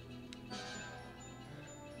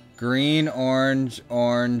 Green, orange,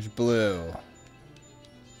 orange, blue.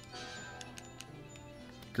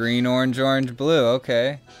 Green, orange, orange, blue.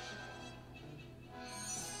 Okay.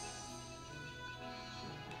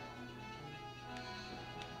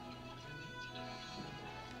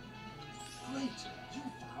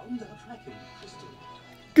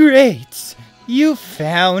 Great, you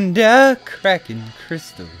found a Great! You found a Kraken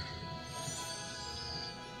crystal. Kraken crystal.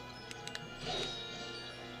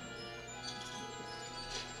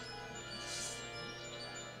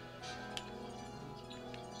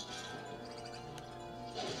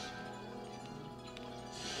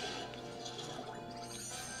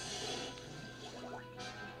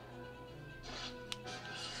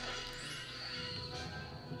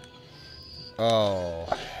 Oh,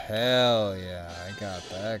 hell yeah. I got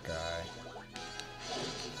that guy.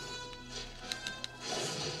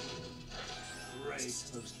 Great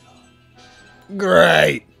postcard.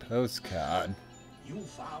 Great Postcard. You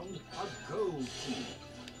found a gold key.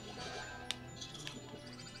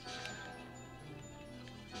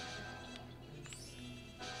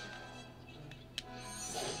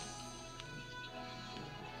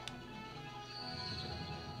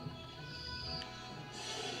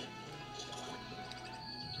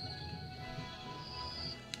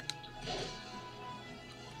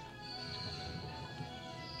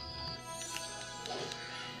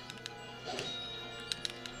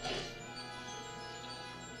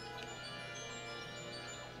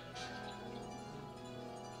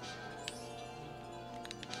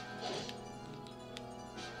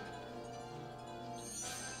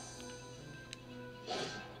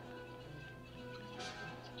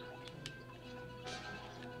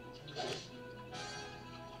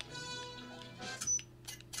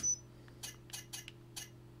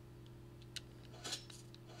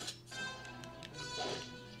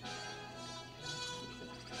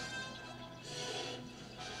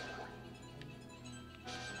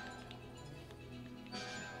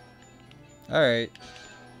 Alright.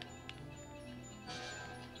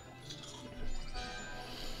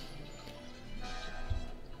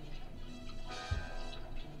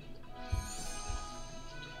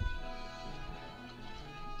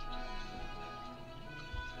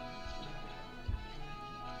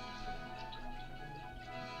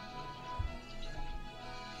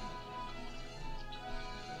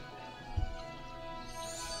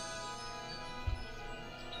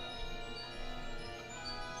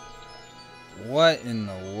 What in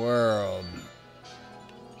the world?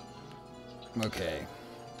 Okay.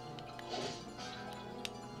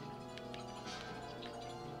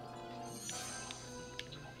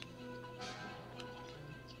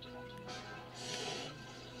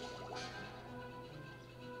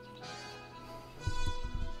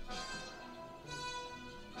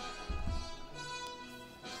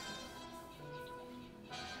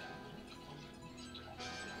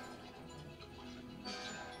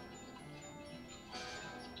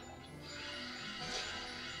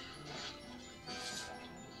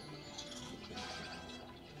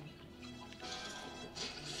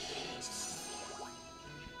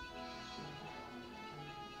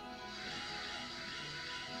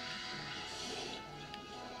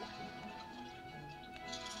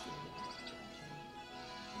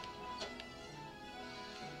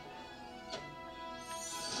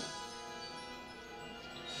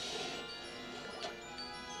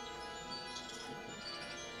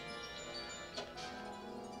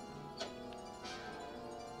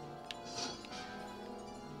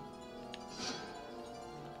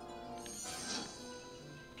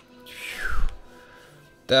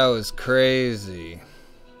 That was crazy.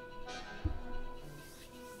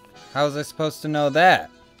 How was I supposed to know that?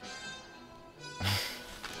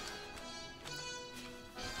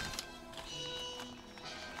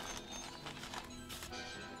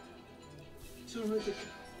 Terrific.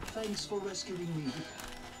 Thanks for rescuing me.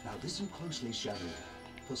 Now listen closely, Shamu.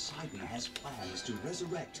 Poseidon has plans to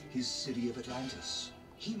resurrect his city of Atlantis.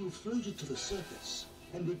 He will float it to the surface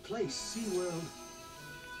and replace SeaWorld.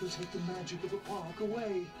 He'll take the magic of the park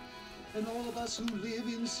away, and all of us who live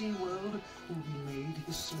in SeaWorld will be made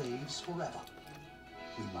his slaves forever.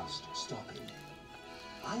 We must stop him.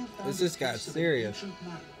 I have found This just got serious. an ancient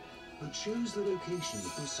map that shows the location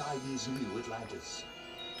of Poseidon's new Atlantis.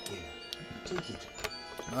 Here, take it.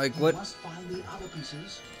 Like You what? must find the other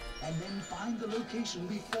pieces, and then find the location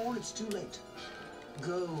before it's too late.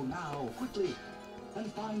 Go now, quickly,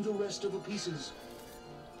 and find the rest of the pieces.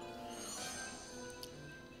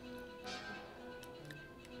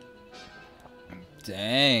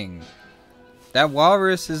 Dang. That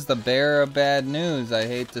walrus is the bearer of bad news, I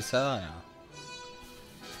hate to tell you.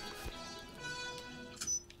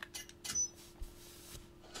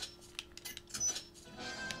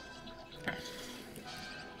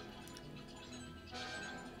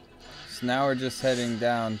 So now we're just heading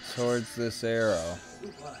down towards this arrow.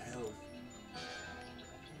 Super health.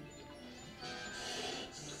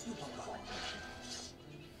 Superpower.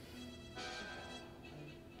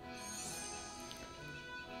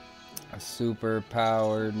 A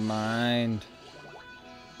super-powered mind.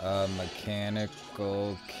 A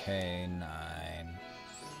mechanical canine.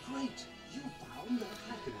 Great! You found the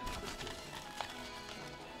hacking.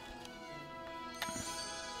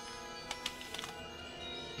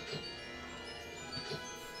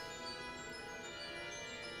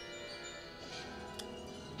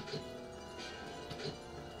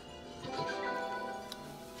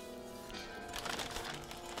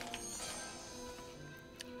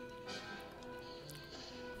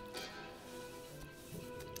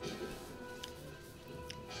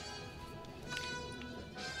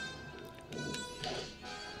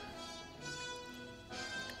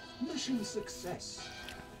 Mission success.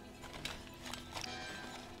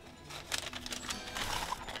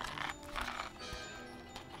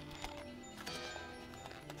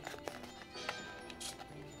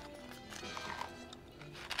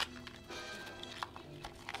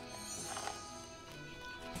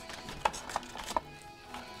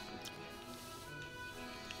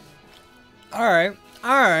 Alright,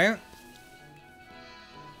 alright.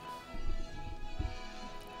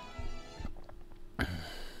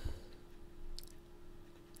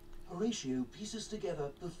 Horatio pieces together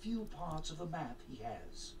the few parts of the map he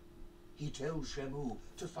has. He tells Shamu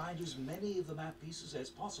to find as many of the map pieces as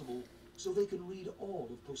possible so they can read all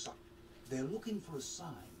of Poseidon. They're looking for a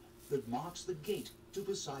sign that marks the gate to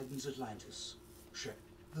Poseidon's Atlantis.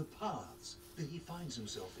 The paths that he finds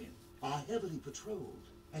himself in are heavily patrolled,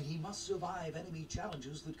 and he must survive enemy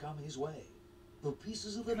challenges that come his way. The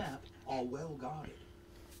pieces of the map are well guarded.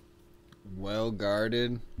 Well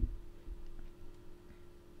guarded?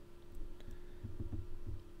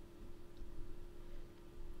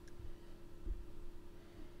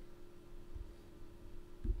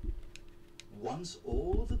 Once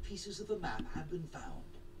all of the pieces of the map have been found,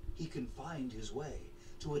 he can find his way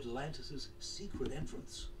to Atlantis' secret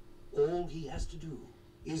entrance. All he has to do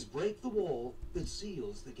is break the wall that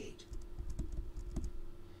seals the gate.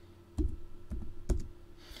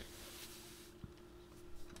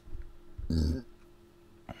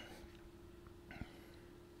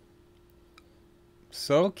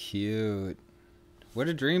 So cute. What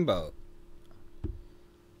a dreamboat.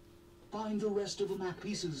 Find the rest of the map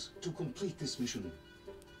pieces to complete this mission.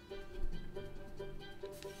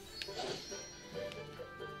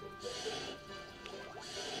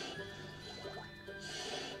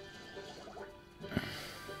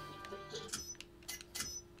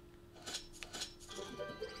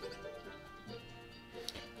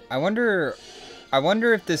 I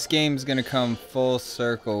wonder if this game's gonna come full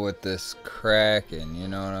circle with this Kraken, you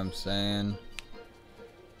know what I'm saying?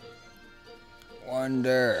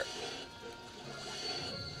 Wonder.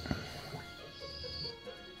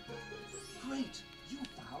 Great! You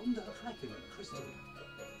found a Kraken crystal.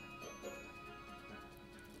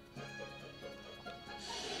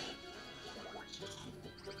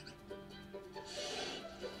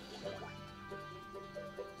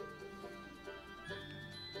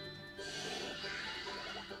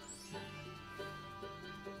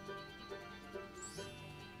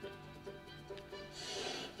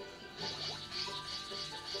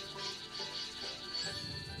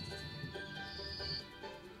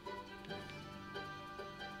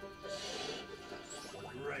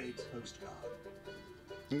 Great postcard.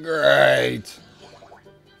 Great.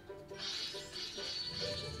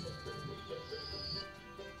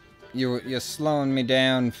 You're slowing me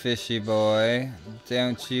down, fishy boy.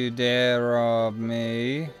 Don't you dare rob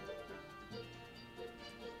me.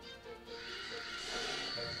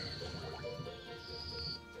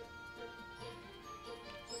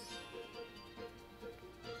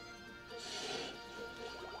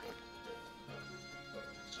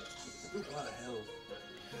 Super health.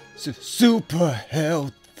 Super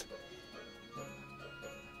health.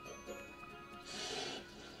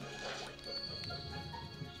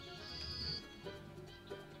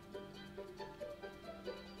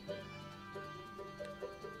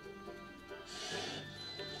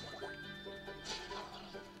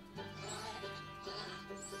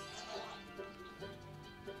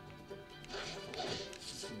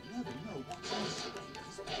 You never know what's inside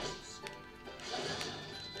these boxes.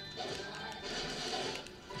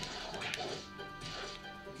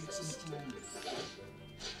 Get some food.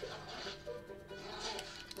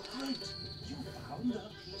 Great! You found a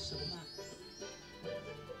piece of the map.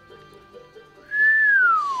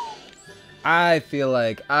 I feel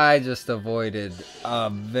like I just avoided a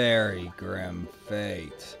very grim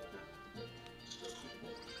fate.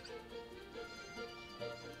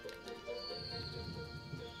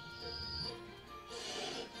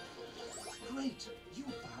 Great! You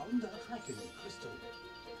found a Kraken crystal.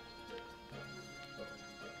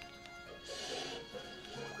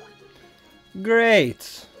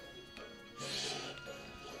 Great.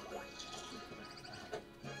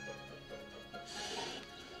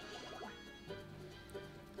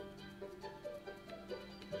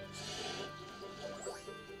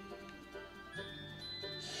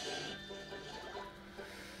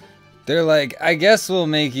 They're like, I guess we'll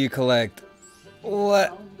make you collect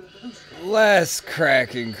less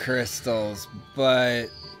Kraken crystals, but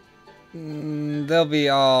they'll be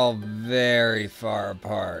all very far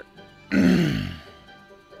apart. And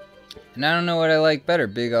I don't know what I like better,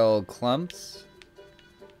 big old clumps.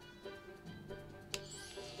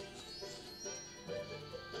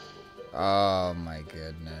 Oh my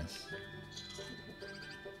goodness.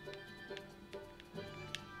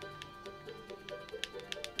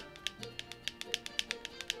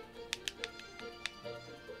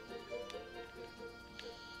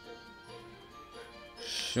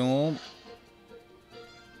 Shoom.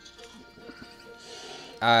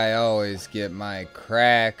 I always get my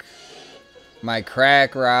crack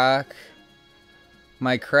rock,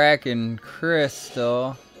 my crack and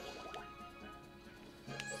crystal.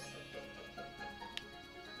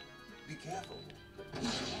 Be careful.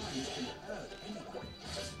 These lines can hurt anyone.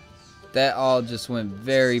 That all just went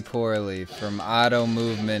very poorly from auto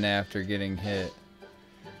movement after getting hit.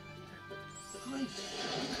 Great.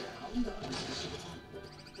 Found a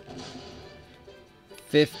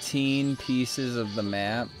 15 pieces of the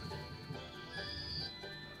map.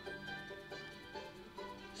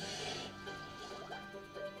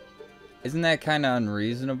 Isn't that kind of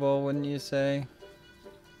unreasonable, wouldn't you say?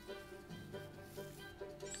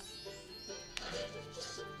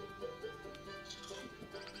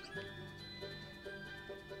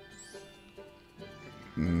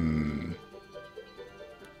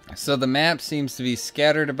 So the map seems to be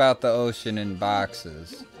scattered about the ocean in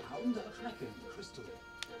boxes. You found a Kraken crystal.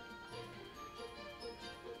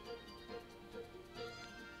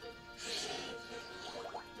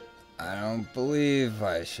 I don't believe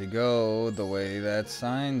I should go the way that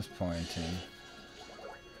sign's pointing.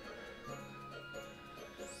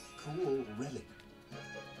 Cool relic.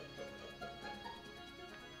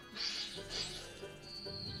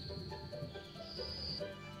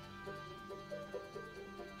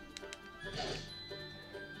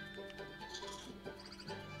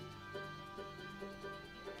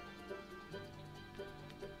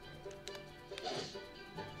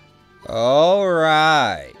 All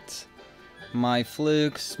right. My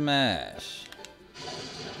fluke smash.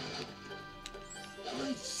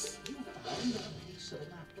 Nice. You found a piece of the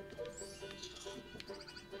map.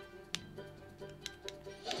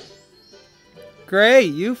 Great,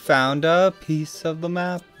 you found a piece of the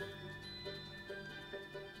map.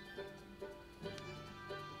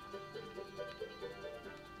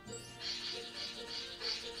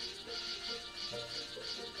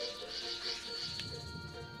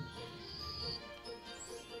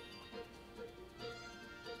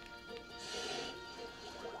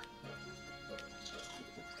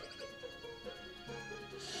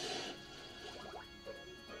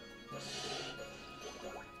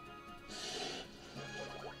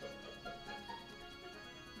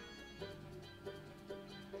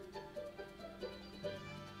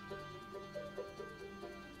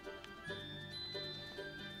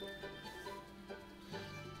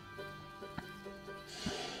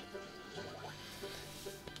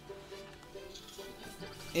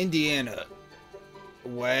 Indiana.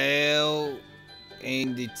 Well,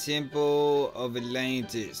 in the Temple of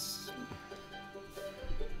Atlantis.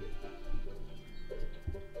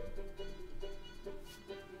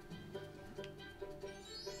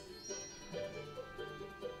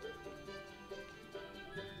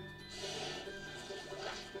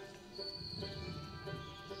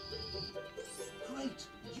 Great.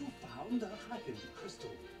 You found a Kraken crystal.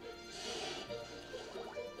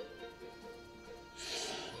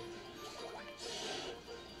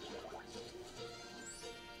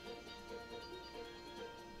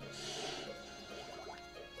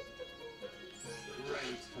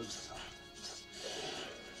 Great huzzah.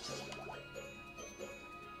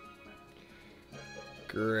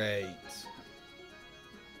 Great.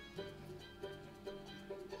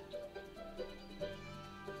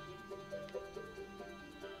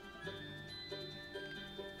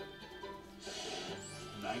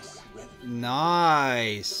 Nice relic.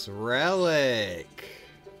 Nice relic.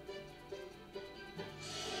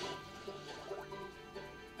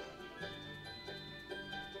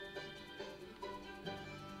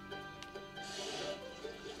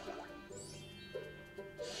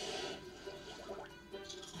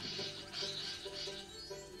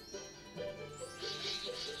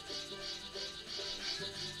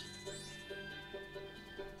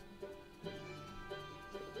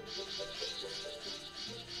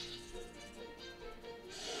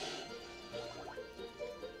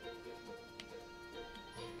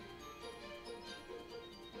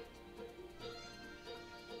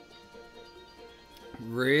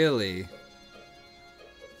 Really?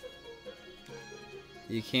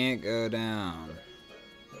 You can't go down.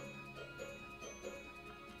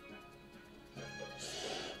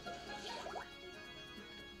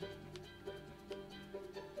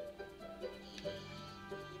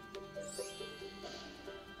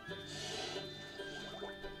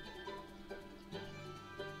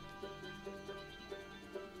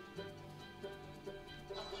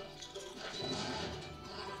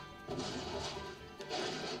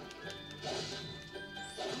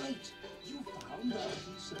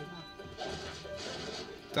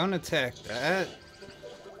 Don't attack that.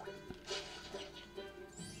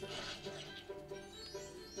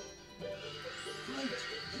 Great!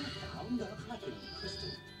 You found a Kraken crystal.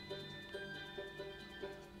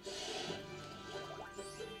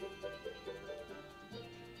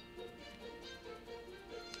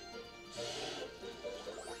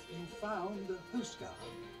 You found a host guard.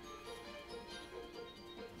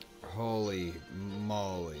 Holy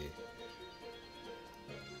moly.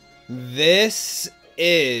 This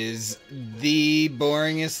is the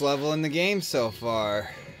boringest level in the game so far.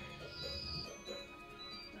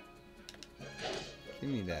 Give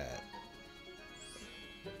me that.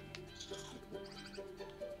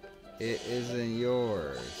 It isn't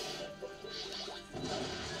yours.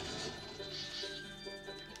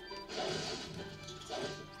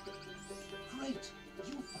 Great!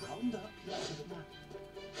 You found a piece of the map.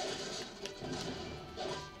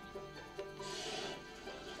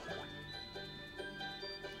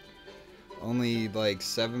 Only like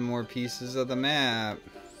 7 more pieces of the map.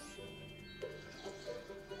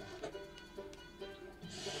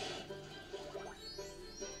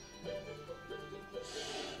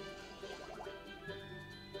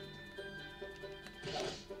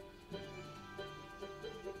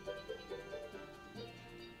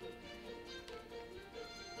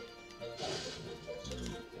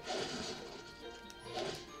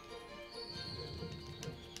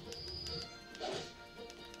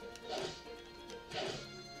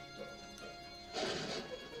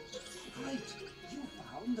 Great! You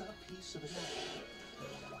found a piece of the map.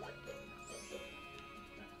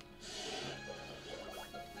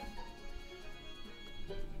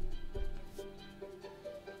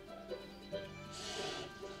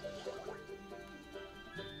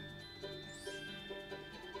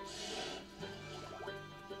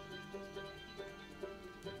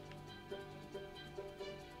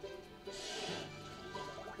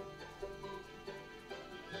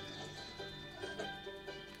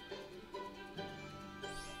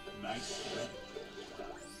 Nice.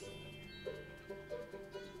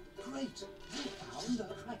 Great! You found a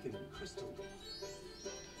Kraken crystal.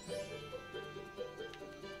 You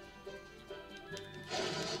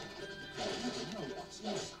never know what's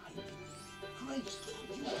inside. Great!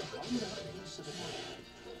 You found a piece of the map.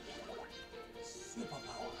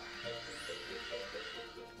 Superpower.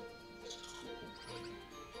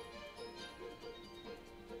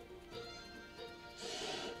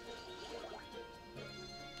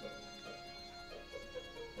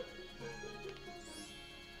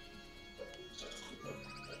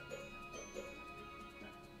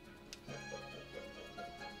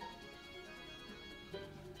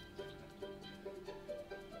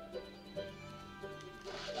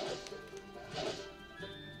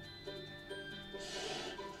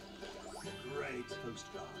 Great host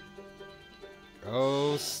guard.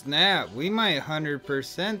 Oh snap, we might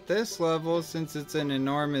 100% this level since it's an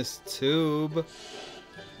enormous tube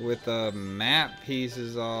with map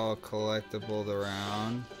pieces all collectible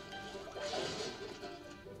around.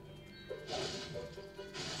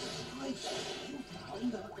 Great! You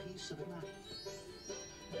found a piece of the map.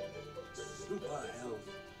 Super health.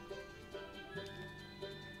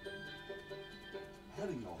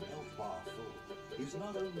 Having your health bar full is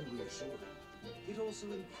not only reassuring, it also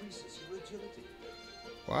increases your agility.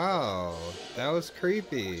 Wow, that was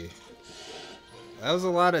creepy. That was a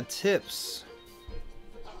lot of tips.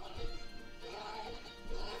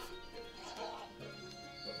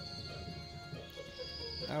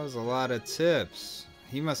 That was a lot of tips.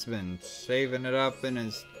 He must have been saving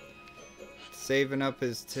up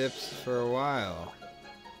his tips for a while.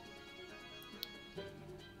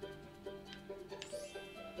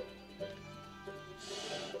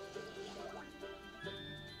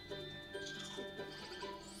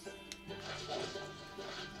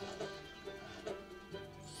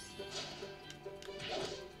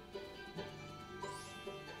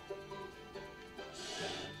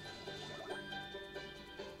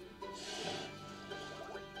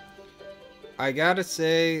 I gotta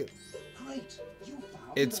say, Great! You found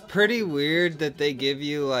it's a pretty Kraken weird that they give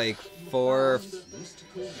you like crystal.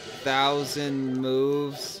 4,000 Mystical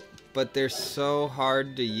moves, but they're so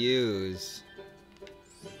hard to use.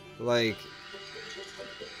 Like,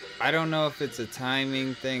 I don't know if it's a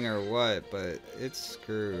timing thing or what, but it's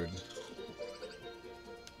screwed.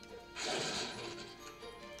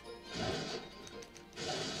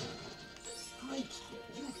 Great!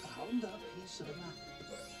 You found a piece of the map.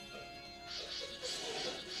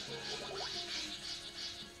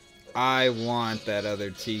 I want that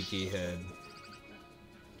other tiki head.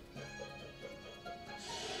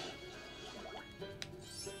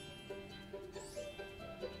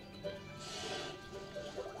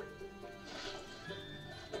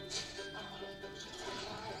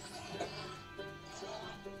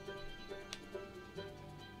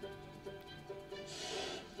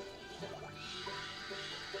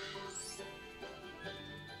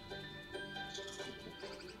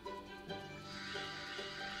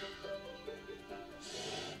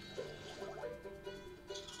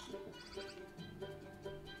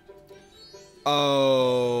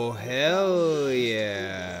 Oh, hell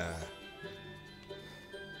yeah.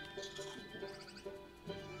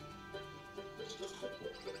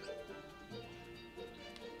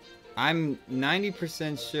 I'm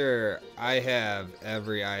 90% sure I have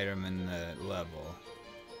every item in the level.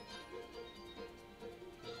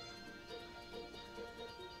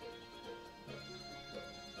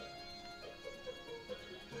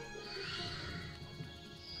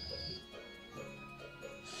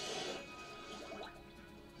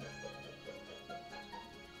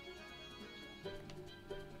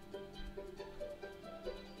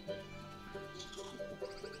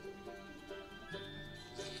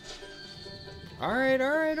 Alright,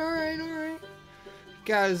 alright, alright, alright.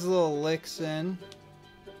 Got his little licks in.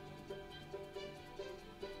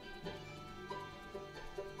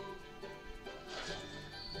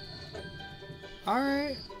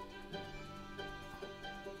 Alright.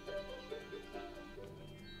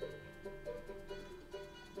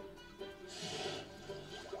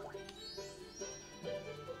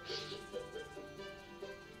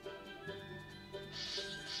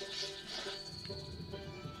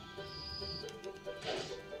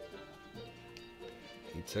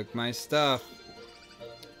 He took my stuff.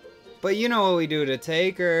 But you know what we do to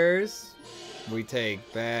takers? We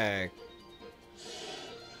take back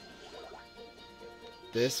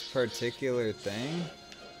this particular thing.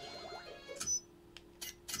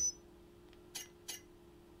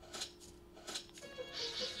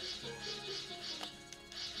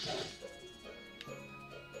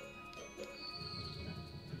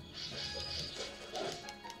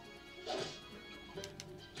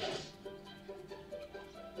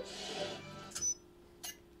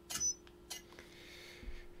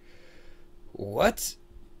 What?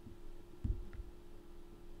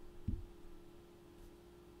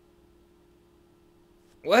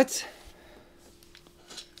 What?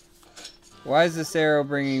 Why is this arrow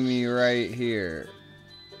bringing me right here?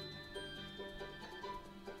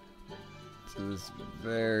 To this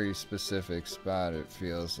very specific spot, it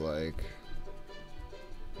feels like.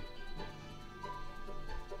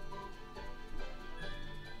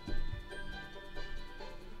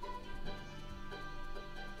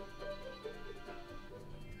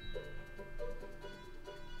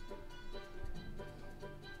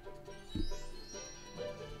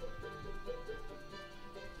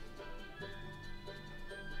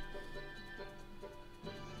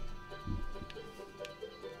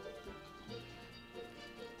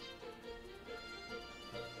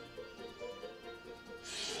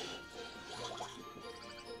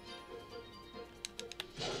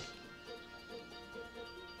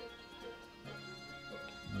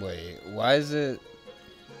 Wait, why is it?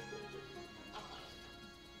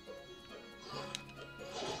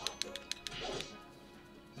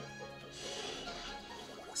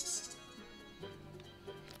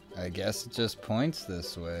 I guess it just points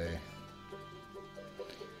this way.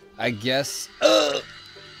 I guess.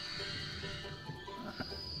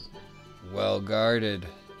 Well guarded.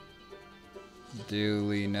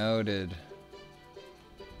 Duly noted.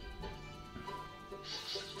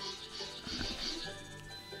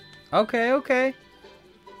 Okay, okay.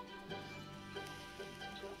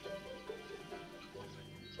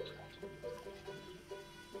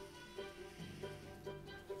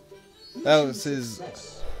 That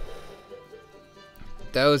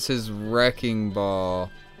was his wrecking ball.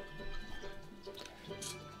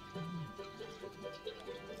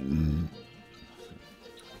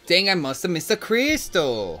 Dang, I must have missed a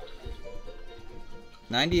crystal.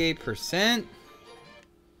 98%?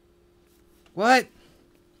 What?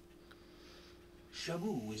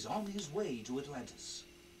 Shamu is on his way to Atlantis.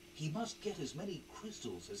 He must get as many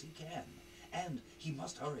crystals as he can, and he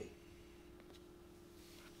must hurry.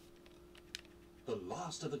 The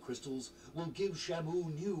last of the crystals will give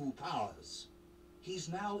Shamu new powers. He's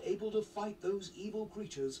now able to fight those evil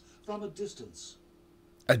creatures from a distance.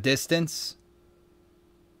 A distance?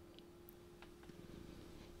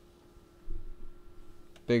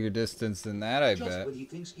 Bigger distance than that, I bet. Just when he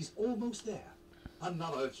thinks he's almost there,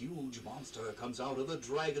 another huge monster comes out of the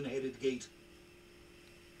dragon-headed gate.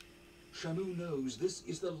 Shamu knows this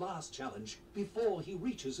is the last challenge before he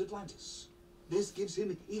reaches Atlantis. This gives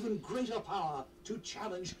him even greater power to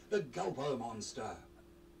challenge the Gulper monster.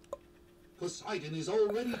 Poseidon is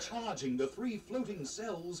already charging the 3 floating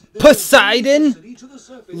cells. Poseidon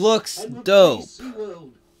looks dope.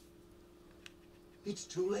 SeaWorld. It's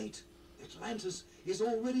too late. Atlantis is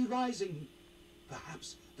already rising.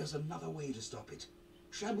 Perhaps there's another way to stop it.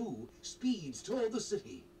 Shamu speeds toward the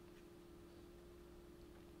city.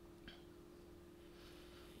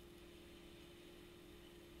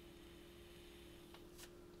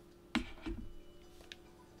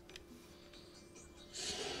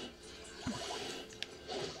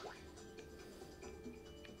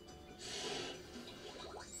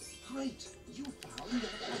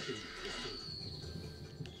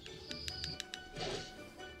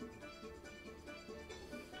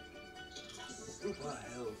 for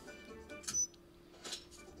health.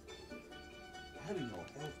 Having your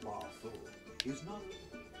health bar full is not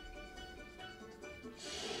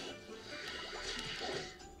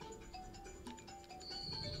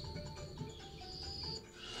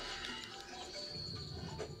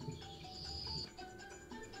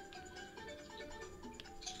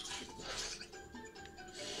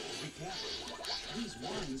Be careful. These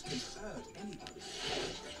wines can hurt anybody.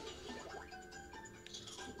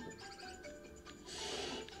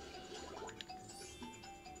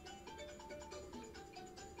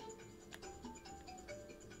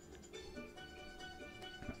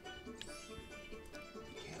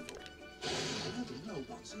 Be careful. You never know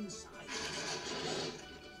what's inside.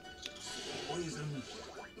 Poison.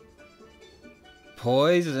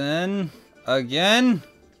 Poison? Again?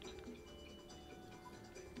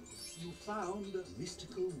 You found a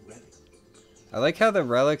mystical relic. I like how the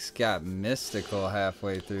relics got mystical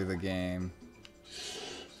halfway through the game.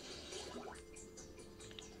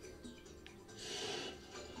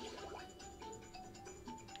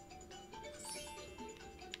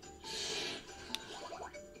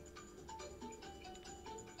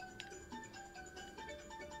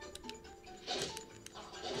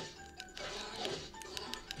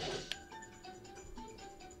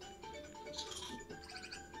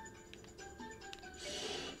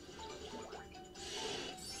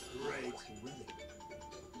 Great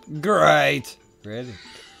relic. Great! Ready?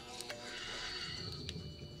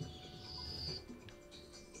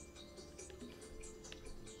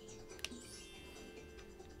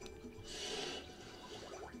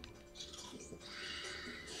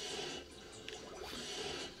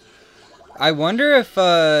 I wonder if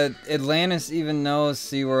Atlantis even knows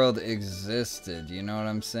SeaWorld existed, you know what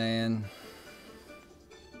I'm saying?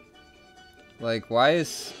 Like, why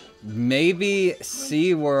is... Maybe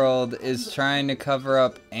SeaWorld is trying to cover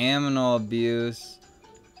up animal abuse,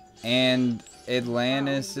 and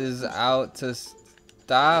Atlantis is out to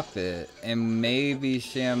stop it. And maybe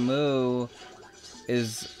Shamu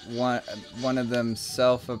is one of them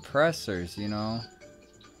self-oppressors, you know?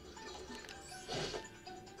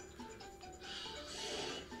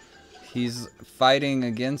 He's fighting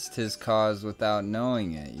against his cause without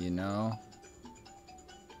knowing it, you know?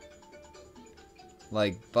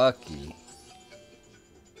 Like Bucky.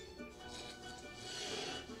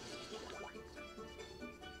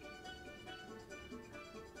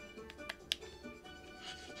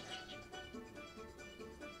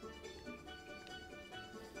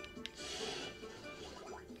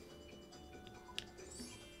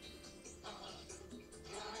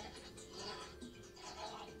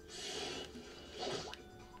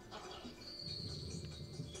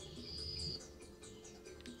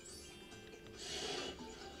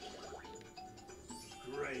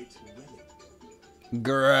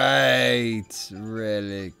 Great relic. Great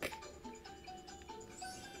relic.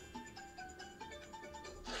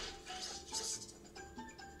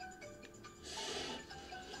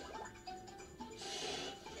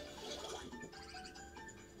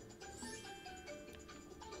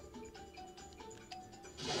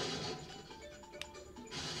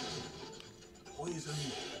 Poison.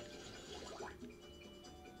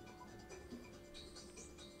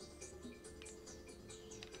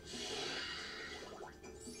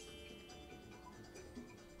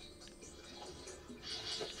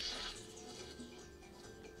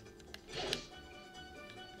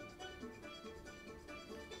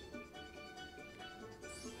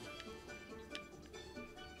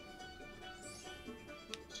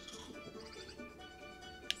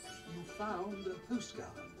 You found a postcard.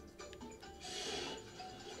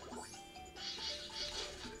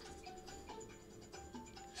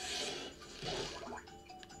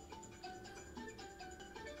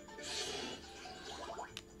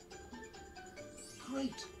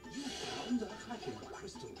 Great! You found a hacking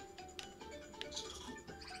crystal.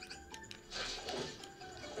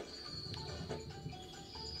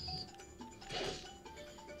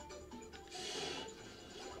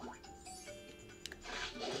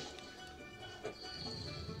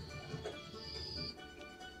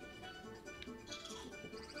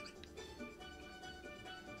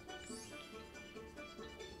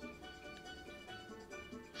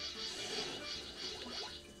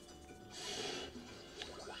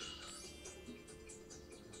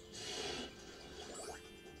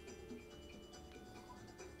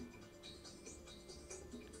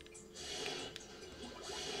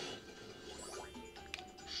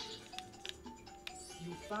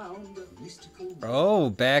 You found a mystical relic. Oh,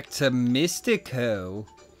 back to Mystico.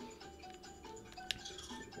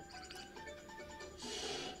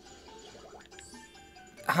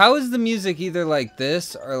 How is the music either like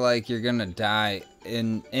this or like you're gonna die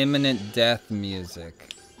in imminent death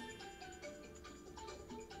music.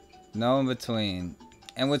 No in between.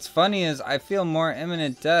 And what's funny is I feel more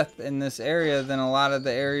imminent death in this area than a lot of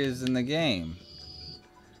the areas in the game.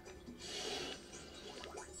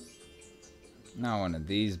 Not one of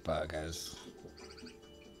these buggers.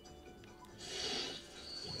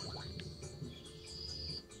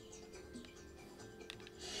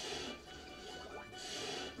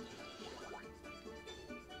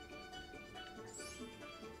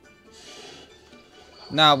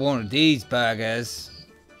 Not one of these buggers.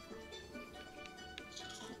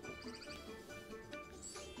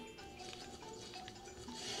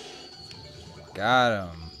 Got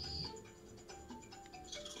him.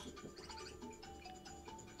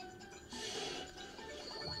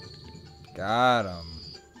 Got him.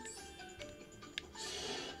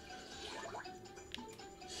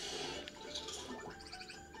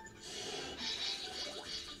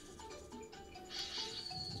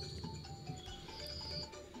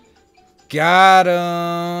 Got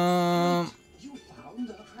him. You found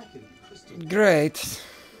the dragon crystal. Great.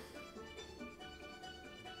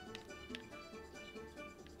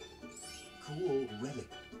 Cool relic.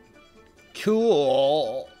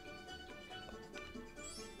 Cool.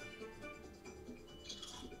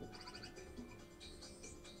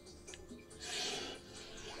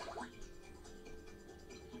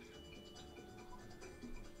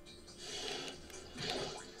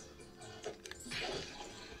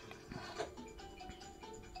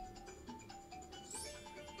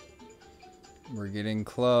 We're getting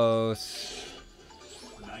close.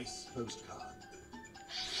 Nice postcard.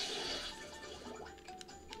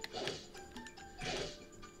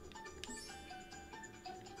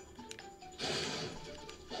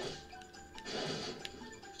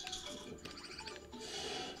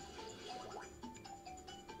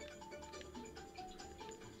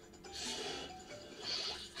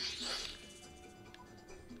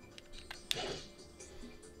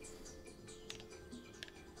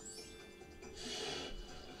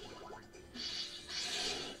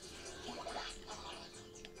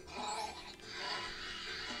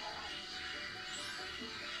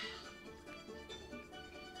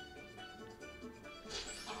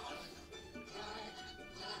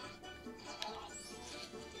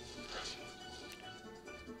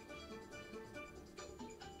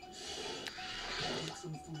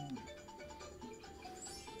 Some food.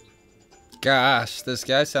 Gosh, this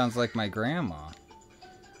guy sounds like my grandma.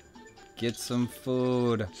 Get some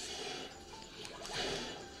food.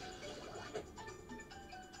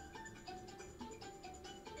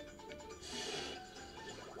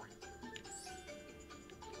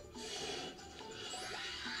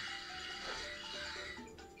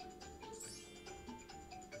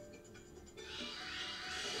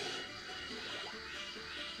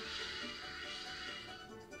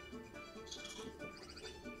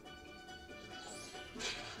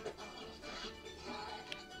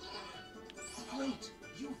 Great,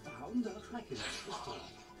 you found the dragon crystal.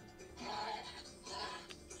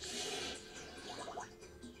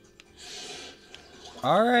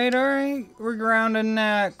 Alright, alright. We're grounding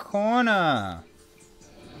that corner.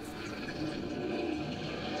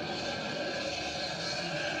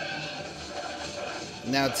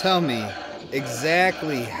 Now tell me,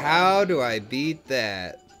 exactly how do I beat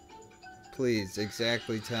that? Please,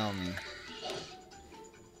 exactly tell me.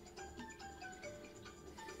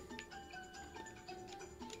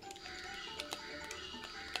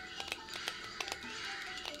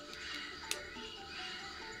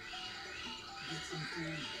 Get some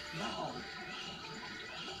food now.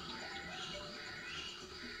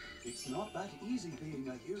 It's not that easy being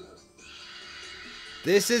a hero.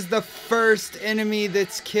 This is the first enemy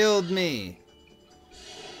that's killed me.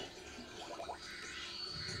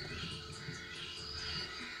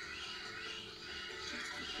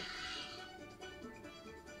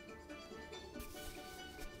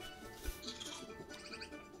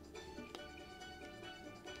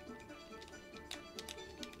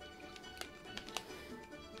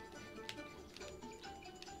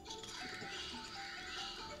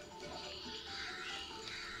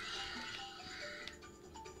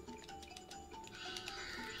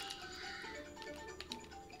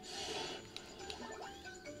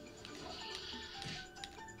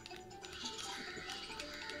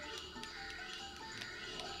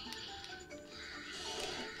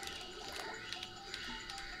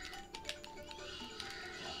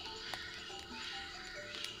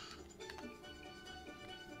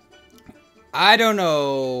 I don't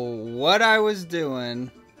know what I was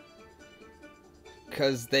doing,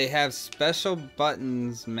 because they have special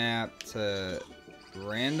buttons mapped to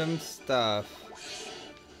random stuff.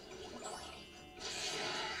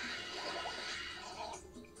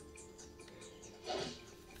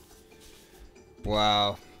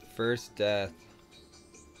 Wow. First death.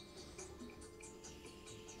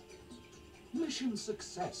 Mission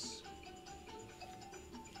success.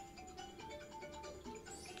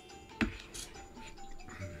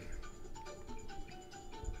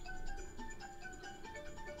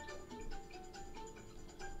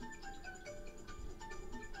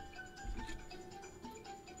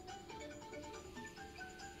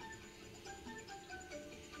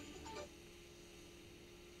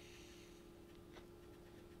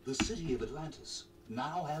 The city of Atlantis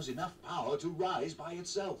now has enough power to rise by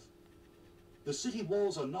itself. The city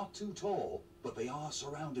walls are not too tall, but they are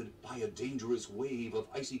surrounded by a dangerous wave of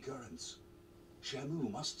icy currents.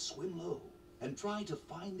 Shamu must swim low and try to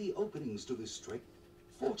find the openings to this strait.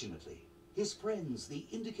 Fortunately, his friends, the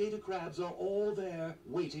indicator crabs, are all there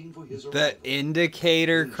waiting for his arrival. The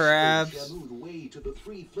indicator They crabs? showed Shamu the way to the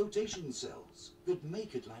 3 flotation cells that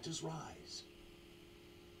make Atlantis rise.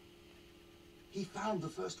 He found the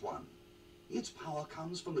first one. Its power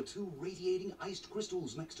comes from the 2 radiating iced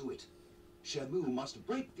crystals next to it. Shamu must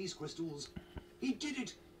break these crystals. He did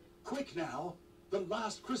it! Quick now! The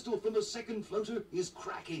last crystal from the 2nd floater is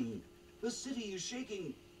cracking. The city is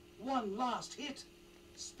shaking. One last hit.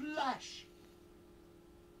 Splash!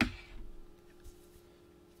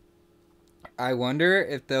 I wonder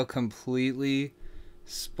if they'll completely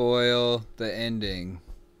spoil the ending.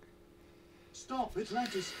 Stop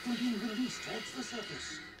Atlantis from being released towards the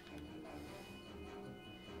surface.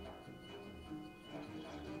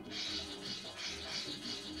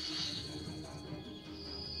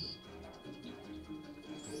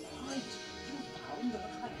 Great! You found the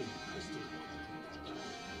Kraken crystal.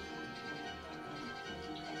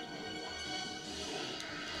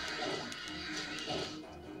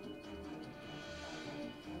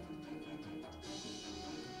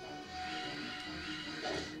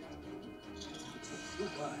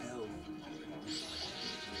 Super health.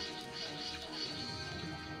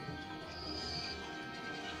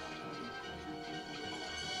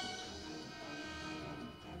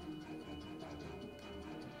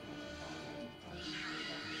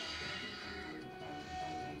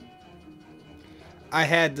 I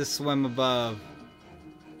had to swim above.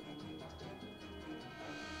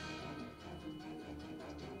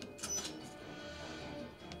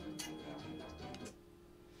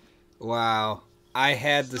 Wow. I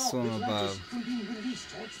had to Stop swim Atlantis above. from being released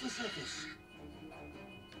towards the surface.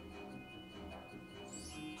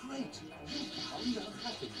 Great! You found the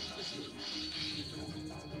Kraken crystal.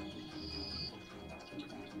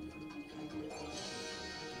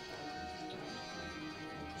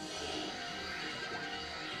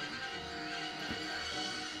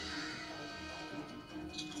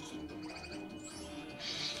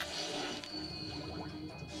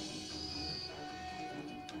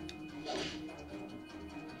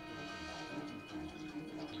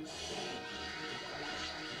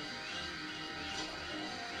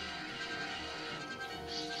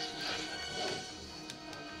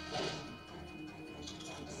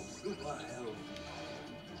 Super health.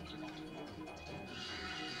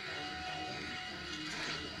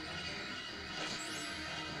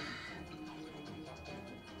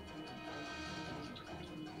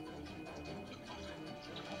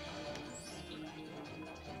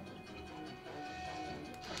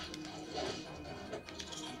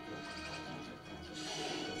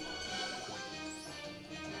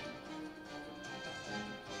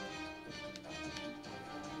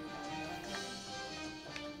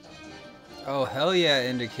 Oh, hell yeah,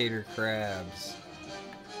 indicator crabs.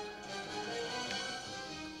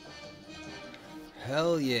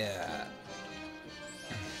 Hell yeah.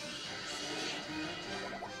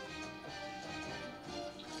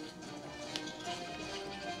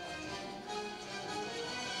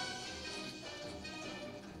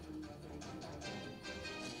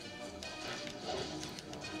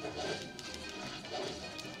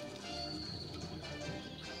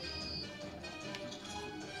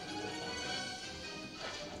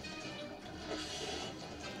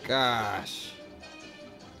 Gosh.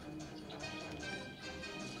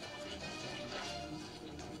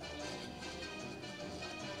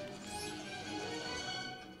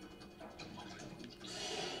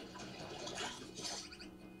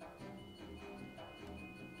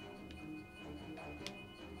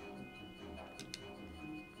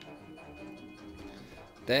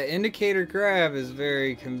 That indicator grab is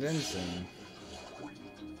very convincing.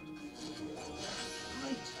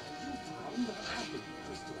 Great! You found the Kraken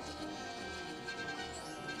crystal.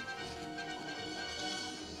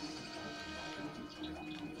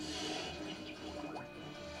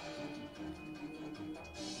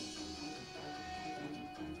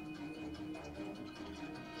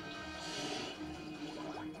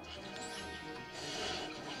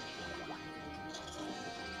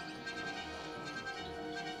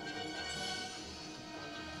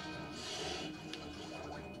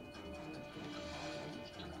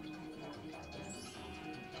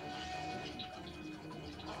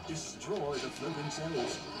 Destroy the floating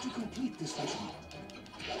cells to complete this mission.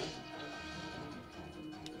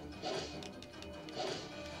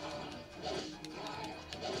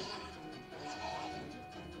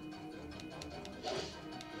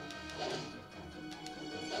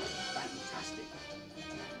 Fantastic.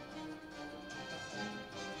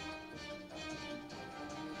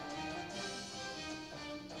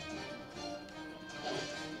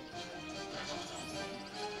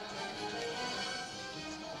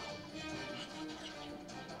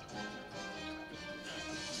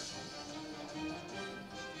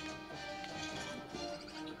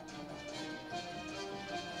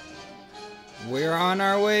 We're on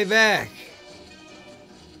our way back.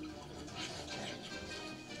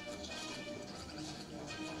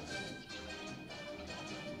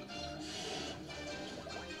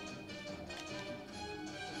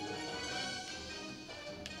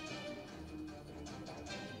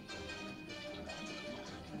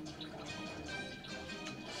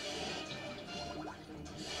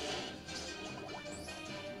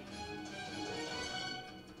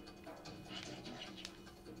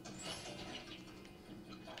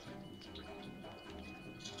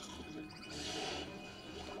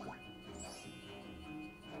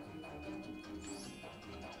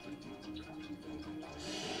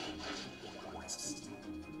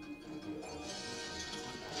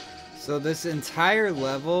 So this entire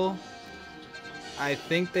level, I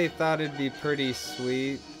think they thought it'd be pretty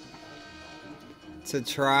sweet to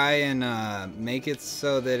try and make it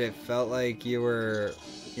so that it felt like you were,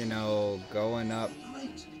 you know, going up.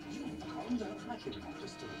 Great. You found a Kraken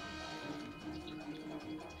crystal.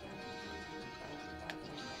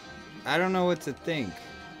 I don't know what to think.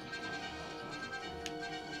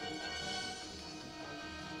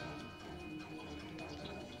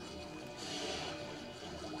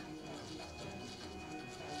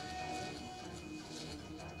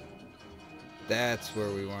 That's where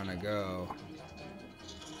we want to go.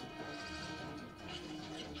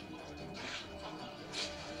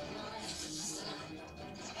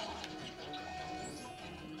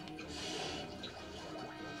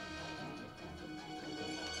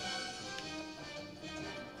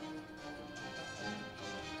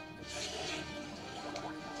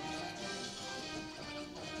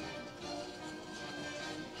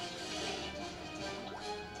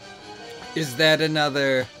 Is that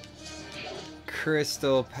another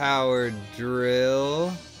crystal powered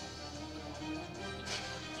drill?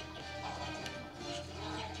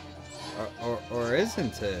 Or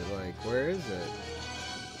isn't it? Like, where is it?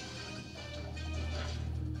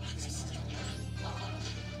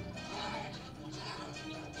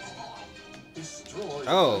 Destroy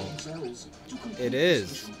Oh, the floating cells to complete it this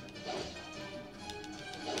is. mission.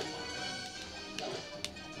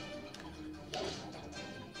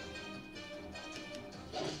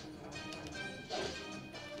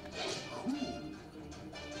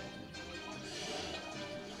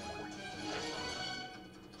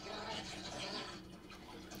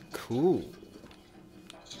 Cool.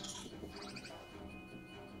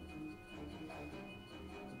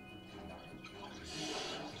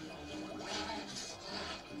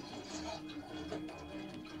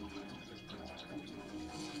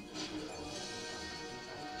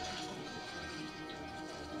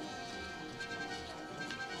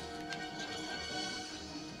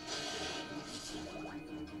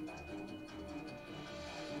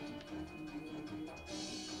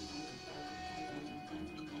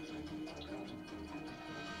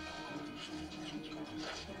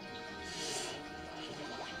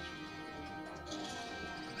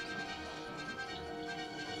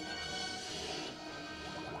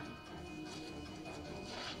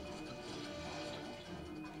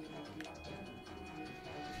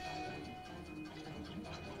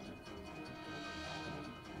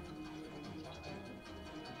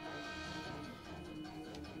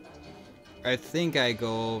 I think I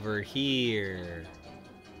go over here.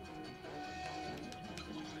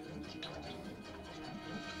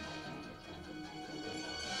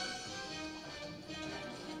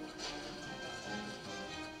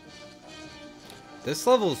 This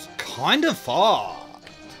level's kind of far.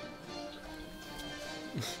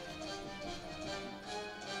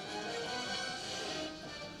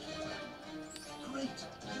 Great.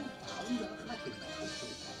 You found a Kraken crystal.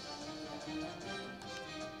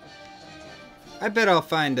 I bet I'll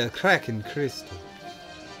find a Kraken crystal.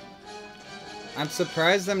 I'm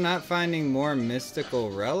surprised I'm not finding more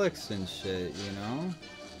mystical relics and shit, you know?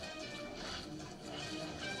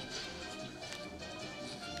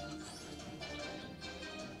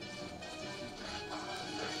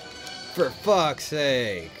 For fuck's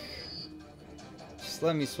sake. Just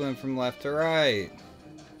let me swim from left to right.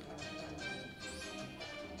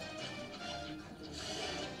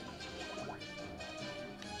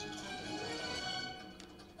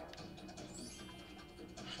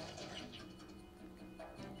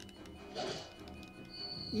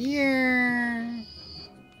 Yeah.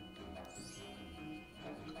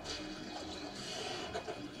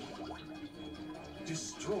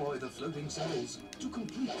 Destroy the floating cells to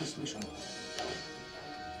complete this mission.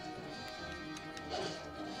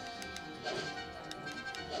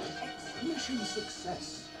 Mission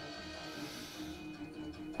success.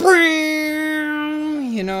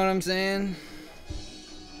 You know what I'm saying?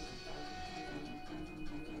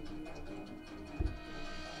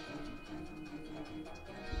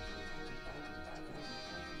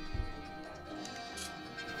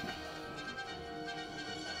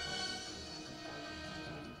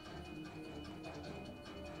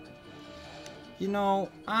 You know,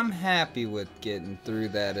 I'm happy with getting through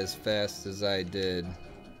that as fast as I did.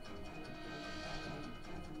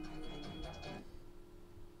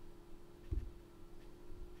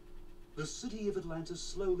 The city of Atlantis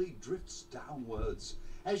slowly drifts downwards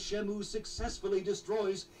as Shamu successfully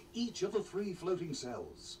destroys each of the 3 floating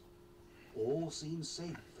cells. All seems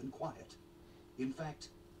safe and quiet. In fact,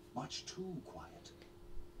 much too quiet.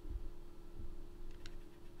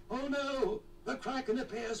 Oh no! The Kraken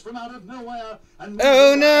appears from out of nowhere and moves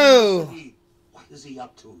Oh around no! the city. What is he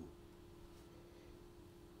up to?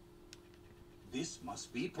 This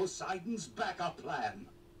must be Poseidon's backup plan.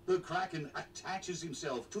 The Kraken attaches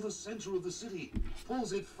himself to the center of the city,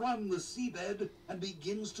 pulls it from the seabed, and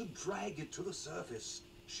begins to drag it to the surface.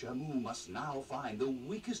 Shamu must now find the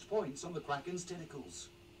weakest points on the Kraken's tentacles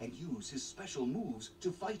and use his special moves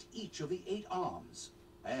to fight each of the 8 arms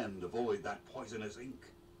and avoid that poisonous ink.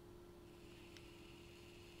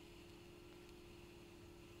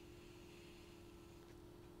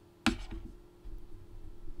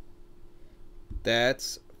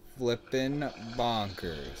 That's flippin'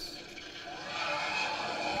 bonkers.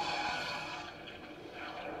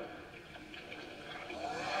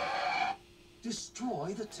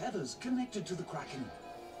 Destroy the tethers connected to the Kraken.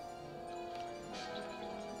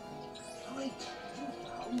 Great! You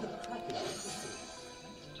found the Kraken crystal.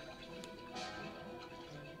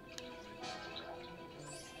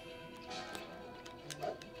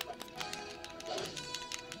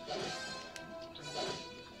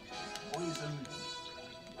 Poison.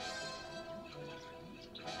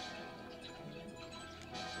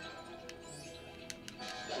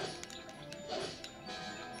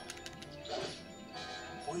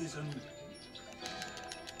 Poison.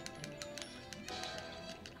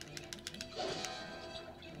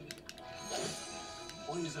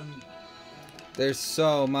 Poison. There's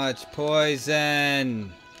so much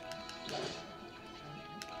poison.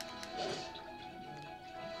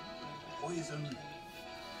 Poison.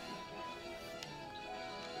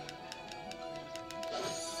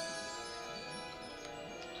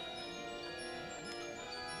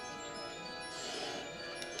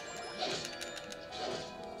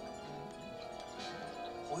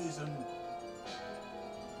 Poison.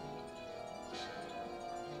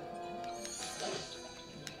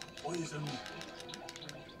 Poison.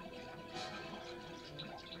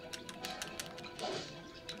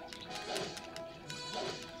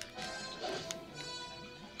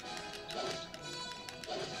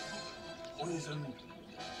 Poison.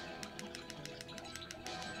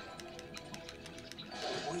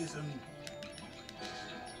 Poison.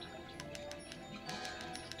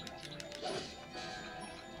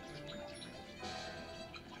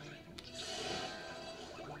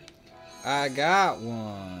 I got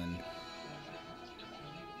one.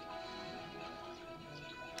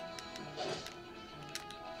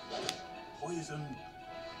 Poison.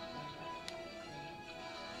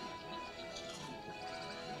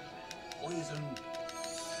 Poison.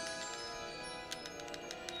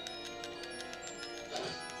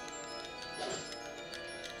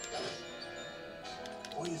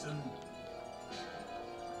 Poison.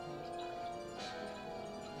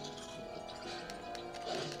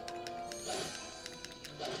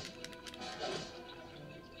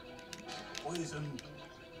 Poison.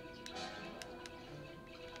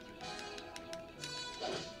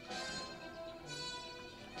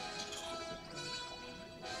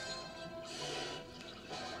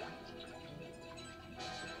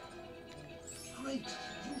 Great!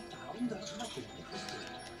 You found the Kraken crystal.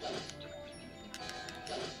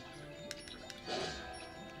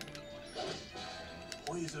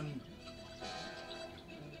 Poison.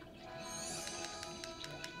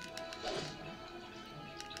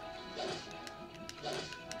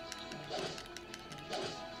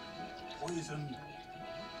 Poison.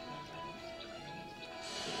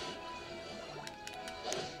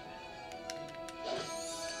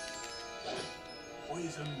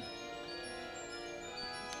 Poison.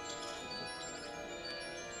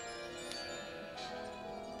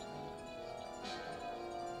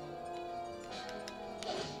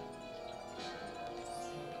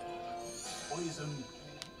 Poison.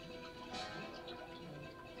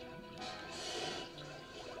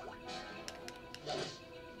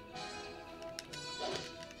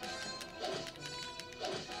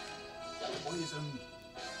 Poison.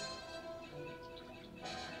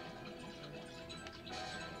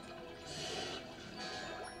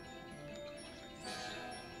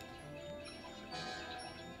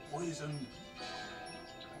 Poison.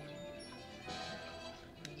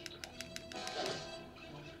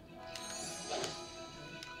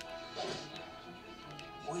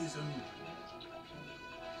 Poison.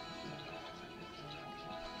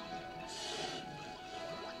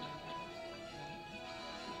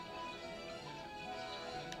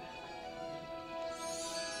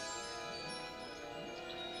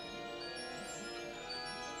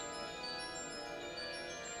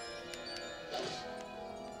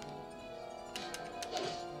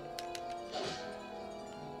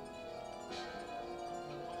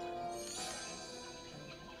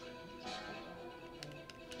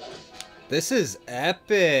 This is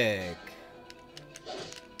epic.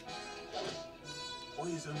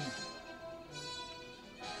 Poison.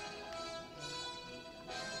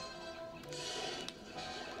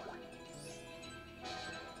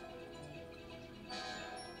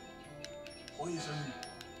 Poison.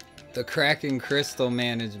 The Kraken crystal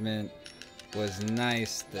management was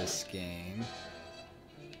nice this game.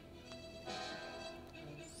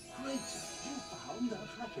 Great! You found the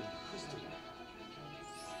Kraken crystal.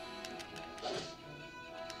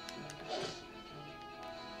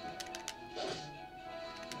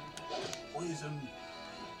 Poison.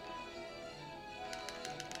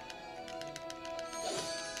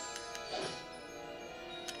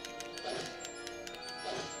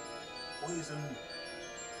 Poison.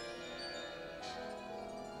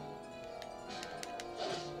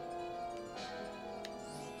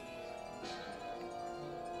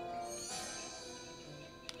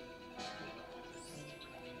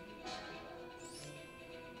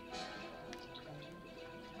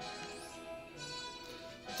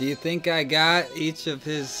 Do you think I got each of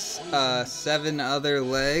his 7 other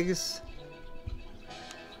legs?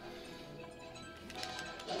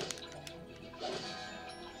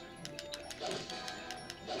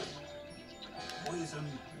 Poison.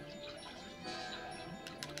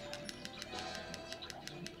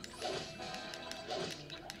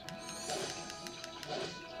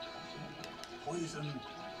 Poison.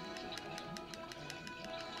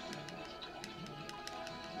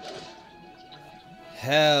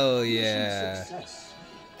 Hell yeah. Success.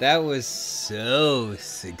 That was so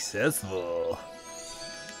successful.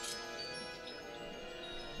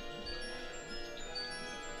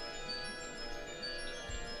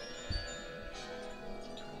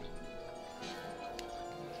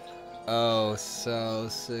 Oh, so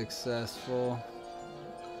successful.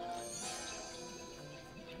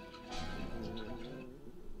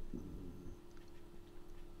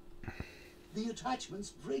 The attachments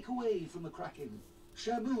break away from the Kraken.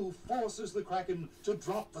 Shamu forces the Kraken to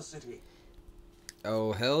drop the city.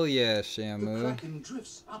 Oh, hell yeah, The Shamu. Kraken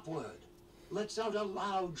drifts upward, lets out a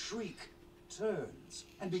loud shriek, turns,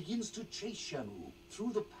 and begins to chase Shamu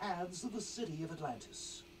through the paths of the city of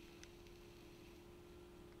Atlantis.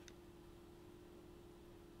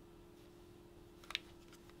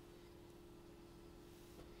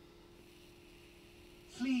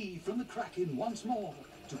 Flee from the Kraken once more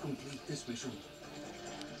to complete this mission.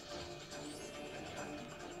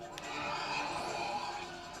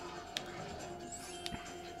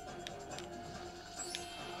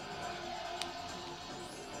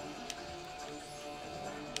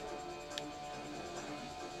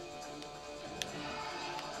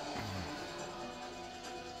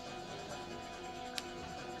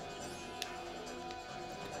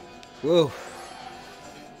 Whoa.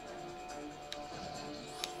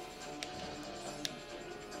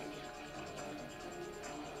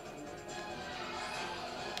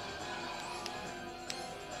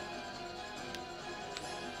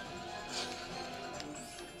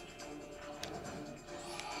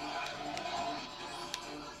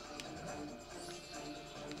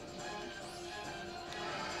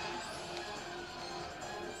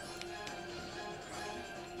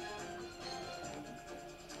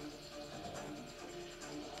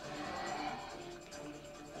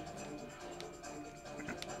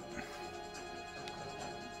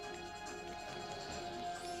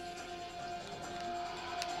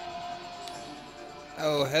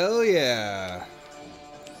 Oh, hell yeah.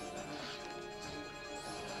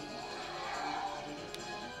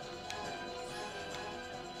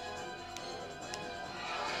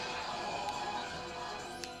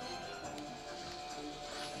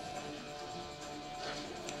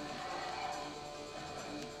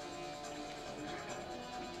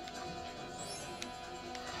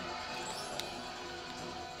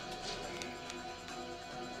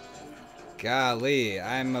 Golly,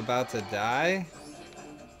 I'm about to die?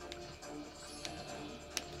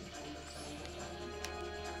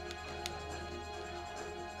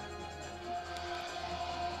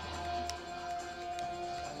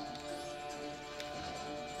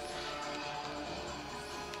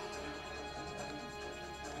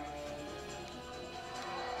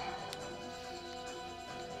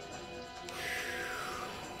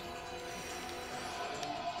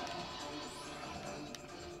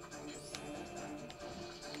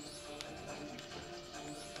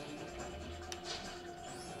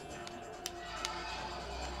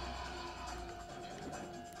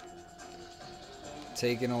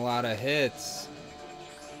 Taking a lot of hits.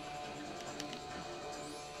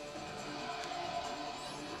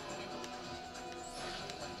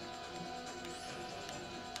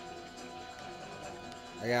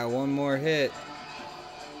 I got one more hit.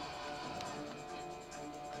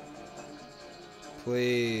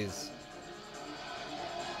 Please.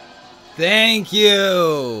 Thank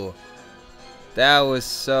you! That was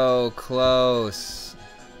so close.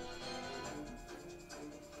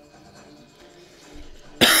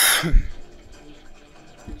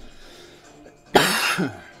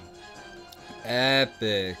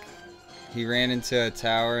 Epic. He ran into a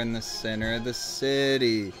tower in the center of the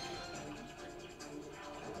city.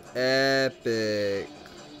 Epic.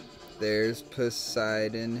 There's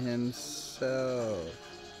Poseidon himself.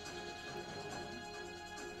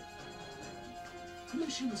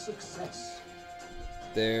 Mission success.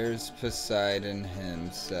 There's Poseidon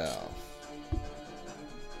himself.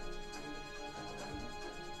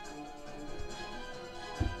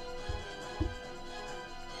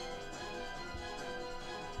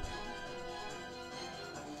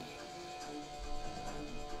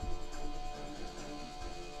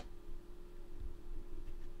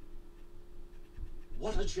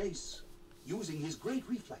 What a chase! Using his great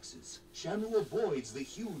reflexes, Shamu avoids the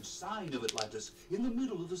huge sign of Atlantis in the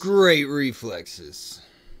middle of the Great reflexes.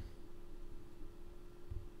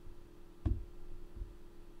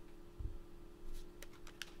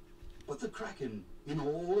 But the Kraken, in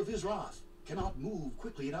all of his wrath, cannot move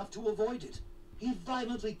quickly enough to avoid it. He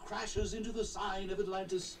violently crashes into the sign of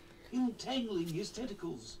Atlantis, entangling his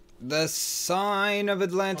tentacles. The sign of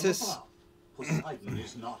Atlantis. From above, Poseidon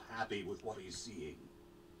is not happy with what he's seeing.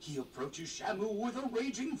 He approaches Shamu with a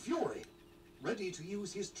raging fury, ready to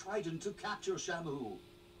use his trident to capture Shamu.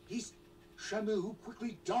 Shamu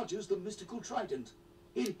quickly dodges the mystical trident.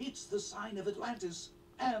 It hits the sign of Atlantis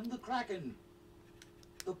and the Kraken.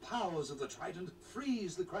 The powers of the trident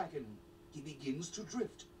freeze the Kraken. He begins to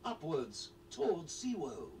drift upwards towards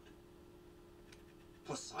SeaWorld.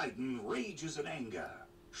 Poseidon rages in anger.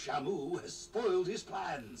 Shamu has spoiled his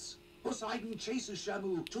plans. Poseidon chases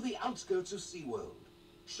Shamu to the outskirts of SeaWorld.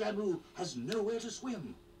 Shamu has nowhere to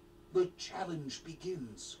swim. The challenge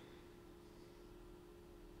begins.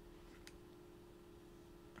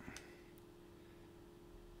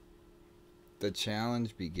 The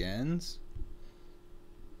challenge begins?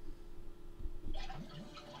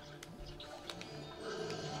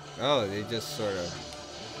 Oh, they just sort of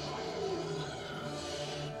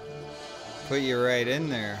put you right in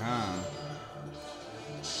there, huh?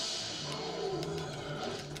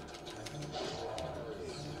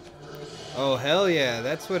 Oh, hell yeah,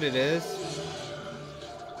 that's what it is.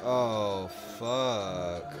 Oh,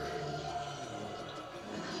 fuck.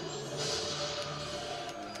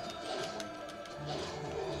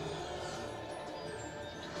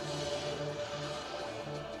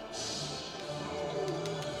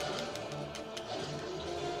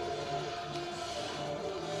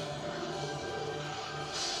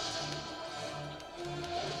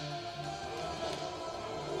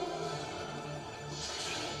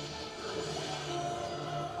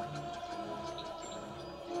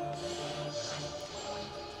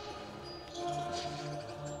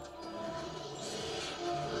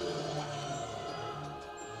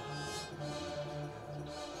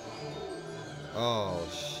 Oh,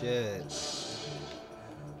 shit.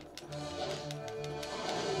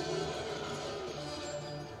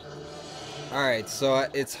 Alright, so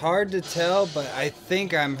it's hard to tell, but I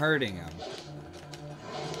think I'm hurting him.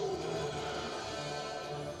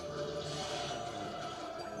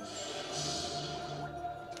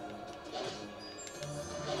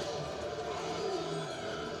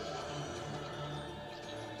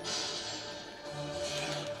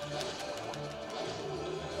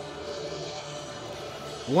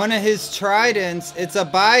 One of his tridents, it's a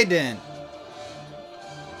Bident.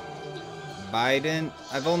 Bident?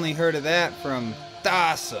 I've only heard of that from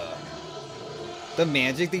Thassa, the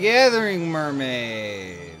Magic the Gathering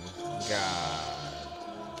mermaid. God.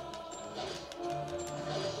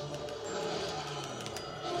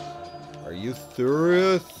 Are you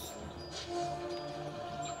serious?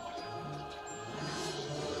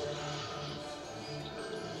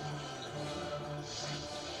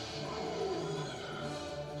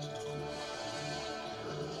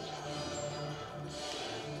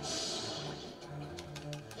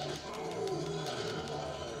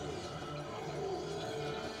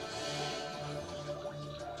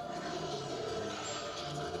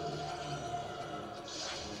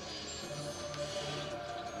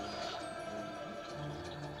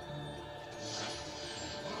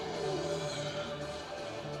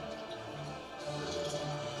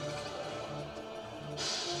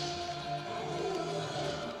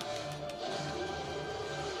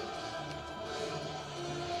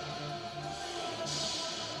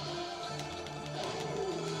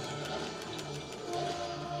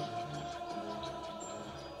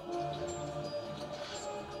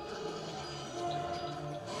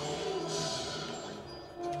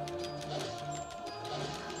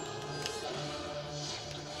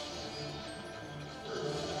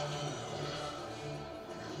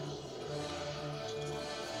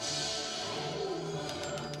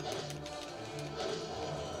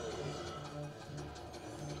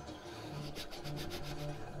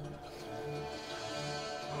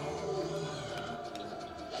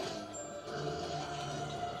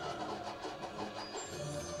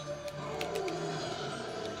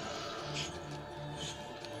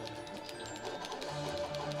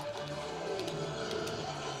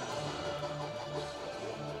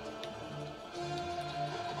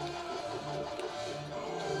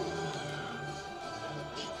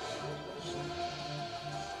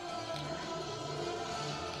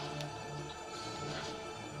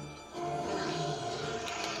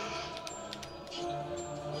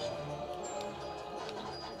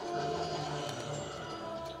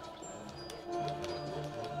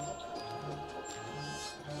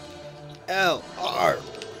 LR.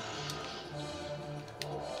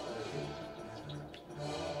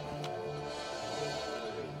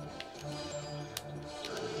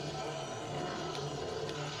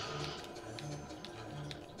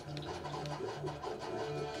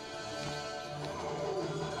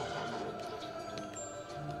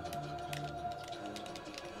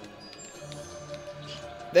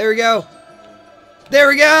 There we go. There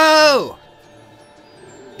we go.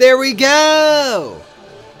 There we go.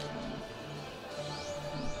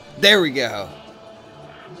 There we go.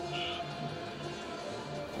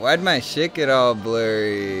 Why'd my shit get all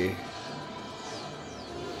blurry?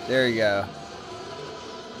 There we go.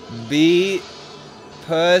 Beat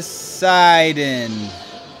Poseidon.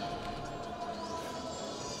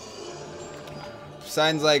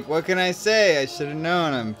 Poseidon's like, what can I say? I should have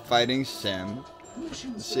known. I'm fighting Shamu.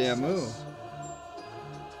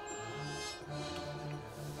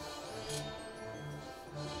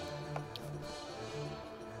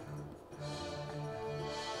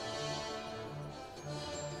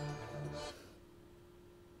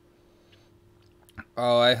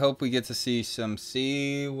 Oh, I hope we get to see some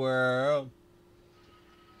SeaWorld.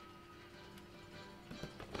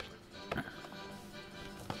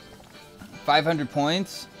 $500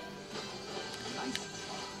 points.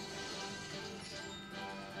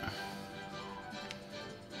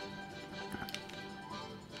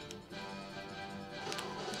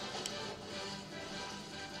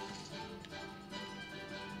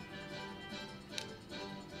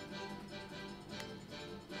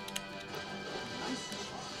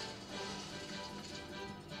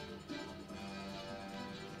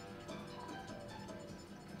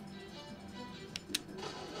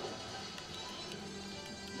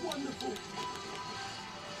 Wonderful.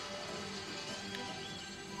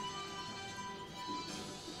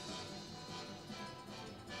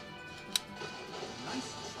 Nice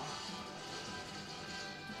try.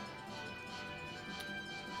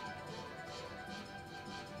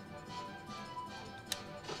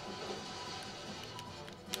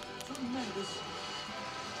 Tremendous.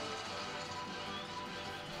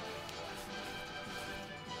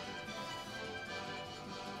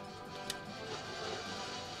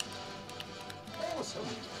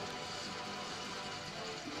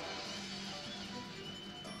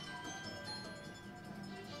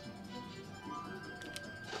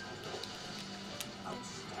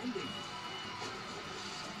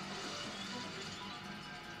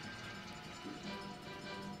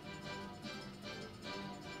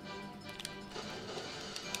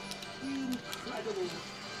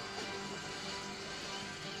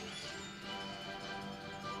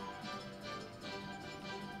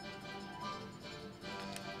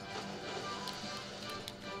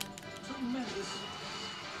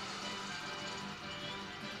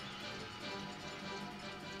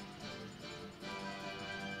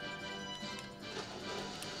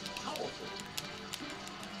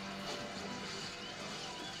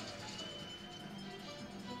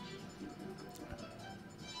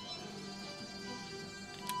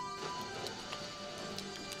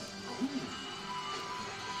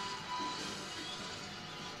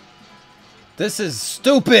 This is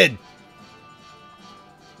stupid!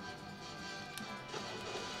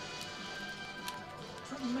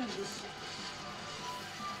 Tremendous.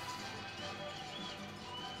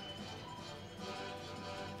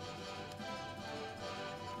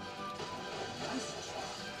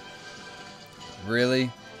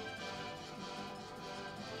 Really?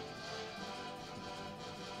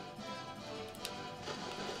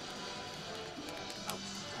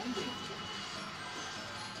 Outstanding.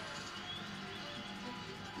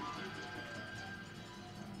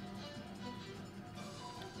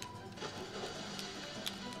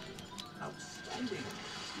 Outstanding.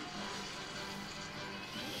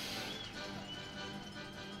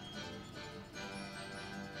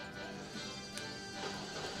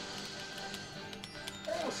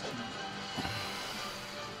 Awesome.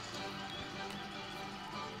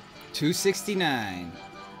 269.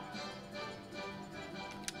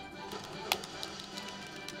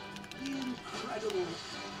 Incredible.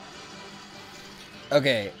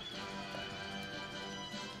 Okay.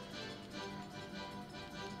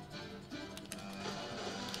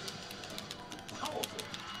 Powerful.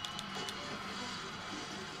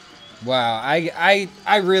 Wow,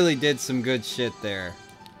 I really did some good shit there.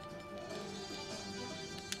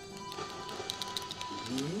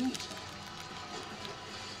 Neat.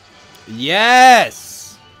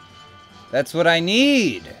 Yes! That's what I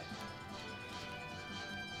need.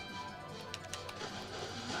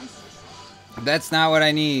 Nice. That's not what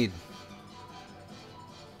I need.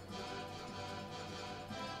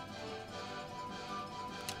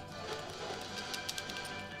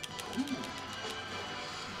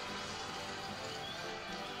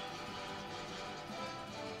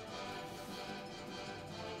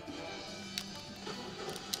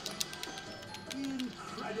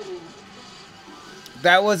 Incredible.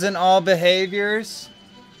 That wasn't all behaviors?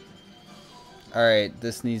 Alright,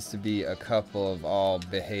 this needs to be a couple of all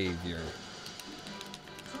behavior.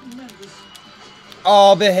 Tremendous.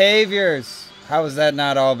 All behaviors! How is that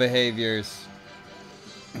not all behaviors?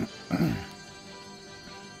 Nice.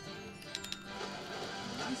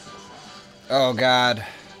 Oh god.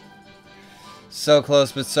 So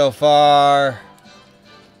close but so far.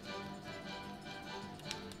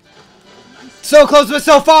 So close but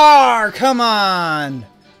so far! Come on!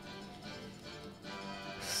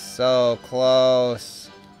 So close.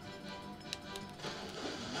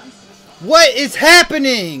 What is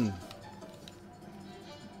happening?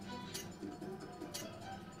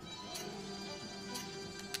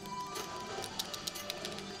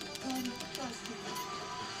 Fantastic.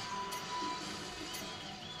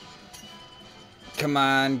 Come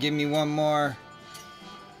on, give me one more.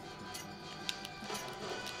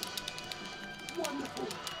 Wonderful.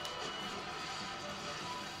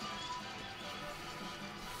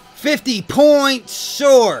 50 points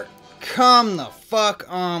short. Come the fuck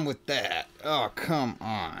on with that. Oh, come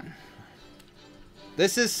on.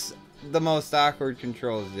 This is the most awkward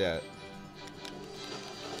controls yet.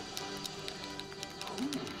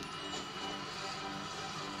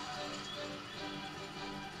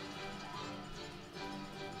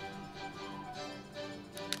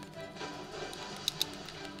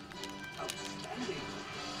 Outstanding.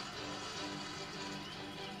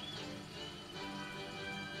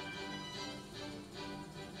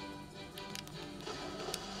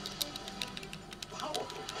 Powerful.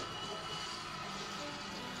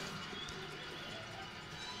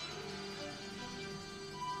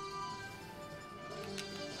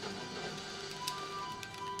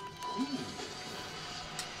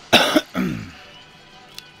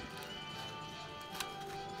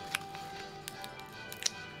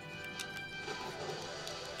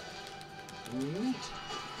 Neat.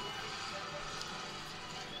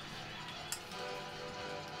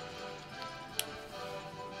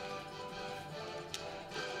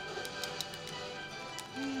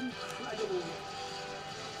 Incredible.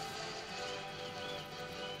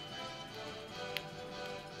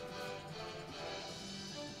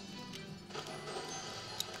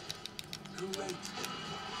 Great.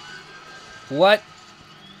 What?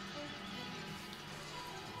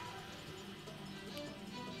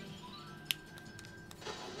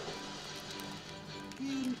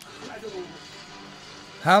 Incredible.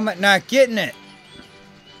 How am I not getting it?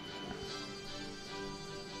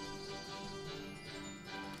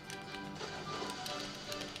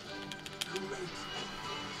 Great.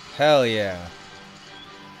 Hell yeah.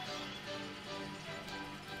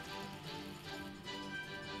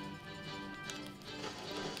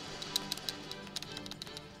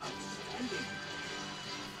 Outstanding.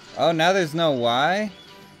 Oh, now there's no Y?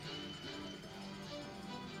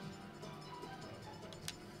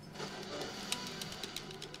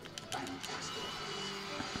 Fantastic.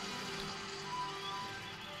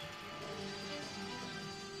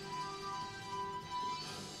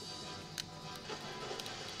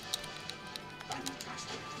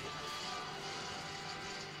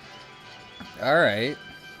 Alright.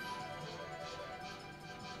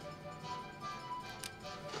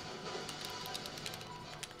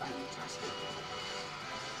 Fantastic.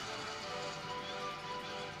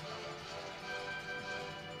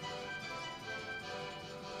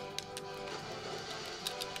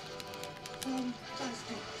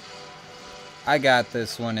 Fantastic. I got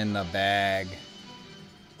this one in the bag.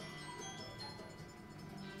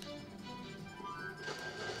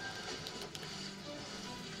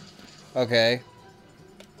 Okay.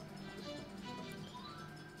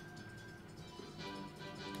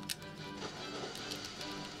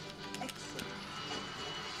 Excellent.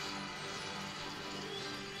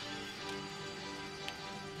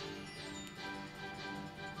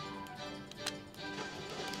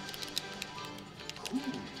 Cool.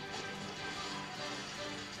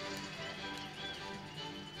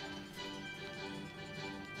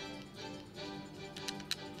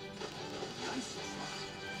 Nice try.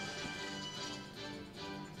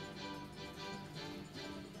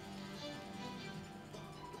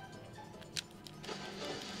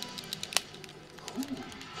 Cool.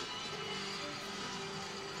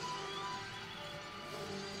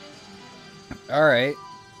 Alright.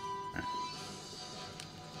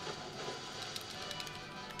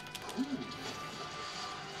 Cool.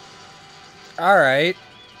 Alright.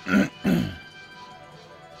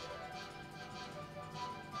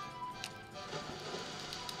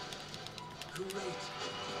 Great.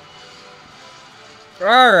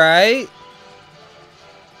 Alright.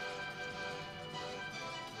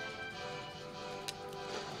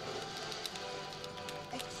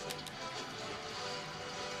 Excellent.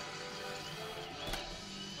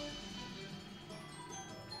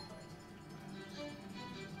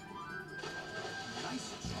 Nice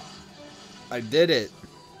try. I did it.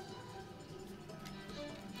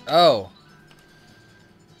 Oh.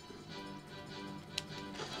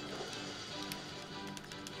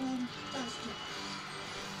 Fantastic.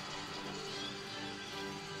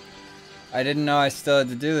 I didn't know I still had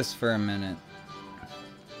to do this for a minute.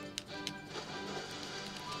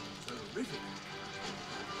 Terrific.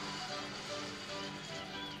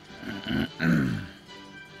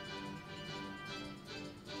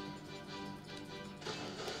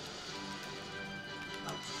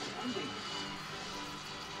 Outstanding.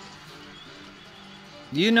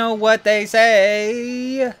 You know what they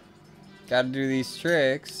say. Gotta do these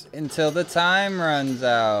tricks until the time runs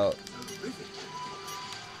out. Terrific.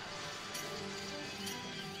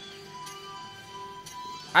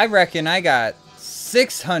 I reckon I got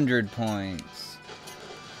 600 points.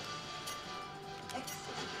 Excellent.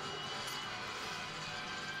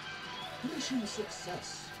 Mission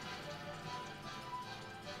success.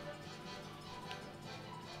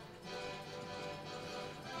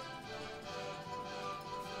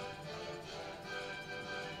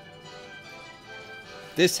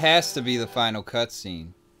 This has to be the final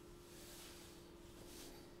cutscene.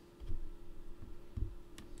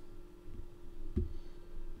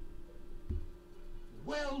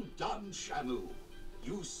 Well done, Shamu.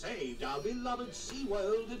 You saved our beloved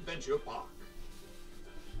SeaWorld Adventure Park.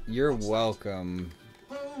 You're What's that? welcome.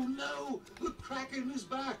 Oh no! The Kraken is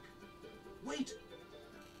back! Wait!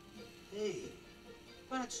 Hey,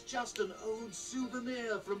 that's just an old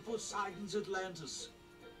souvenir from Poseidon's Atlantis.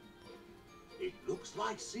 It looks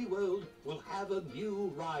like SeaWorld will have a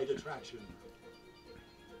new ride attraction.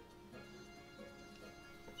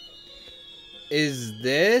 Is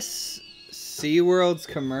this SeaWorld's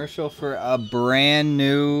commercial for a brand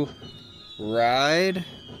new ride?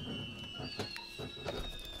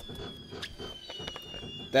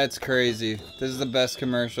 That's crazy. This is the best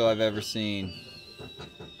commercial I've ever seen.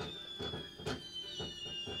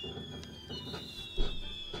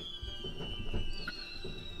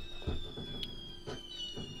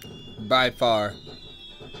 By far.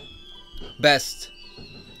 Best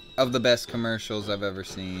of the best commercials I've ever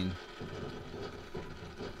seen.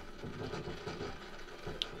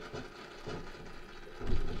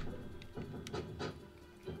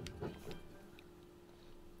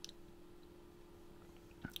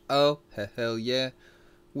 Oh, hell yeah.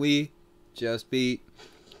 We just beat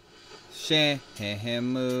Shamu.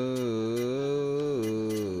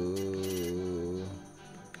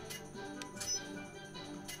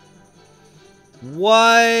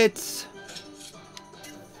 What?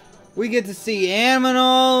 We get to see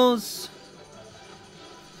animals?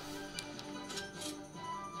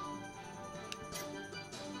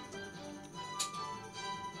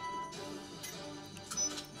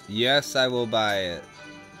 Yes, I will buy it.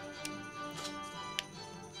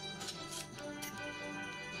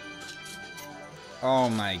 Oh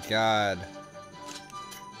my god.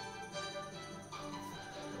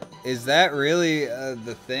 Is that really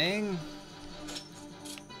the thing?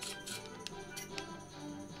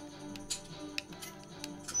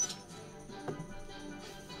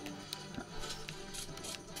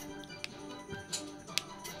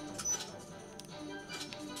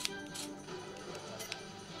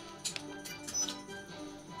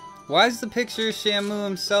 Why is the picture of Shamu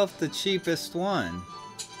himself the cheapest one?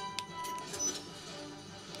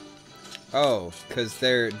 Oh, because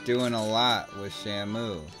they're doing a lot with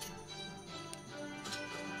Shamu.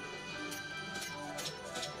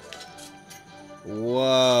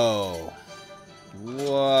 Whoa.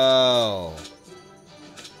 Whoa.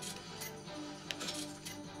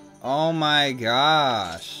 Oh my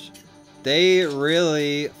gosh. They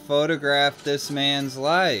really photographed this man's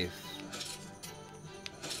life.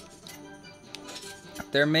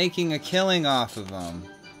 They're making a killing off of him.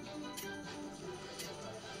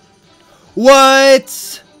 What?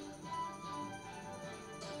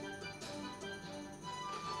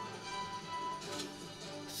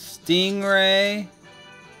 Stingray?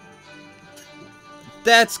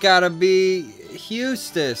 That's gotta be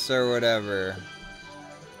Hustis or whatever.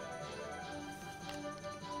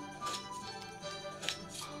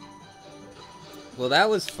 Well, that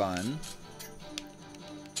was fun.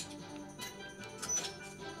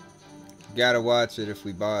 Gotta watch it if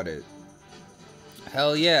we bought it.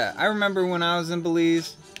 Hell yeah. I remember when I was in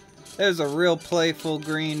Belize, there's a real playful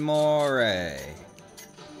green moray.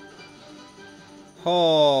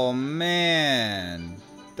 Oh man.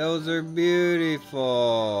 Those are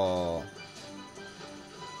beautiful.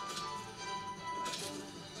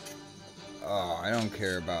 Oh, I don't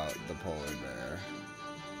care about the polar bear.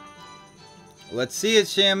 Let's see it,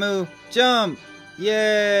 Shamu. Jump!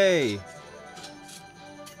 Yay!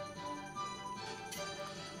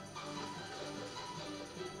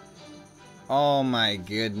 Oh my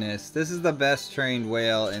goodness. This is the best trained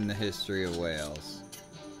whale in the history of whales.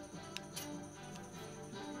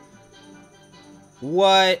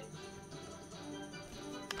 What?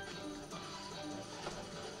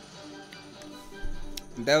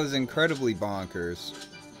 That was incredibly bonkers.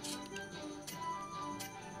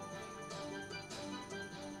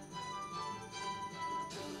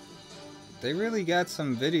 They really got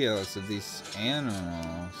some videos of these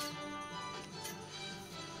animals.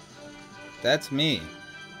 That's me.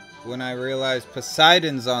 When I realized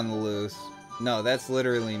Poseidon's on the loose. No, that's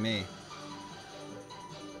literally me.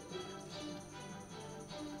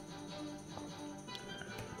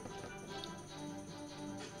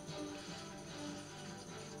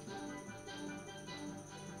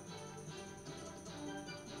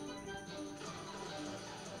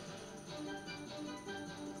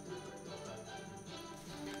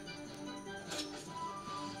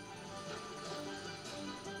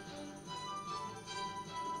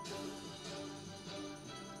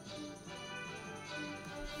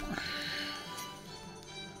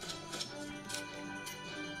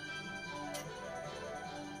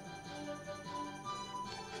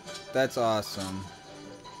 That's awesome.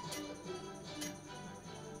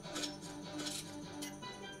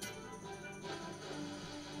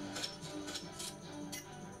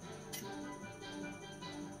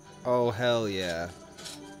 Oh, hell yeah.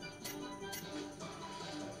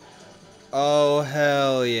 Oh,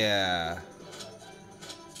 hell yeah.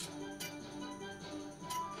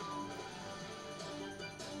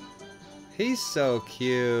 He's so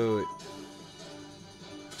cute.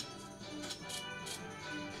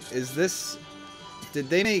 Is this... Did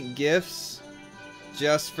they make GIFs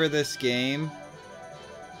just for this game?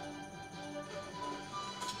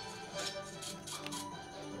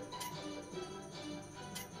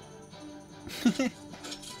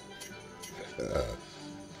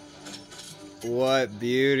 What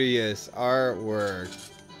beauteous artwork.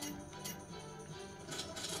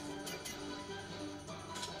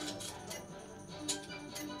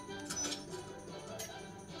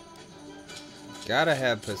 Gotta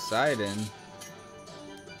have Poseidon.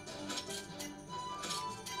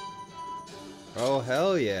 Oh,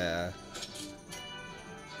 hell yeah.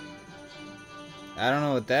 I don't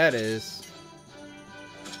know what that is.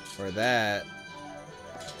 Or that.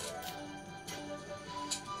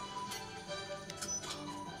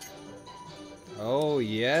 Oh,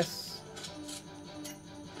 yes.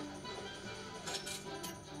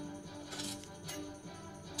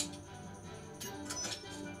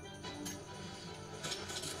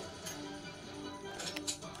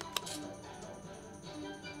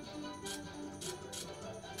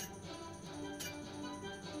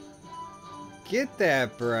 Get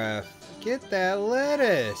that breath. Get that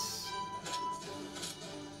lettuce.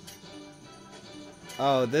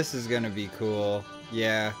 Oh, this is gonna be cool.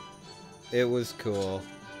 Yeah, it was cool.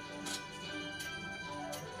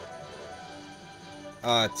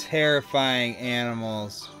 Terrifying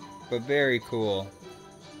animals, but very cool.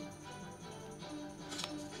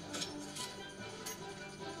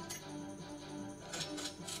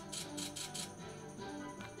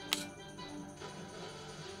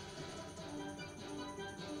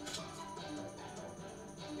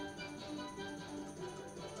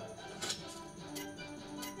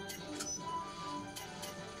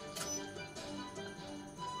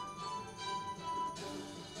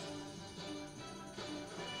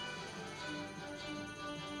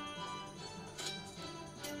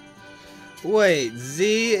 Wait,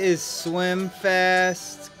 Z is swim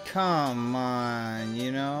fast? Come on,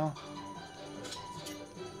 you know?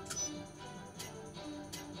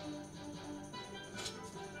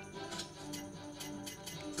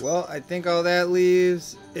 Well, I think all that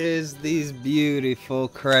leaves is these beautiful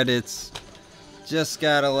credits. Just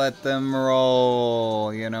gotta let them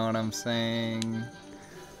roll, you know what I'm saying?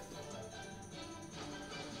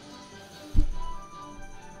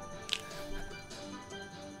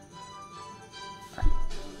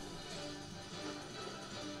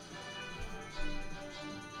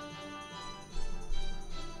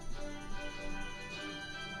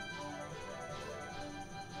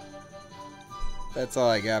 That's all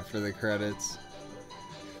I got for the credits.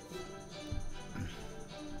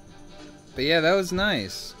 But yeah, that was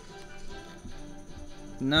nice.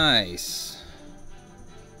 Nice.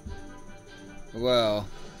 Well,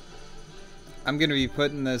 I'm gonna be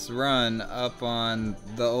putting this run up on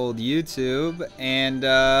the old YouTube, and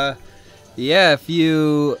yeah, if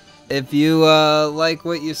you like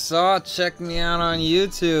what you saw, check me out on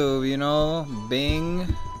YouTube. You know, Bing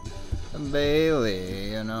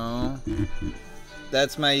Bailey. You know,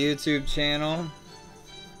 that's my YouTube channel.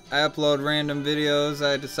 I upload random videos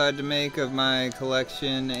I decide to make of my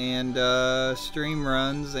collection and stream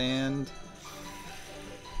runs and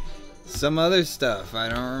some other stuff. I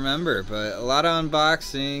don't remember, but a lot of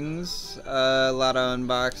unboxings.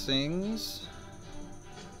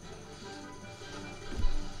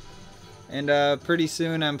 And pretty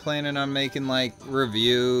soon I'm planning on making like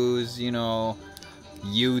reviews, you know,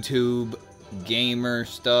 YouTube gamer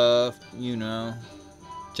stuff, you know.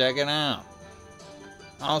 Check it out.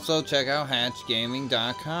 Also, check out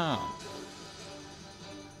hatchgaming.com.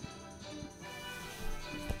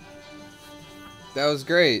 That was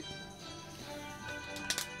great.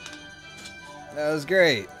 That was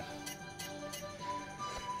great.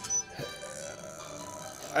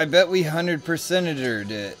 I bet we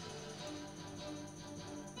 100%ed it.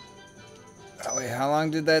 Oh, wait, how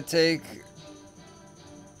long did that take?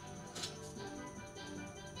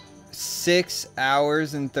 6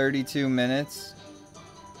 hours and 32 minutes.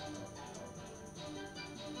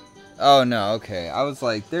 Oh no, okay. I was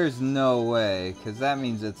like, there's no way, because that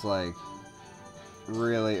means it's like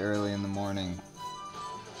really early in the morning.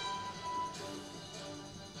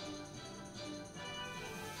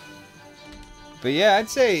 But yeah, I'd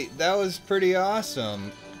say that was pretty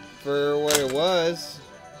awesome for what it was.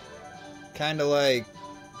 Kind of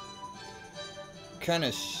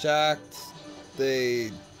shocked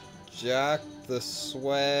they jocked the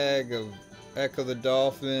swag of Echo the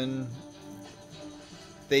Dolphin.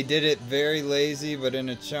 They did it very lazy, but in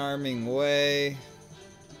a charming way.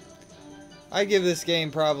 I give this game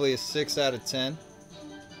probably a 6 out of 10.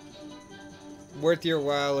 Worth your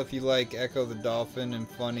while if you like Echo the Dolphin and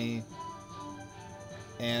funny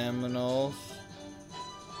animals.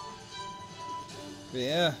 But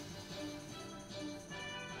yeah.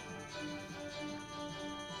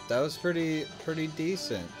 That was pretty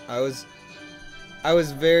decent. I was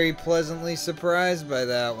very pleasantly surprised by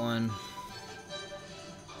that one.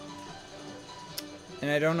 And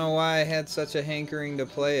I don't know why I had such a hankering to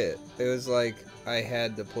play it. It was like I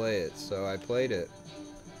had to play it, so I played it.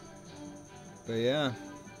 But yeah.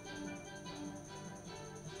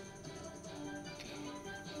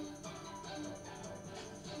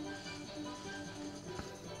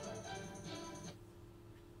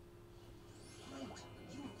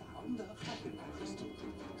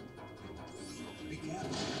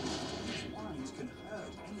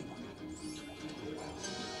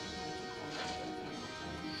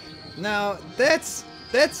 Now, that's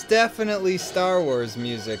definitely Star Wars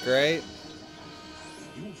music, right?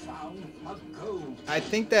 I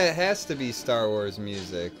think that has to be Star Wars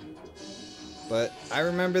music. But I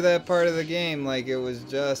remember that part of the game like it was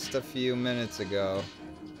just a few minutes ago.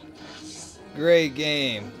 Great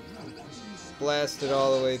game. Blasted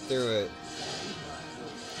all the way through it.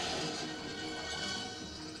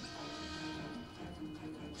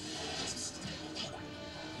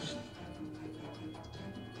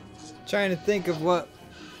 Trying to think of what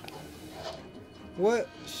What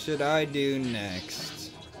should I do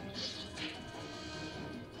next?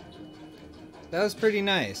 That was pretty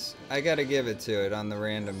nice. I gotta give it to it on the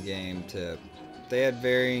random game tip. They had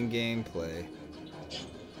varying gameplay.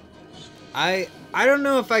 I don't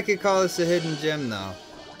know if I could call this a hidden gem though.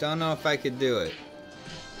 Don't know if I could do it.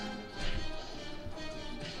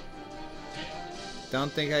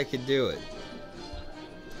 Don't think I could do it.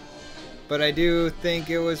 But I do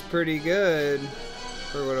think it was pretty good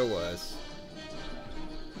for what it was.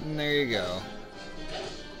 And there you go.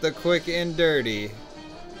 The quick and dirty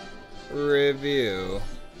review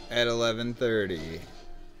at 11:30.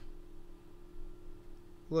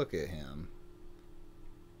 Look at him.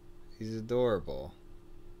 He's adorable.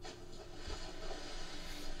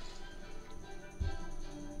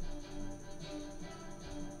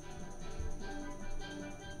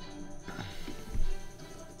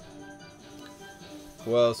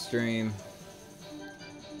 Well, stream.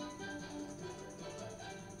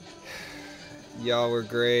 Y'all were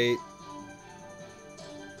great.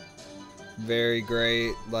 Very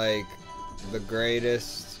great. Like, the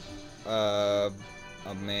greatest a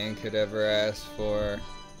man could ever ask for.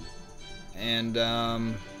 And,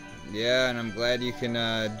 yeah, and I'm glad you can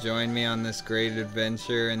join me on this great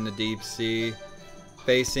adventure in the deep sea.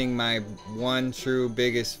 Facing my one true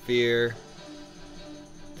biggest fear.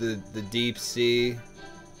 The deep sea.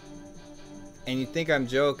 And you think I'm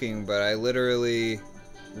joking, but I literally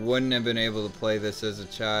wouldn't have been able to play this as a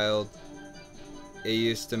child. It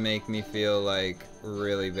used to make me feel like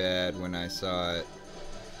really bad when I saw it.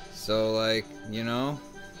 So like, you know,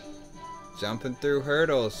 jumping through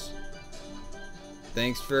hurdles.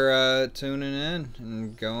 Thanks for tuning in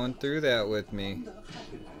and going through that with me.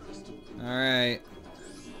 Alright.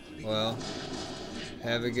 Well,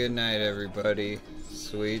 have a good night everybody.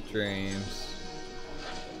 Sweet dreams.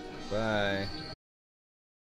 Bye.